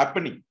what's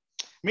happening.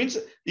 Means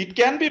it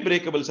can be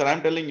breakable, sir.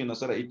 I'm telling you,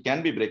 sir, it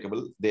can be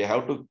breakable. They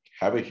have to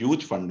have a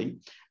huge funding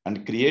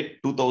and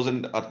create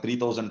 2,000 or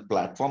 3,000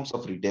 platforms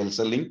of retail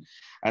selling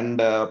and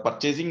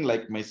purchasing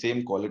like my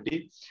same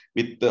quality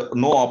with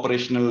no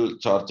operational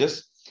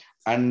charges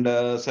and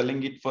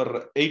selling it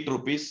for 8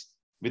 rupees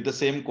with the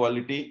same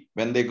quality.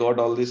 When they got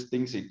all these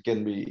things, it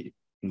can be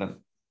done.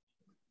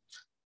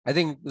 I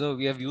think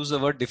we have used the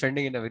word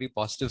defending in a very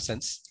positive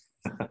sense.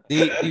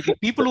 The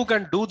people who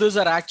can do this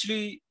are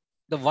actually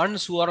the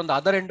ones who are on the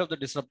other end of the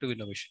disruptive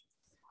innovation.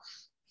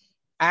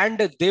 And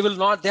they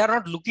are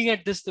not looking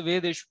at this the way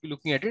they should be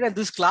looking at it. And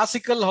this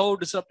classical how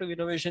disruptive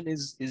innovation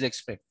is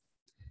explained.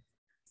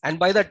 And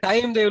by the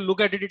time they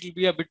look at it, it will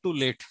be a bit too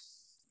late.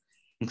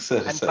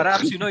 Sir, and sir.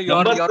 perhaps,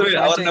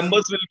 our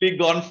numbers will be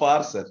gone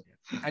far, sir.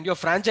 And your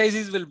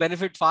franchisees will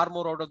benefit far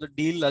more out of the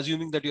deal,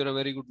 assuming that you're a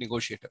very good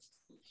negotiator.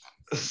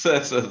 Sir,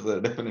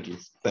 definitely.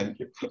 Thank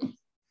you.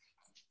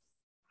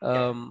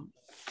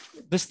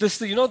 This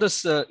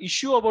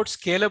issue about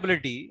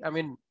scalability. I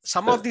mean,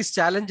 some of these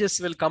challenges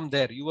will come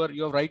there. You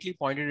have rightly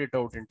pointed it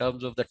out in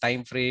terms of the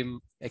time frame,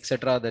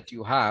 etc., that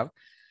you have,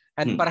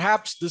 and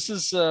perhaps this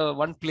is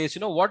one place.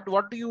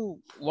 What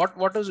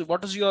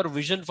is your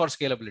vision for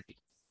scalability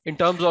in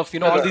terms of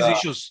all these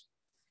issues?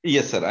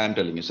 Yes, sir. I am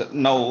telling you, sir.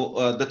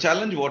 Now, the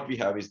challenge what we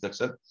have is that,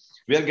 sir,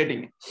 we are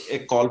getting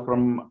a call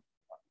from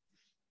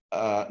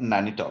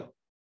Nainital.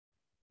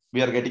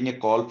 We are getting a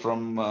call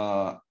from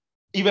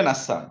even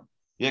Assam.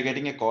 We are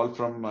getting a call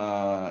from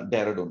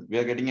Dehradun. We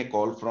are getting a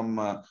call from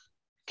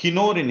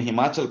Kinnaur in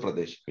Himachal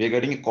Pradesh. We are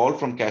getting a call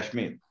from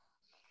Kashmir.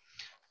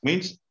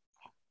 Means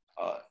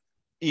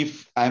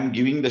if I'm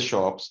giving the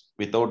shops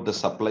without the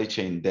supply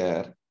chain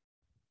there,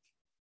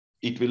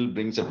 it will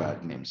bring a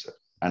bad name, sir.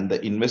 And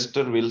the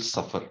investor will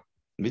suffer.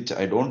 which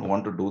I don't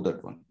want to do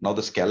that one. Now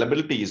the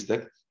scalability is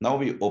that now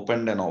we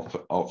opened an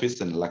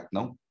office in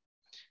Lucknow,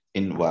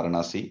 in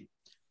Varanasi,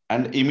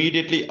 and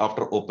immediately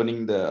after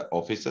opening the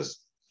offices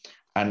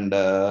and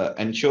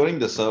ensuring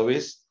the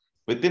service,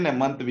 within a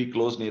month we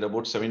closed near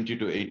about 70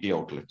 to 80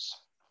 outlets.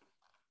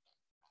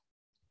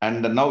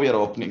 And now we are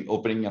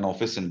opening an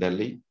office in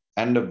Delhi.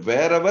 And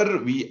wherever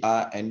we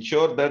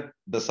ensure that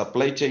the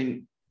supply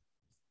chain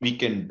we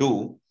can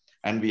do,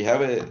 and we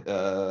have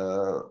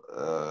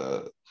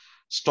a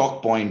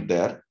stock point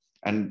there,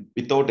 and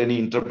without any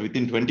interrupt,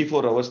 within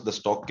 24 hours, the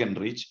stock can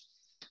reach,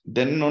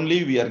 then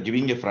only we are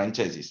giving a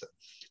franchisee, sir.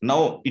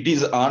 Now it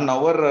is on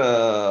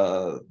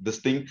our this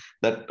thing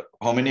that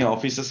how many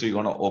offices we're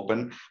going to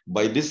open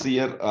by this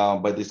year,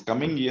 by this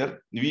coming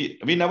year.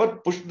 We never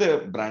pushed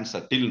the brands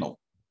till now.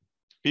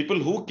 People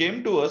who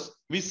came to us,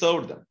 we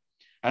served them.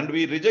 And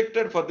we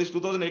rejected for this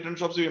 2,800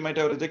 shops, we might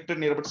have rejected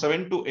near about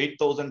 7,000 to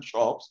 8,000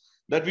 shops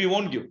that we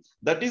won't give.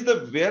 That is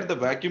where the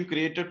vacuum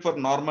created for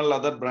normal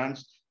other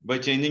brands by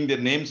changing their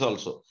names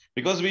also.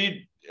 Because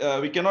we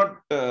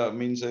cannot,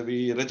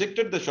 we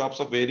rejected the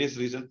shops of various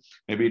reasons.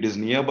 Maybe it is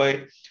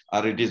nearby,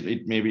 or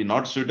it may be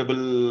not suitable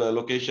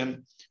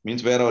location,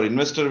 means where our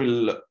investor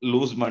will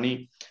lose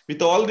money.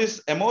 With all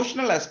this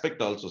emotional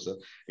aspect also, sir.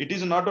 It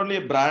is not only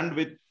a brand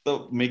with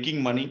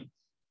making money,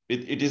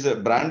 it is a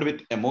brand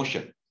with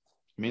emotion.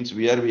 Means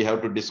we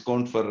have to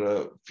discount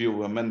for few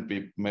women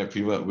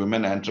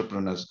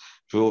entrepreneurs,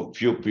 few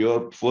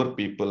poor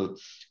people,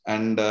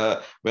 and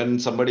when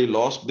somebody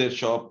lost their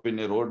shop in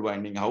a road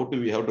winding, how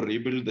do we have to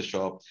rebuild the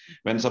shop?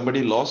 When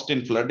somebody lost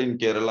in flood in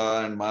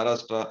Kerala and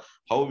Maharashtra,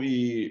 how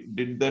we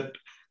did that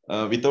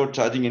without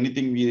charging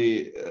anything?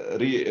 We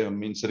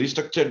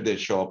restructured their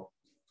shop,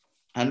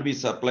 and we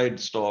supplied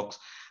stocks.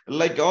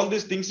 Like all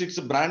these things, it's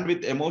a brand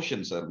with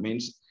emotion, sir.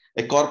 Means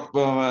a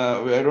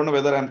I don't know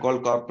whether I'm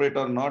called corporate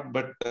or not,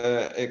 but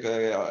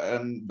a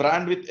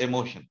brand with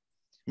emotion,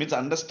 means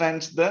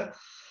understands the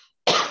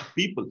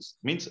peoples,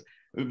 means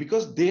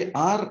because they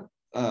are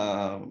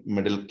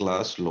middle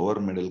class,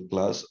 lower middle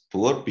class,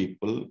 poor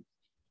people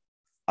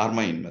are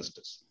my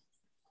investors.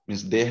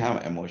 Means they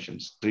have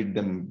emotions, treat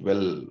them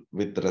well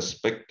with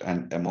respect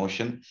and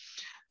emotion,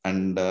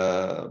 and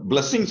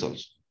blessings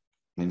also.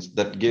 Means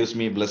that gives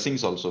me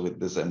blessings also with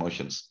these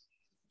emotions.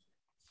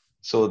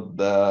 So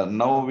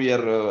now we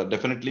are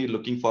definitely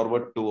looking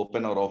forward to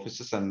open our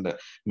offices and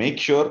make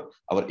sure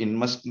our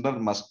investor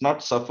must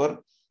not suffer.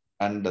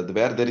 And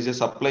where there is a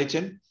supply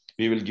chain,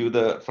 we will give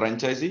the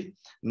franchisee.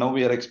 Now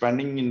we are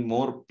expanding in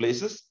more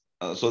places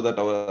so that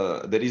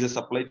there is a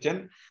supply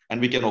chain and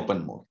we can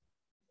open more.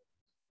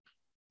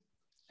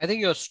 I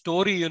think your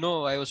story,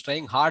 I was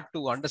trying hard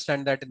to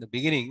understand that in the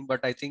beginning,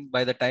 but I think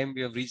by the time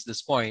we have reached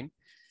this point,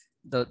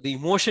 the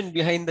emotion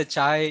behind the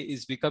chai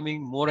is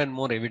becoming more and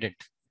more evident.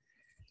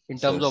 In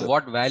terms of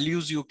what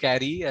values you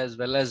carry, as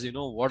well as,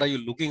 what are you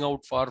looking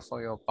out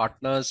for your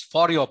partners,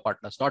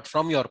 not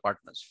from your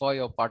partners, for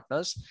your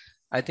partners.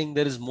 I think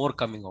there is more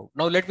coming out.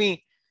 Now, let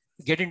me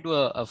get into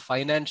a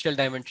financial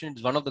dimension.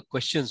 It's one of the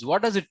questions.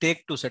 What does it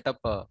take to set up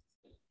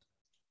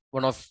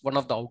one of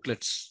the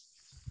outlets?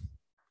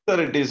 Sir,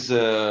 it is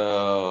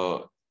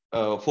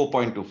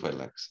 4.25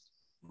 lakhs.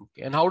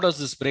 Okay. And how does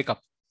this break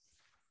up?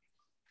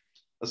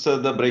 So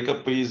the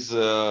breakup is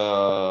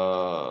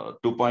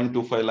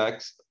 2.25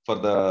 lakhs for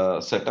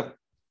the setup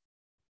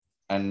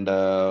and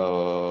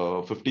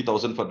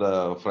 50,000 for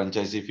the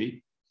franchisee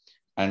fee,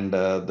 and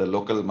the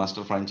local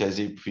master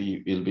franchisee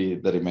fee will be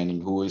the remaining,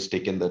 who is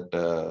taken that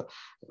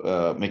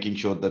making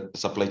sure that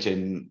supply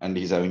chain and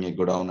he's having a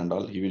godown and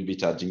all, he will be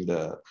charging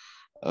the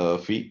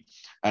fee,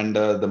 and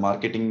the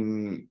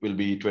marketing will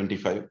be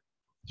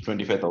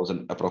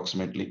 25,000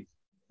 approximately.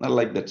 Not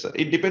like that, sir.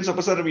 It depends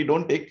upon, sir. We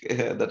don't take,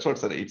 that's what,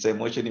 sir. It's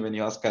emotion. When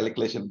you ask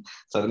calculation,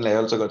 suddenly I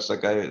also got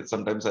stuck.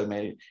 Sometimes I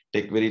may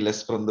take very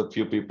less from the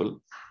few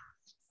people,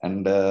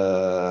 and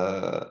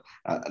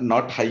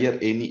not hire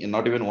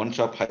not even one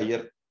shop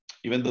higher.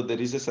 Even though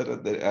there is a,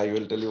 sir, I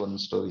will tell you one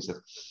story,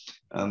 sir.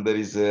 And there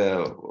is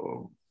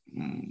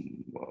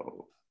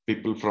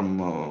people from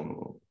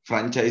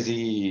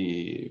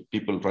franchisee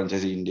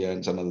India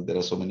and some other. There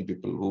are so many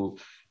people who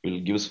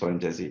will give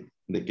franchisee.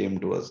 They came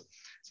to us.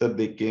 Sir,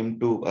 they came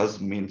to us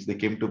means they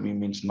came to me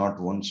means not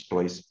once,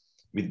 twice,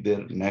 with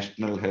their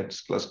national heads,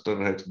 cluster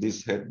heads,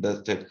 this head,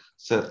 that head.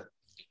 Sir,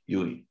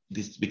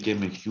 this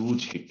became a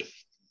huge hit.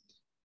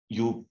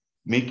 You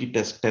make it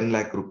as 10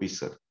 lakh rupees,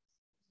 sir.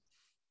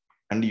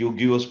 And you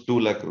give us 2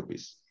 lakh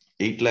rupees.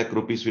 8 lakh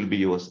rupees will be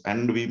yours.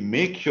 And we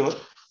make sure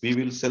we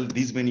will sell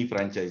these many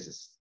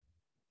franchises.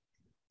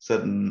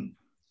 Sir,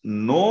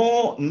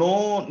 no,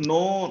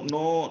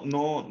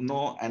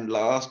 and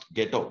last,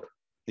 get out.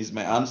 Is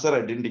my answer.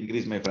 I didn't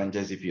increase my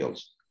franchisee fee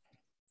also.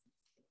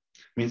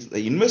 Means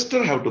the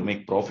investor have to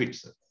make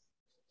profits.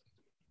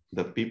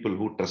 The people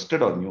who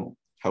trusted on you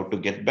have to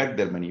get back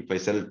their money. If I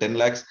sell 10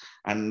 lakhs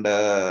and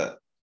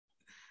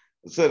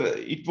sir,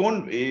 it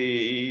won't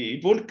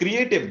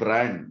create a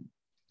brand.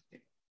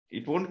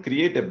 It won't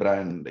create a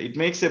brand. It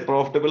makes a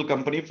profitable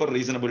company for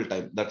reasonable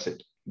time. That's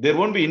it. There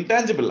won't be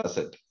intangible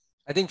asset.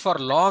 I think for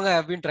long I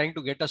have been trying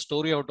to get a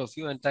story out of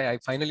you, and I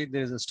finally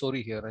there is a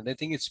story here, and I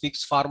think it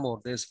speaks far more.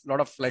 There's a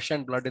lot of flesh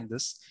and blood in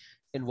this,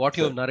 in what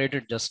you have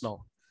narrated just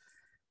now.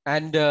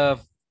 And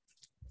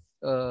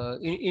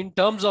in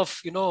terms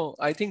of,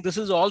 I think this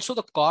is also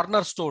the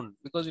cornerstone,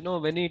 because,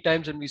 many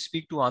times when we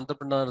speak to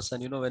entrepreneurs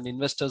and, when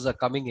investors are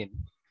coming in,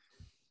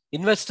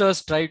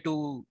 investors try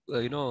to,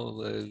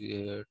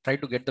 try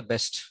to get the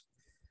best.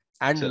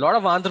 And a lot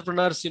of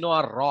entrepreneurs,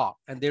 are raw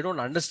and they don't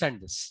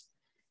understand this.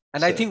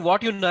 And I think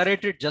what you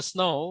narrated just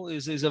now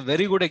is a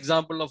very good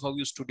example of how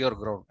you stood your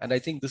ground. And I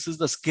think this is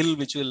the skill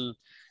which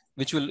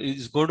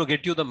is going to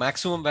get you the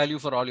maximum value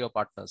for all your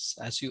partners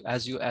as you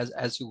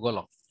go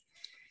along.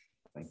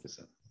 Thank you,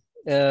 sir.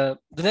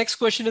 The next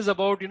question is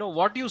about,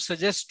 what do you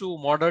suggest to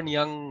modern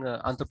young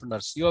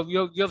entrepreneurs?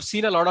 You have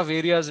seen a lot of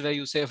areas where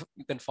you say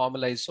you can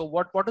formalize. So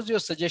what is your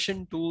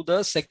suggestion to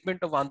the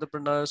segment of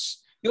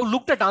entrepreneurs? You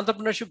looked at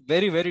entrepreneurship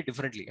very, very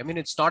differently. I mean,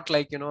 it's not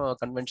like, a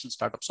conventional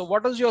startup. So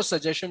what is your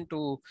suggestion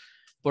to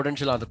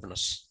potential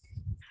entrepreneurs?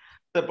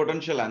 The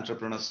potential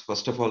entrepreneurs,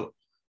 first of all,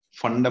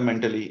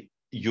 fundamentally,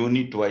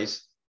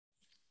 unit-wise,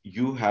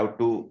 you have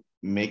to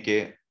make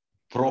a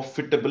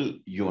profitable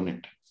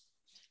unit.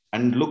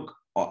 And look,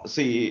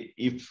 see,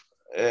 if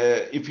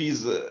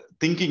he's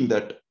thinking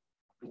that,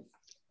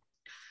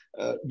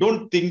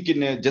 don't think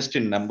just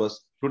in numbers.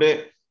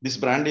 Today, this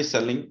brand is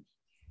selling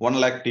 1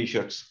 lakh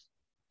t-shirts.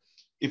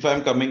 If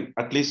I'm coming,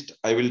 at least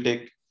I will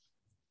take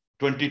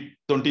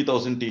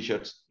 20,000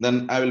 t-shirts,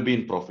 then I will be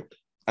in profit.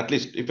 At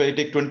least if I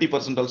take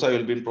 20% also, I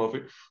will be in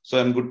profit. So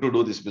I'm good to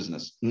do this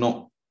business.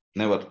 No,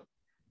 never.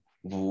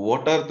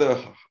 What are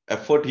the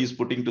effort he's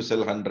putting to sell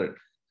 100?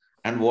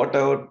 And what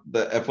are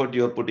the effort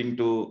you're putting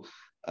to,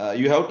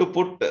 you have to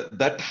put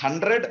that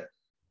 100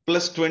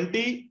 plus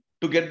 20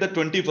 to get the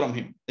 20 from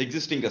him,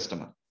 existing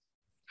customer.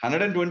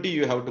 120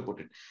 you have to put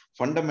it.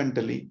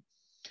 Fundamentally,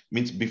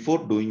 means before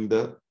doing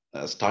the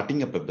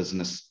starting up a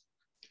business,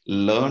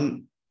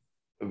 learn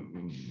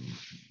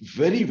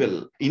very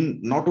well in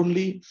not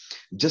only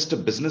just a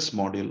business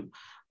model.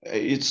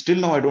 It's still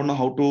now, I don't know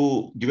how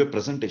to give a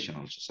presentation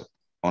also, sir,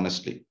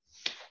 honestly.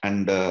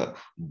 And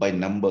by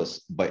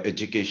numbers, by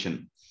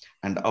education.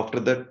 And after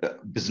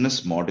that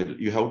business model,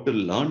 you have to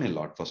learn a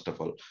lot, first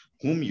of all,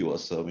 whom you are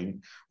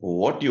serving,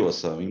 what you are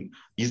serving.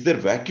 Is there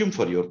vacuum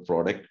for your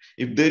product?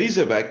 If there is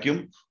a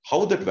vacuum,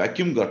 how that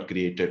vacuum got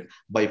created,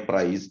 by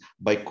price,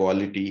 by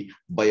quality,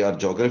 by our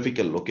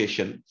geographical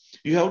location.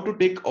 You have to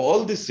take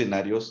all these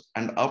scenarios,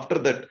 and after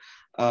that,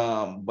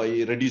 by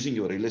reducing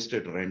your real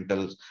estate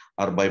rentals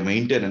or by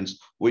maintenance,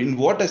 in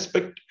what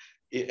aspect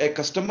a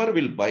customer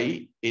will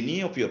buy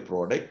any of your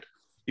product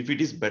if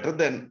it is better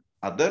than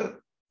other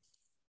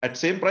at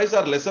same price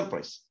or lesser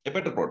price, a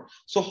better product.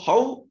 So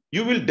how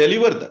you will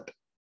deliver that,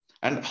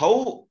 and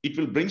how it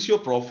will brings your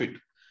profit,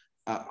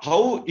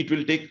 how it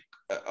will take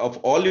of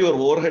all your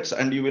overheads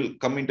and you will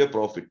come into a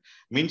profit.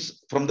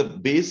 Means from the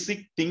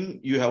basic thing,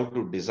 you have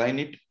to design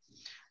it,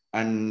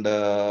 and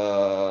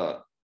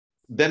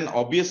then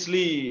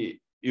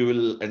obviously you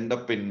will end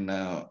up in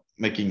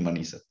making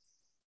money, sir.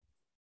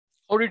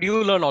 How did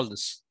you learn all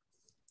this?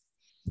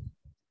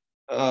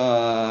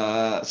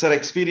 Sir,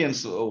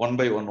 experience one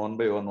by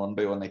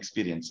one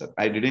experience, sir.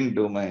 I didn't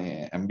do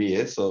my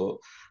MBA, so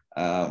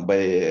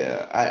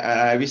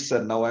I wish,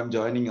 sir, now I'm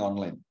joining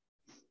online.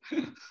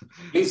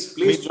 Please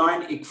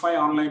join ICFI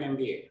Online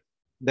MBA.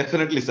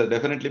 Definitely, sir,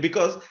 definitely,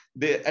 because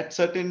they at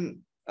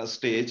certain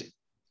stage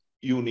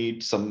you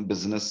need some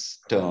business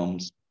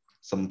terms,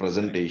 some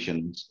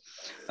presentations.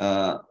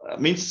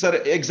 Means, sir,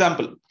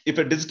 example, if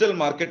a digital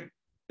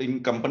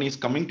marketing company is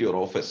coming to your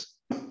office,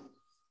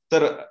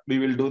 sir, we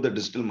will do the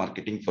digital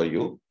marketing for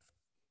you.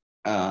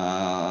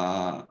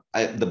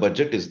 The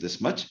budget is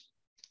this much,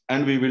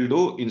 and we will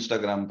do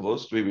Instagram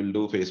posts, we will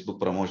do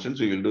Facebook promotions,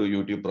 we will do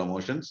YouTube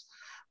promotions,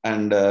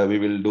 and we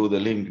will do the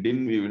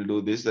LinkedIn, we will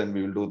do this, and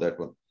we will do that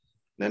one.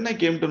 Then I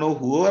came to know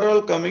who are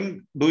all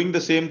coming, doing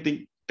the same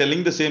thing,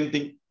 telling the same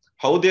thing,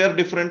 how they are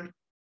different.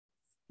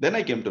 Then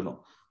I came to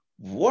know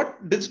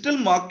what digital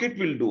market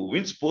will do.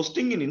 Means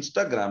posting in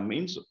Instagram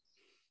means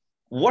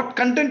what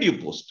content you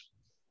post.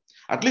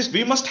 At least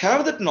we must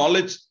have that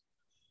knowledge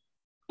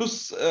to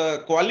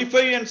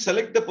qualify and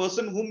select the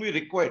person whom we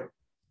require.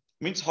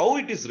 Means how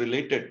it is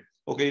related.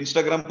 Okay,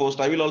 Instagram post,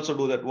 I will also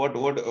do that.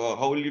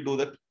 How will you do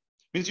that?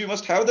 Means you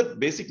must have that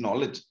basic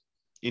knowledge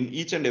in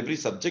each and every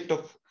subject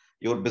of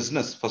your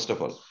business, first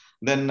of all.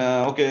 Then,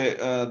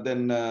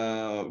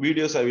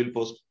 videos I will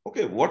post.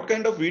 Okay, what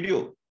kind of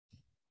video?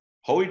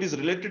 How it is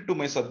related to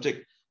my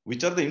subject?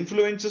 Which are the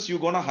influencers you're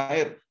going to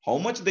hire? How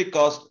much they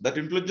cost? That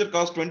influencer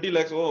costs 20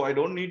 lakhs. Oh, I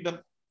don't need them.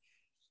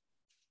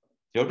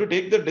 You have to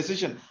take the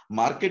decision.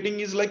 Marketing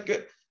is like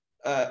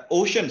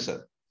ocean,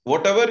 sir.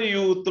 Whatever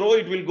you throw,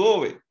 it will go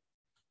away.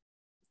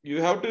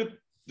 You have to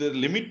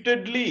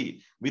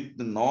limitedly with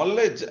the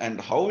knowledge and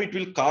how it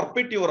will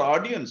carpet your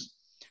audience.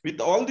 With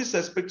all these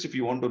aspects, if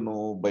you want to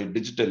know by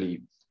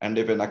digitally, and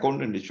if an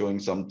accountant is showing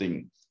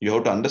something, you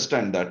have to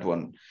understand that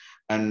one.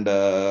 And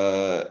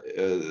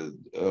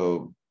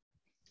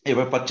if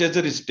a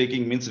purchaser is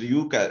taking, means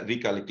you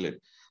recalculate.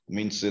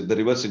 Means the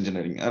reverse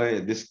engineering.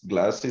 This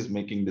glass is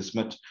making this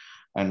much,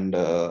 and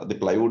the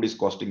plywood is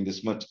costing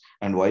this much,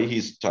 and why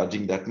he's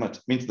charging that much.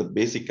 Means the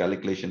basic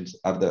calculations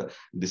are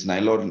this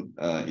nylon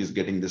is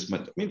getting this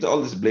much. Means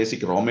all these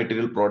basic raw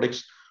material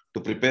products to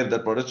prepare the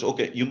products.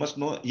 Okay, you must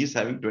know he's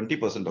having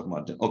 20% of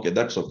margin. Okay,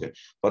 that's okay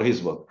for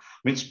his work.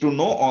 Means to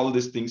know all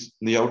these things,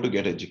 you have to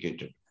get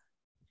educated.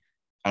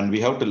 And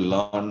we have to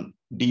learn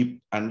deep.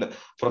 And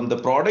from the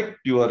product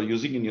you are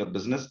using in your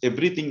business,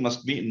 everything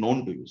must be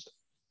known to you.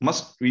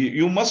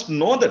 You must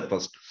know that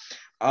first.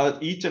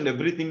 Each and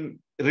everything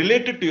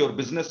related to your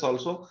business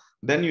also,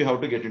 then you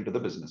have to get into the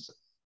business.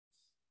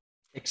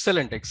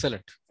 Excellent,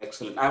 excellent.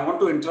 Excellent. I want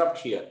to interrupt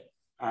here,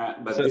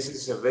 but Sir. This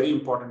is a very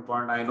important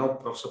point. I know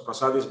Professor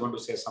Prasad is going to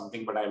say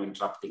something, but I'm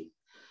interrupting.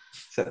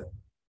 Sir.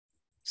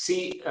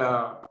 See,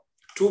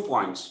 2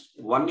 points.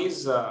 One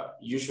is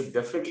you should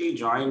definitely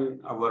join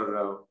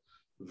our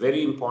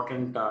very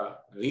important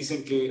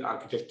recently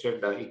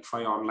architected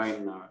ICFI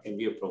online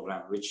MBA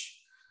program,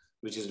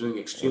 which is doing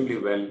extremely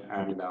well,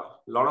 and a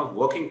lot of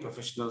working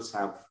professionals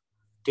have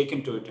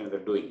taken to it and they're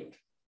doing it.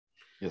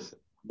 Yes, sir.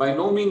 By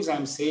no means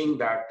I'm saying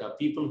that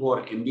people who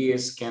are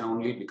MBAs can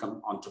only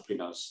become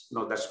entrepreneurs.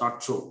 No, that's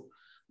not true.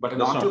 But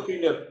an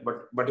entrepreneur,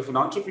 but if an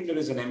entrepreneur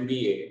is an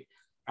MBA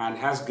and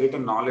has greater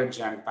knowledge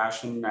and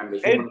passion and the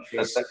human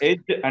face, the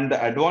edge and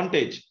the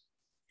advantage,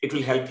 it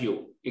will help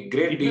you a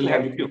great deal.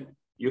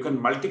 You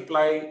can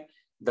multiply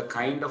the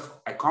kind of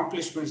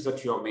accomplishments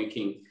that you are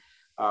making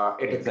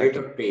at a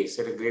greater pace,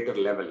 at a greater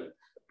level.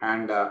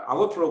 And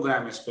our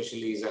program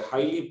especially is a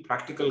highly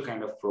practical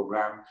kind of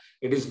program.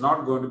 It is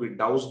not going to be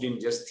doused in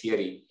just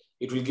theory.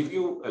 It will give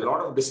you a lot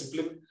of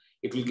discipline.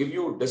 It will give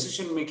you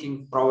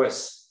decision-making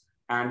prowess,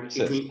 and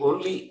it will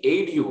only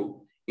aid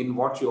you in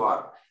what you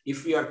are.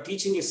 If we are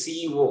teaching a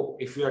CEO,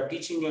 if we are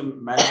teaching a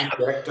managing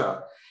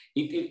director,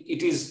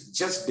 it is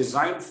just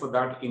designed for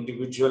that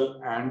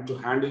individual and to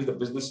handle the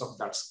business of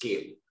that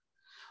scale.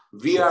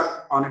 We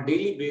are on a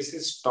daily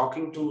basis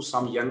talking to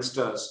some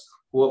youngsters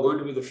who are going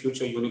to be the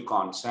future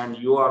unicorns, and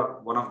you are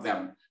one of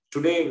them.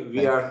 Today,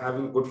 we are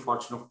having good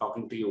fortune of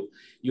talking to you.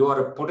 You are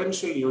a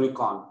potential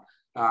unicorn.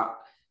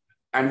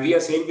 And we are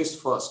saying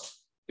this first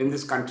in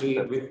this country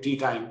with Tea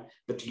Time,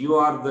 that you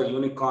are the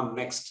unicorn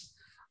next.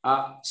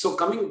 So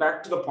coming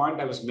back to the point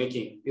I was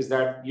making is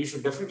that you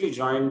should definitely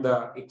join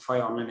the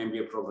ICFI online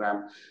MBA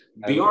program.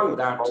 Beyond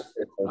that,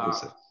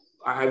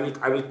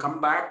 I will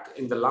come back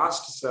in the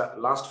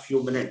last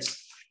few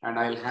minutes, and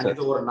I'll hand it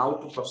over now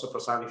to Professor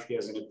Prasad if he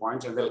has any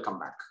points, and they'll come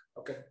back.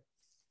 Okay.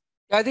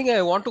 I think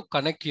I want to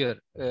connect here.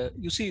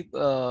 You see,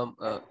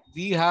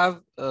 we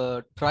have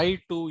tried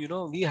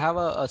to, we have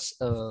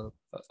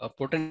a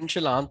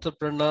potential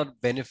entrepreneur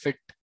benefit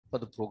for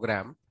the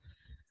program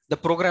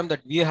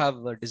that we have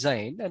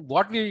designed. And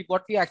what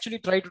we actually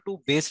try to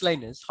do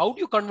baseline is, how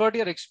do you convert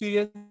your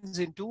experience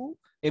into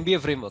MBA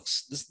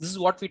frameworks? This is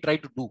what we try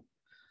to do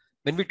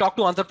when we talk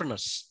to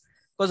entrepreneurs.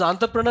 Because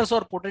entrepreneurs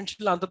or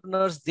potential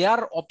entrepreneurs, they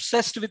are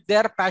obsessed with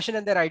their passion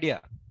and their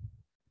idea.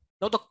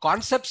 Now the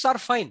concepts are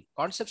fine,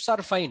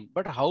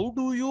 but how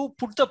do you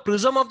put the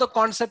prism of the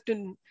concept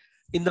in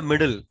the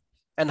middle?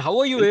 And how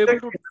are you able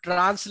to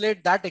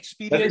translate that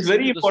experience? That is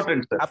very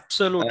important, sir.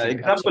 Absolutely.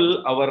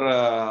 Example,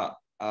 our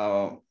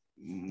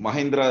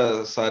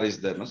Mahindra sir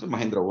is there, no? So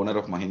Mahindra, owner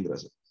of Mahindra.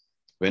 Sir.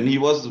 When he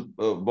was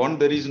born,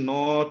 there is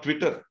no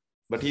Twitter,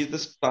 but he is the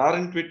star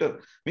in Twitter.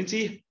 Means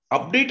he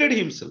updated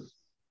himself.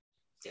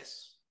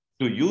 Yes.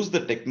 To use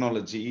the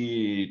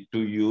technology, to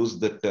use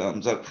the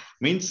terms,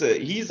 means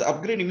he is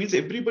upgrading. Means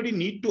everybody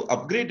need to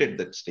upgrade at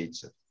that stage.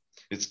 Sir.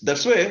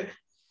 That's why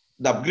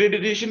the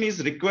upgradation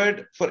is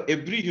required for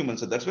every human.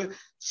 So that's why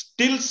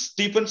still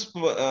Steven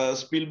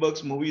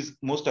Spielberg's movies,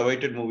 most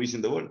awaited movies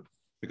in the world,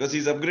 because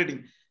he's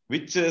upgrading.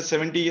 Which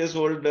 70 years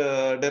old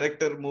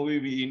director movie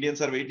we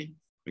Indians are waiting?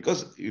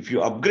 Because if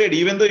you upgrade,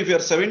 even though if you are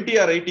 70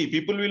 or 80,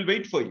 people will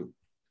wait for you.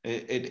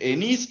 At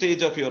any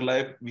stage of your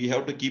life, we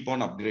have to keep on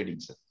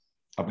upgrading, sir.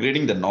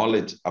 Upgrading the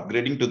knowledge,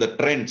 upgrading to the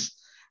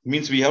trends,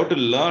 means we have to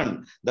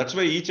learn. That's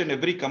why each and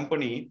every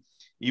company,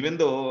 even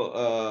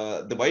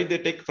though the why they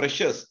take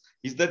freshers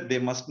is that they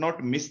must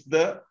not miss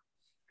the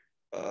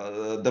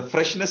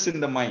freshness in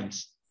the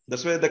minds.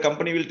 That's why the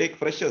company will take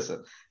freshers.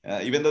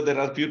 Even though there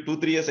are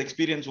 2-3 years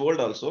experience old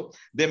also,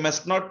 they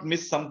must not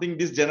miss something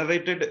this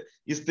generated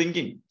is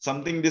thinking,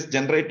 something this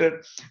generated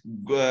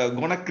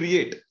gonna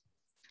create.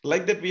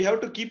 Like that, we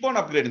have to keep on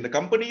upgrading. The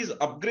company is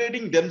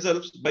upgrading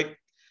themselves by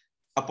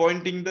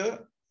appointing the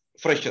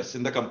freshers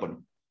in the company.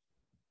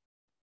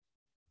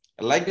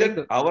 Like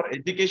that, our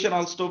education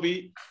also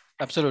be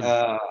absolutely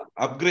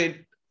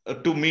upgrade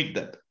to meet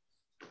that.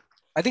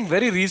 I think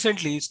very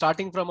recently,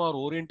 starting from our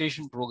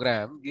orientation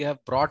program, we have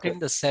brought in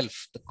the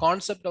self, the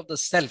concept of the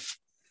self.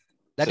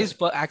 That is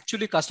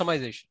actually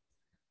customization.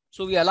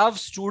 So we allow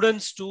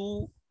students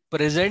to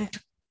present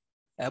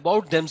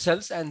about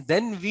themselves, and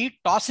then we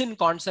toss in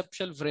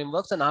conceptual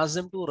frameworks and ask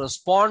them to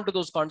respond to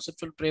those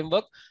conceptual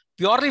frameworks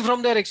purely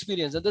from their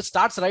experience. And this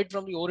starts right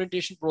from the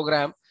orientation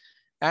program.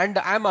 And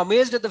I'm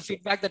amazed at the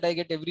feedback that I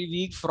get every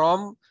week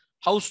from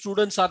how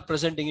students are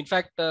presenting. In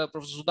fact,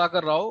 Professor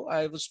Sudhakar Rao,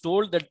 I was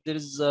told that there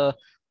is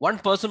one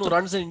person who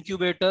runs an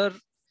incubator,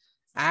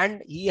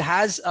 and he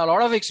has a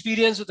lot of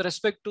experience with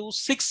respect to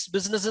 6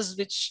 businesses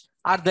which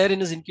are there in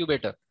his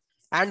incubator.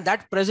 And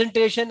that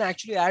presentation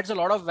actually adds a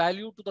lot of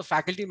value to the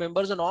faculty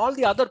members and all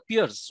the other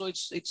peers. So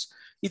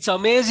it's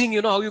amazing,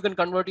 you know, how you can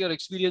convert your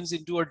experience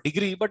into a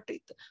degree. But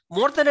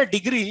more than a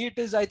degree, it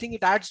is, I think,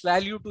 it adds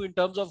value to in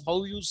terms of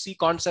how you see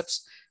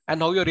concepts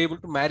and how you're able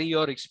to marry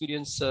your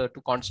experience to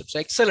concepts. So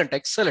excellent.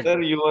 Sir,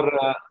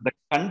 the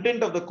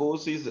content of the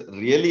course is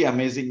really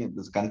amazing.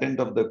 This content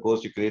of the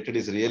course you created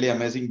is really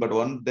amazing. But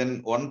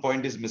one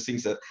point is missing,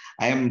 sir.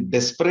 I am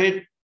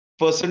desperate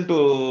person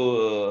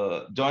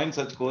to join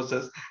such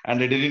courses,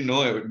 and I didn't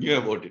knew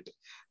about it.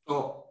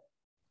 Oh,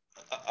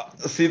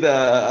 see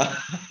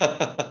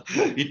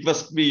it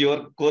must be,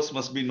 your course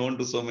must be known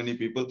to so many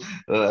people.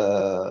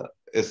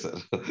 Yes, sir.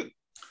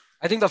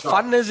 I think the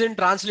fun is in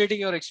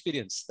translating your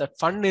experience. The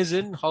fun is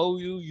in how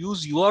you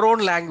use your own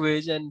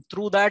language, and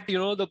through that, you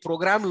know, the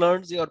program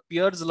learns, your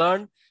peers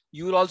learn,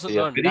 you will also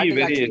learn.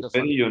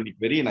 Very unique,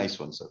 very nice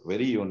one, sir.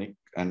 Very unique,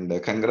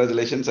 and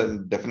congratulations,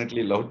 and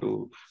definitely love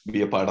to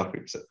be a part of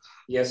it, sir.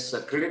 Yes,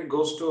 credit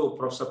goes to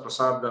Professor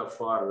Prasad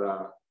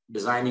for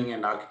designing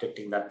and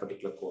architecting that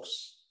particular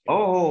course.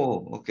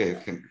 Oh, okay.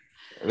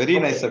 Very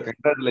nice, sir.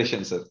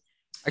 Congratulations, sir.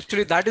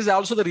 Actually, that is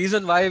also the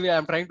reason why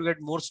I'm trying to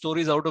get more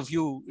stories out of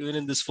you, even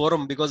in this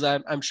forum, because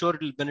I'm sure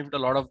it will benefit a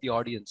lot of the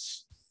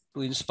audience,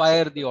 to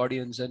inspire the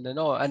audience. And, you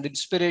know, and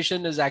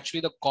inspiration is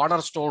actually the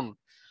cornerstone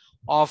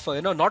of,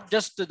 you know, not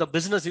just the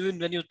business. Even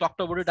when you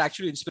talked about it,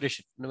 actually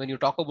inspiration. When you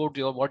talk about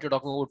what you're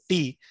talking about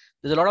tea,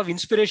 there's a lot of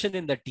inspiration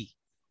in the tea.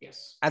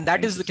 Yes. And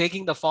that is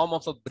taking the form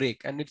of a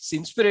break. And it's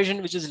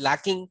inspiration which is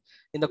lacking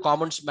in the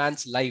common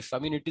man's life. I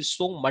mean, it is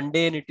so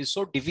mundane, it is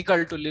so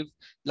difficult to live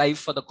life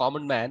for the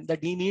common man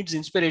that he needs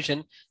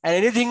inspiration.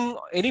 And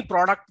any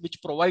product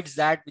which provides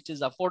that, which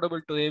is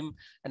affordable to him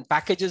and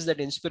packages that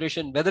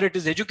inspiration, whether it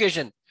is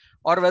education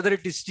or whether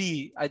it is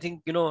tea, I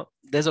think, you know,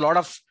 there's a lot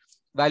of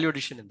value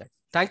addition in that.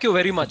 Thank you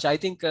very much. I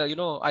think, you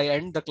know, I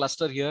end the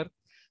cluster here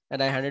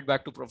and I hand it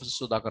back to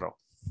Professor Sudhakar Rao.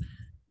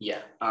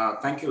 Yeah,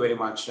 thank you very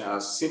much.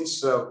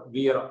 Since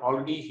we are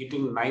already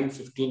hitting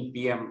 9:15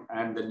 p.m.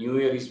 and the new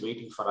year is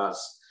waiting for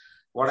us,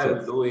 what I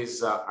will do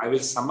is I will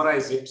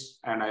summarize it,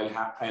 and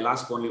I'll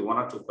ask only 1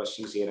 or 2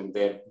 questions here and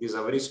there. These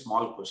are very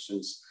small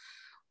questions.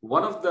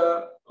 One of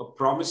the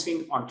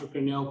promising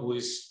entrepreneur who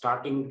is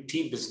starting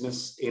tea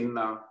business in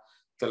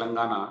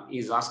Telangana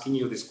is asking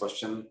you this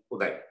question,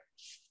 Uday.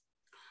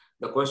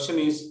 The question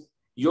is,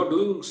 you're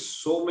doing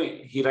so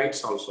many, he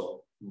writes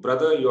also,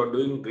 brother, you're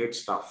doing great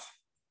stuff.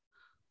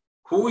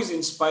 Who is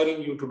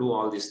inspiring you to do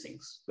all these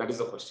things? That is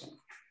the question.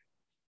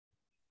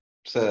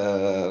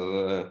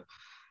 Sir,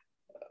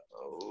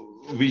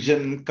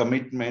 vision,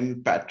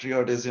 commitment,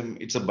 patriotism.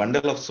 It's a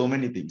bundle of so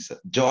many things. Sir.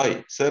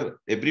 Joy, sir.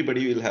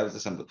 Everybody will have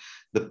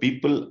the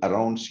people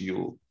around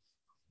you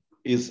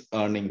is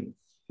earning.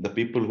 The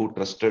people who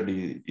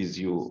trusted is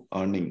you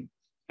earning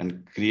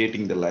and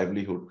creating the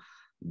livelihood.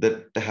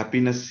 That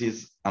happiness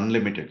is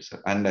unlimited,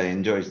 sir, and I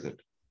enjoy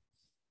that.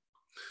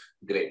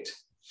 Great.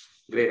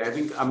 Great. I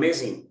think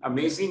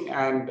amazing.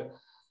 And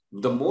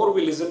the more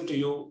we listen to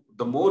you,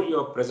 the more you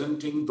are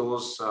presenting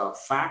those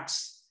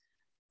facts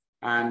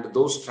and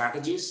those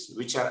strategies,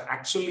 which are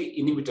actually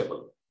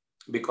inevitable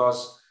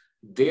because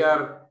they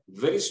are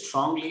very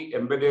strongly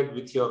embedded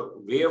with your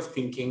way of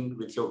thinking,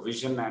 with your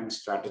vision and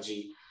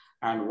strategy.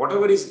 And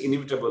whatever is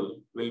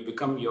inevitable will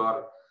become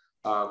your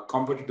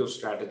competitive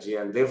strategy,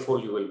 and therefore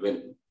you will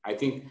win. I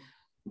think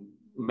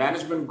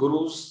management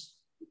gurus,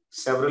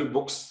 several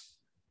books,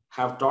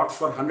 have taught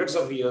for hundreds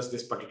of years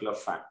this particular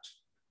fact.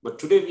 But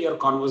today we are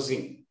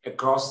conversing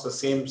across the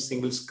same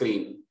single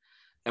screen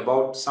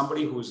about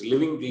somebody who is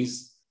living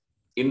these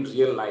in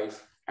real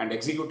life and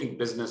executing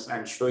business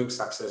and showing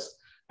success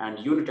and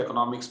unit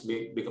economics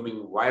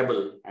becoming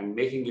viable and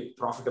making it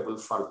profitable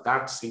for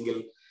that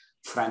single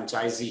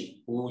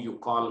franchisee who you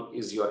call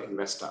is your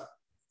investor.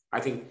 I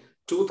think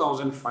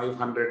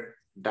 2,500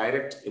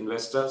 direct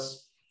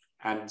investors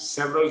and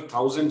several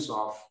thousands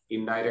of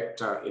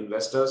indirect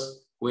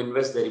investors who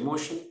invest their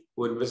emotion,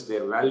 who invest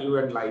their value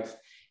and life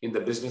in the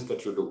business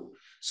that you do.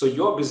 So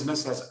your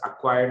business has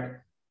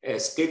acquired a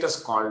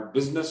status called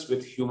business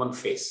with human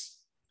face.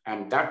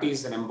 And that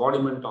is an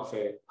embodiment of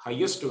a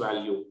highest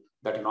value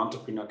that an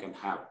entrepreneur can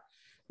have.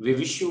 We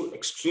wish you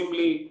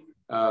extremely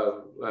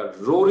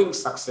roaring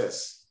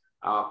success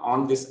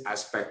on this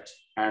aspect.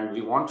 And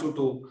we want you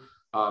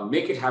to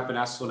make it happen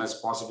as soon as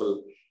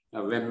possible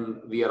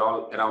when we are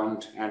all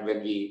around and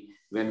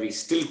when we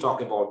still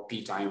talk about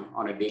tea time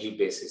on a daily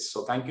basis.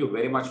 So thank you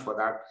very much for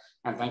that.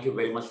 And thank you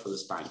very much for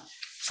this time.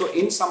 So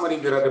in summary,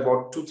 there are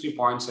about 2-3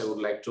 points I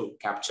would like to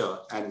capture,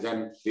 and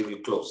then we will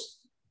close.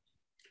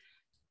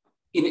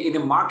 In a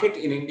market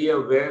in India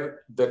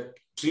where the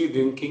tea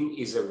drinking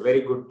is a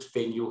very good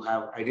thing, you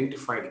have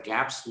identified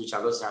gaps which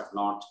others have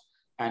not,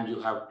 and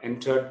you have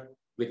entered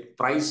with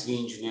price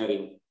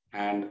re-engineering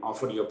and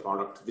offered your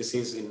product. This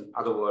is, in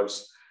other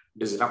words,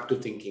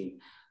 disruptive thinking,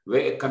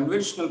 where a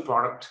conventional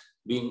product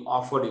being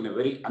offered in a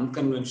very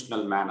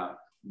unconventional manner,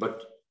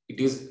 but it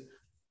is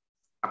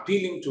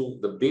appealing to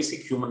the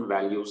basic human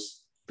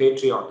values,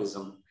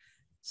 patriotism,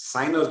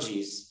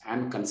 synergies,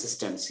 and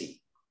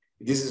consistency.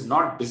 This is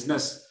not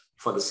business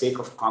for the sake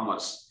of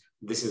commerce.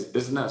 This is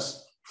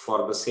business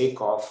for the sake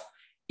of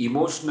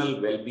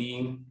emotional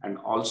well-being and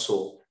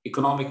also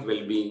economic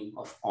well-being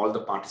of all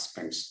the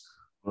participants.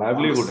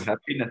 Livelihood,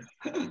 happiness.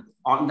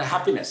 On the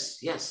happiness,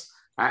 yes.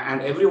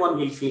 And everyone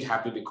will feel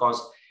happy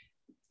because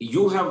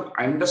you have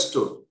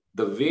understood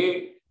the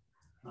way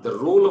the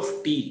role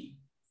of tea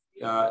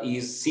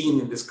is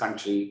seen in this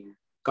country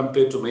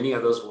compared to many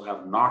others who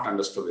have not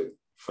understood it.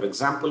 For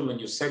example, when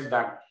you said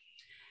that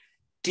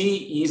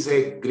tea is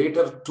a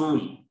greater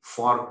tool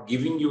for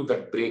giving you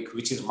that break,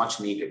 which is much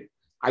needed.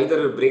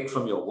 Either a break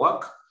from your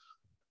work,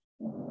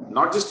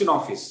 not just in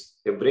office,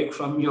 a break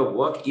from your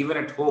work, even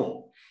at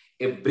home.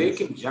 A break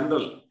in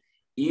general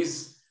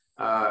is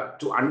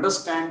to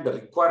understand the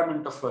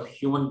requirement of a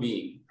human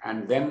being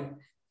and then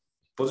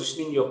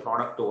positioning your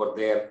product over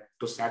there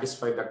to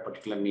satisfy that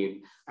particular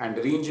need and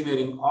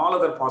re-engineering all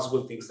other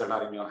possible things that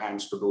are in your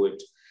hands to do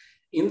it.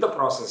 In the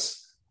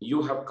process,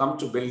 you have come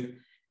to build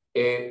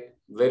a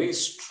very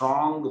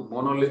strong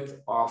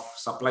monolith of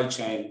supply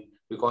chain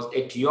because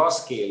at your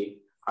scale,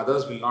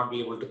 others will not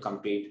be able to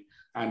compete.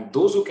 And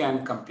those who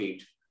can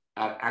compete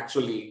are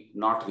actually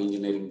not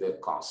re-engineering their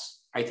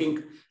costs. I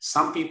think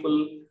some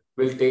people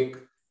will take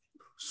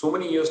so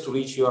many years to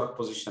reach your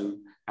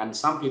position, and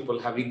some people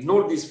have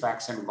ignored these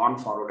facts and gone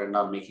forward and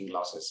are making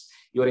losses.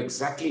 You're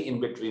exactly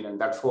in between, and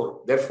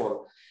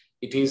therefore,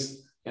 it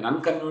is an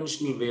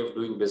unconventional way of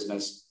doing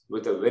business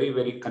with a very,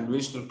 very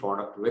conventional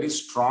product, very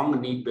strong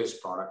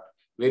need-based product,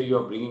 where you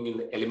are bringing in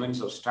the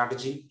elements of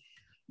strategy,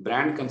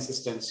 brand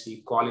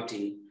consistency,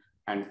 quality,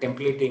 and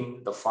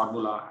templating the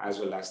formula as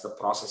well as the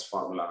process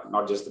formula,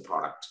 not just the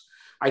product.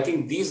 I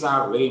think these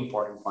are very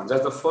important points.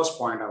 That's the first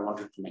point I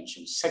wanted to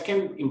mention.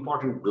 Second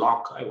important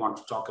block I want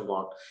to talk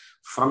about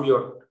from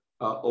your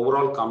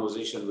overall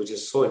conversation, which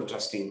is so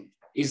interesting,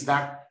 is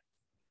that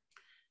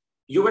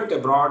you went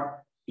abroad,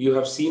 you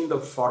have seen the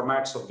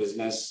formats of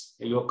business,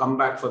 you have come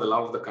back for the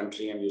love of the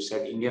country, and you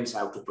said Indians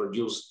have to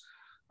produce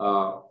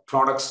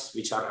products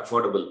which are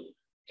affordable.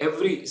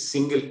 Every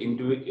single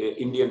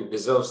Indian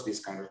deserves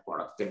this kind of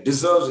product. The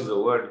deserves is a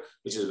word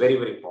which is very,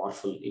 very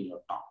powerful in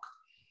your talk.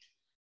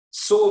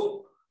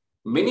 So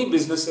many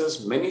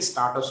businesses, many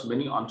startups,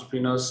 many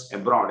entrepreneurs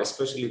abroad,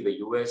 especially the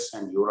US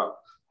and Europe,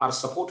 are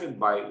supported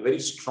by very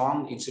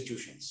strong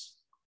institutions.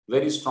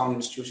 Very strong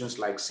institutions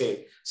like,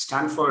 say,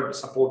 Stanford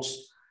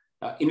supports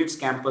in its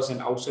campus and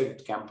outside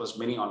its campus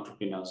many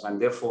entrepreneurs, and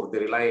therefore they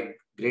rely a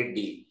great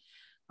deal.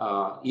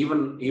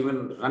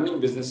 Even running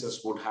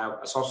businesses would have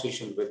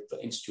association with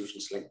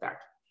institutions like that.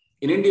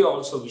 In India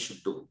also we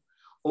should do.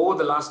 Over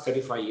the last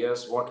 35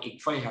 years, what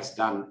ICFI has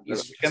done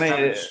is... Can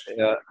I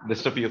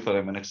disturb you for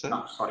a minute, sir?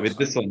 No, sorry, With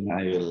this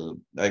one,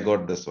 I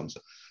got this one,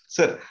 sir.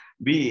 Sir,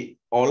 we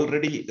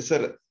already,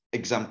 sir,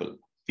 example,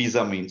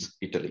 pizza means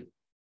Italy.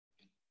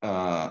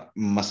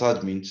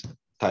 Massage means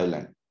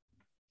Thailand.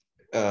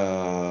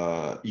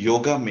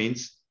 Yoga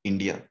means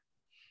India.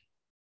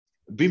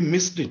 We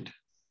missed it.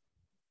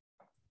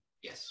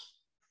 Yes.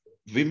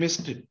 We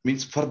missed it.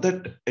 Means for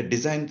that a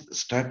design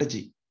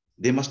strategy.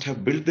 They must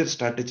have built their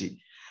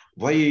strategy.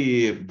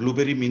 Why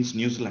blueberry means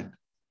New Zealand?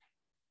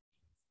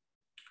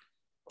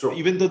 True.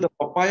 Even though the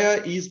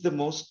papaya is the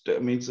most,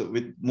 means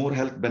with more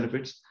health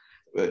benefits,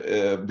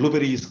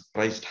 blueberry is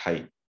priced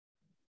high.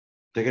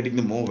 They're getting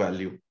the more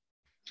value.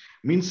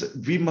 Means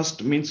we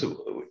must, means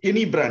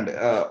any brand,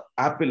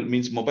 Apple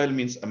means mobile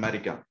means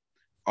America.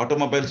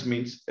 Automobiles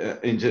means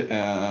what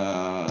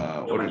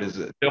it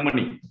is,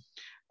 Germany.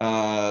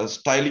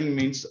 Styling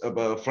means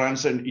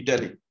France and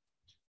Italy.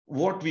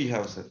 What we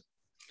have, sir?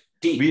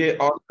 Tea. We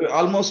are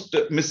almost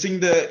missing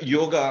the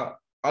yoga.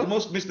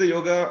 Almost miss the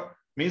yoga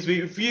means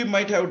if we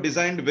might have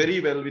designed very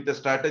well with a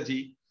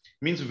strategy,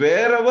 means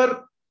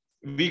wherever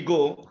we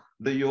go,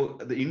 the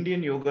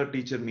Indian yoga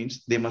teacher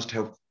means they must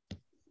have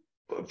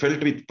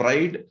felt with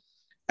pride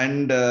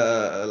and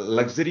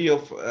luxury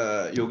of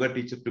yoga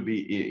teacher to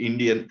be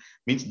Indian,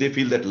 means they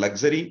feel that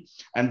luxury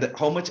and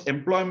how much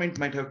employment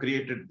might have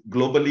created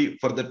globally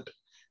for that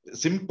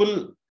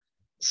simple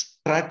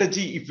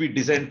strategy if we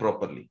design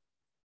properly.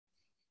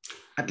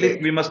 At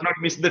least we must not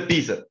miss the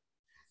teaser.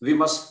 We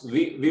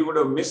would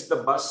have missed the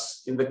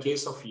bus in the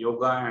case of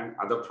yoga and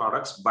other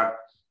products, but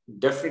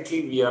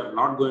definitely we are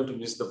not going to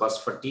miss the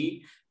bus for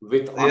tea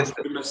with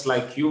entrepreneurs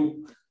like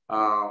you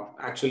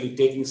actually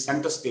taking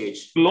center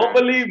stage.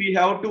 Globally, we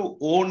have to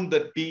own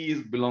the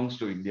tea belongs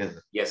to India.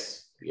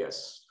 Yes,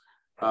 yes.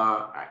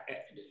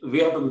 We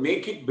have to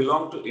make it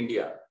belong to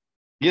India.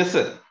 Yes,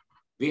 sir.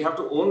 We have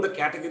to own the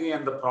category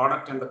and the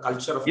product and the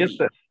culture of tea.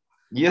 Sir.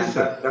 Yes, and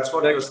sir. That's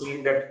what you're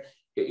saying, that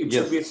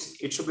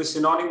it should be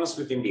synonymous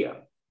with India.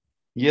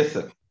 Yes,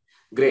 sir.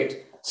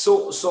 Great.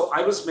 So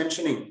I was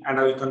mentioning, and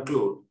I will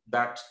conclude,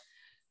 that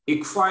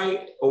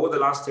ICFI, over the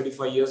last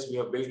 35 years, we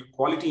have built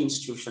quality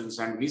institutions,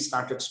 and we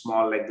started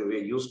small like the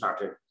way you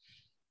started.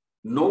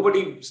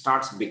 Nobody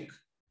starts big.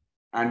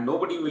 and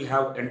nobody will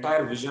have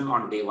entire vision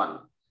on day one.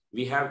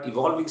 We have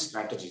evolving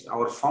strategies.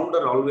 Our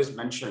founder always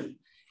mentioned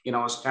in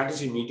our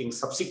strategy meeting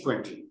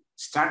subsequently,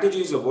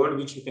 strategy is a word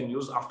which you can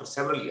use after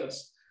several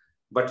years,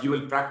 but you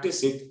will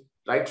practice it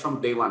right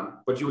from day one,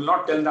 but you will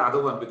not tell the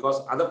other one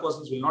because other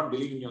persons will not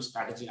believe in your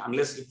strategy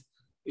unless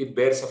it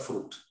bears a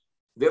fruit.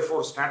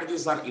 Therefore,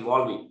 strategies are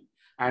evolving,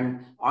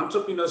 and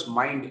entrepreneur's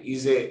mind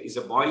is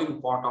a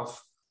boiling pot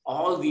of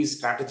all these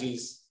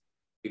strategies.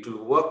 It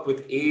will work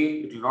with A,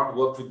 it will not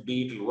work with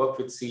B, it will work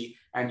with C,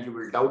 and you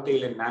will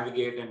dovetail and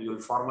navigate, and you will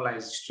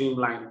formalize,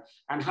 streamline,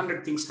 and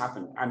 100 things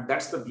happen. And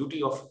that's the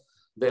beauty of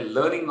the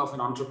learning of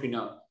an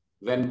entrepreneur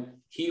when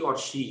he or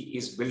she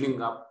is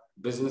building up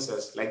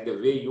businesses like the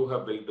way you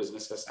have built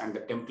businesses and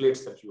the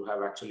templates that you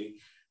have actually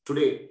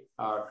today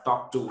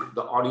talked to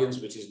the audience,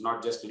 which is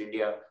not just in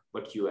India,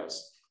 but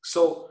US.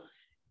 So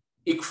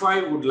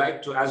ICFI would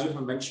like to, as you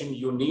have mentioned,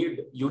 you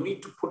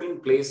need to put in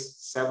place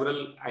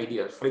several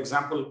ideas. For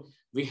example,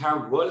 we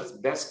have world's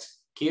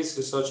best case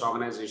research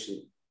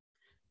organization.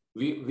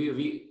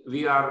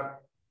 We are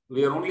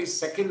only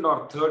second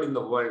or third in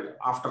the world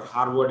after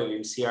Harvard and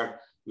INSEAD.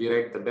 We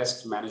write the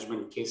best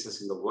management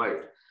cases in the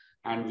world.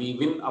 And we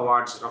win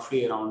awards,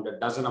 roughly around a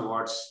dozen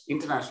awards,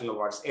 international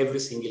awards, every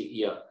single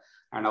year.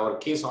 And our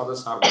case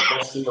authors are the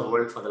best in the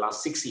world for the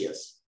last 6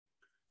 years.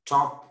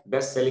 Top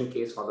best-selling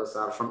case authors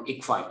are from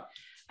ICFI.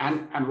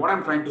 And what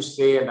I'm trying to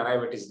say and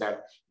arrive at is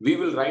that we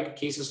will write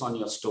cases on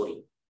your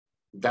story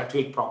that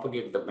will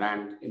propagate the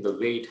brand in the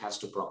way it has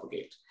to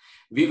propagate.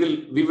 We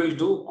will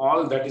do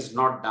all that is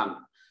not done,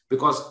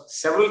 because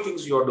several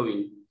things you're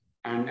doing,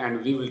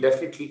 and we will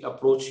definitely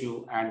approach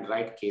you and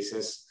write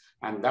cases,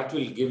 and that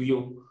will give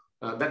you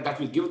that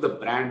will give the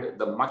brand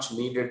the much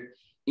needed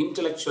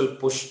intellectual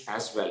push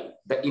as well.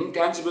 The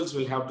intangibles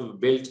will have to be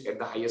built at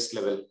the highest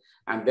level,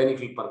 and then it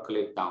will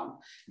percolate down.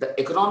 The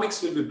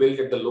economics will be built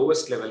at the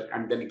lowest level,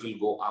 and then it will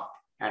go up,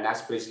 and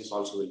aspirations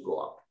also will go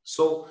up.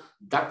 So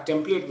that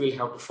template will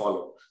have to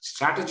follow.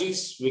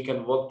 Strategies, we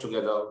can work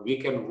together. We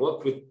can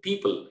work with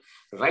people.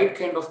 Right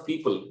kind of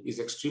people is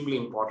extremely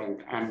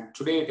important. And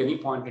today, at any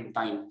point in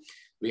time,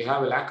 we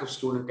have a lack of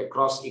students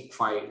across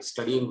ICFI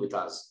studying with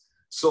us.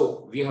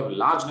 So we have a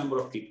large number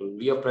of people.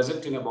 We are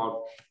present in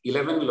about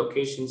 11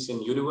 locations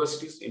in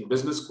universities, in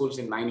business schools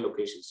in 9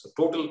 locations. So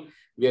total,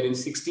 we are in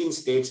 16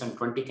 states and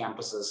 20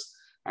 campuses,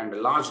 and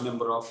a large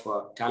number of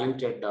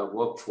talented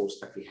workforce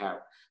that we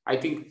have. I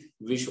think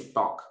we should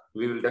talk.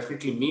 We will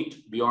definitely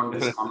meet beyond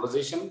this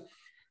conversation.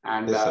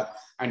 And, yes,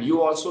 and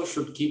you also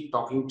should keep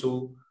talking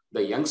to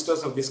the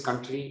youngsters of this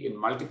country in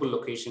multiple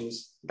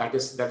locations. That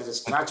is a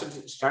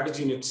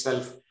strategy in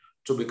itself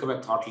to become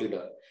a thought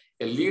leader.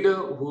 A leader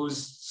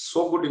who's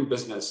so good in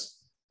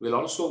business will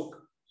also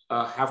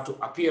have to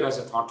appear as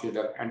a thought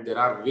leader, and there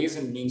are ways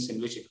and means in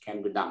which it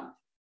can be done.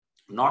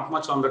 Not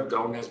much on the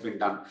ground has been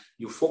done.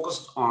 You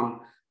focused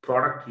on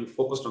product, you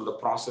focused on the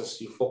process,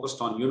 you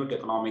focused on unit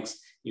economics,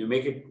 you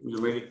made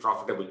it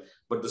profitable,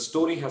 but the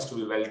story has to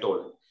be well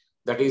told.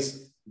 That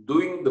is,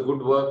 doing the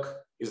good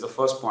work is the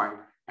first point,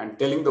 and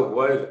telling the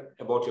world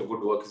about your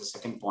good work is the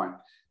second point.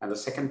 And the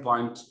second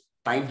point,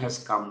 time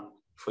has come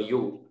for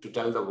you to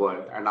tell the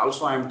world. And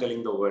also I am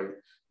telling the world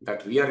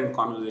that we are in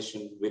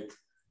conversation with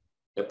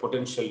a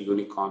potential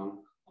unicorn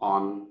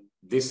on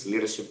this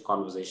leadership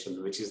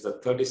conversation, which is the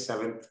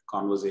 37th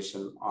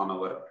conversation on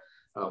our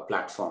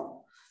platform.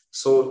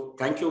 So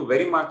thank you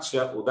very much,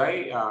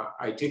 Uday.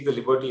 I take the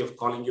liberty of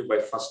calling you by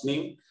first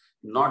name,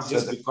 not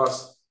just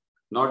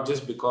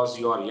because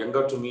you are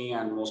younger to me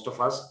and most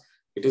of us.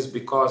 It is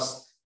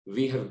because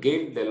we have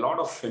gained a lot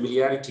of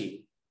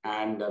familiarity,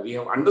 and we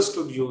have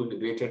understood you in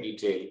greater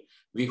detail.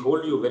 We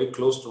hold you very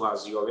close to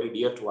us. You are very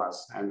dear to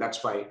us. And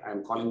that's why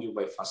I'm calling you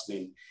by first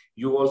name.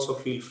 You also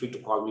feel free to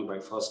call me by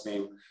first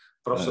name.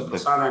 Professor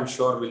Prasad, I'm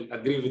sure, will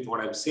agree with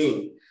what I'm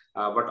saying.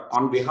 But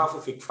on behalf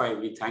of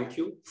ICFI, we thank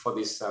you for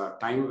this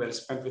time well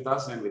spent with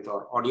us and with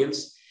our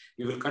audience.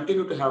 We will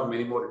continue to have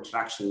many more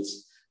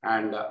interactions.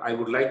 And I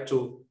would like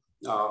to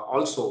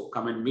also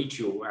come and meet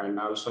you, and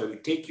also will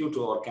take you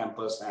to our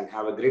campus and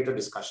have a greater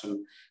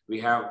discussion. We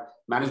have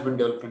management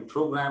development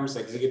programs,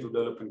 executive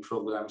development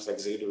programs,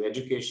 executive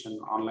education,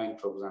 online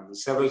programs, and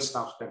several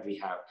stuff that we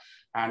have.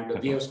 And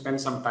we have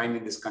spent some time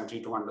in this country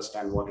to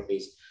understand what it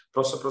is.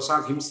 Professor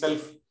Prasad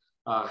himself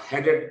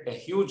headed a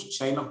huge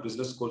chain of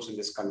business schools in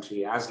this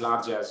country, as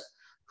large as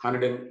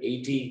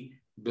 180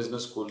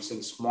 business schools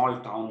in small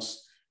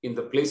towns in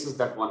the places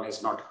that one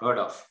has not heard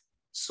of.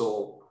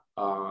 So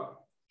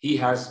he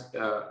has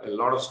a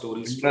lot of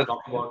stories to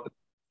talk about.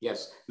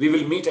 Yes, we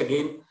will meet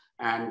again.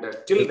 And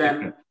till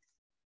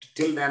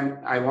then,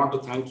 I want to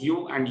thank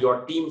you and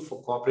your team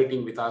for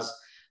cooperating with us.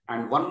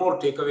 And one more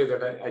takeaway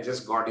that I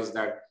just got is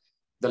that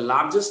the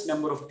largest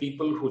number of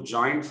people who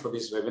joined for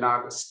this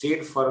webinar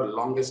stayed for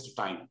longest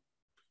time.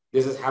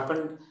 This has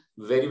happened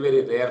very,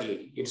 very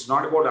rarely. It's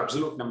not about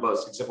absolute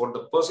numbers. It's about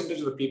the percentage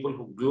of the people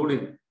who glued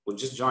in, who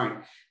just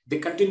joined. They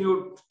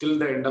continued till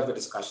the end of the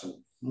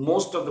discussion.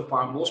 Most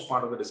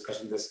part of the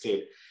discussion they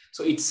stayed.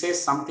 So it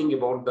says something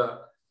about the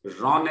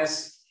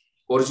rawness,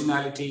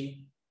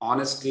 originality,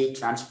 honesty,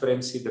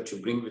 transparency that you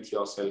bring with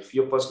yourself.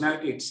 Your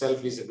personality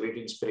itself is a great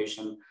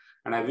inspiration.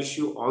 And I wish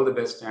you all the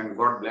best and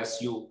God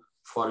bless you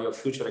for your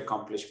future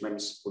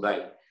accomplishments,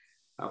 Uday.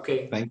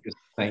 Okay. Thank you.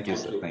 Thank you,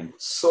 sir. Thank you.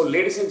 So,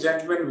 ladies and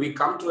gentlemen, we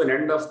come to an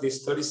end of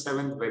this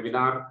 37th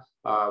webinar,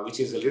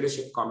 which is a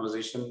leadership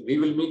conversation. We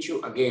will meet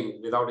you again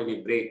without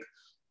any break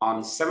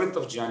on 7th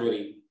of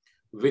January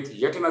with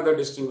yet another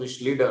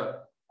distinguished leader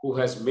who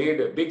has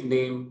made a big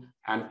name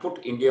and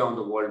put India on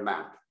the world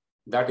map.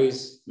 That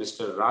is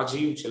Mr.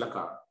 Rajiv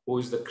Chilaka, who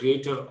is the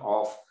creator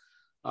of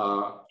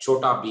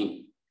Chota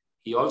Bheem.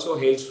 He also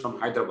hails from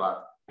Hyderabad,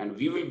 and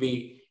we will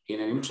be in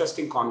an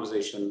interesting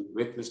conversation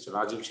with Mr.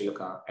 Rajiv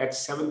Chilaka at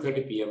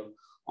 7:30 p.m.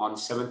 on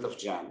 7th of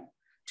Jan.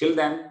 Till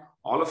then,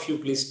 all of you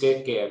please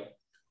take care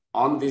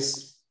on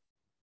this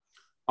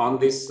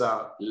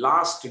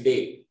last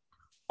day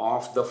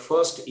of the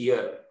first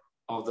year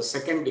of the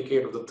second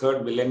decade of the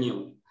third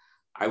millennium.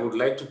 I would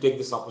like to take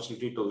this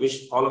opportunity to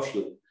wish all of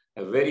you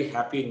a very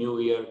happy new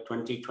year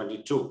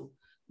 2022.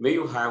 May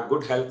you have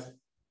good health,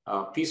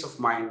 peace of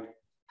mind,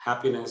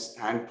 happiness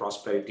and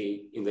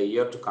prosperity in the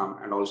year to come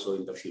and also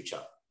in the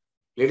future.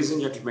 Ladies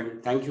and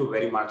gentlemen, thank you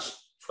very much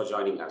for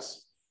joining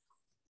us.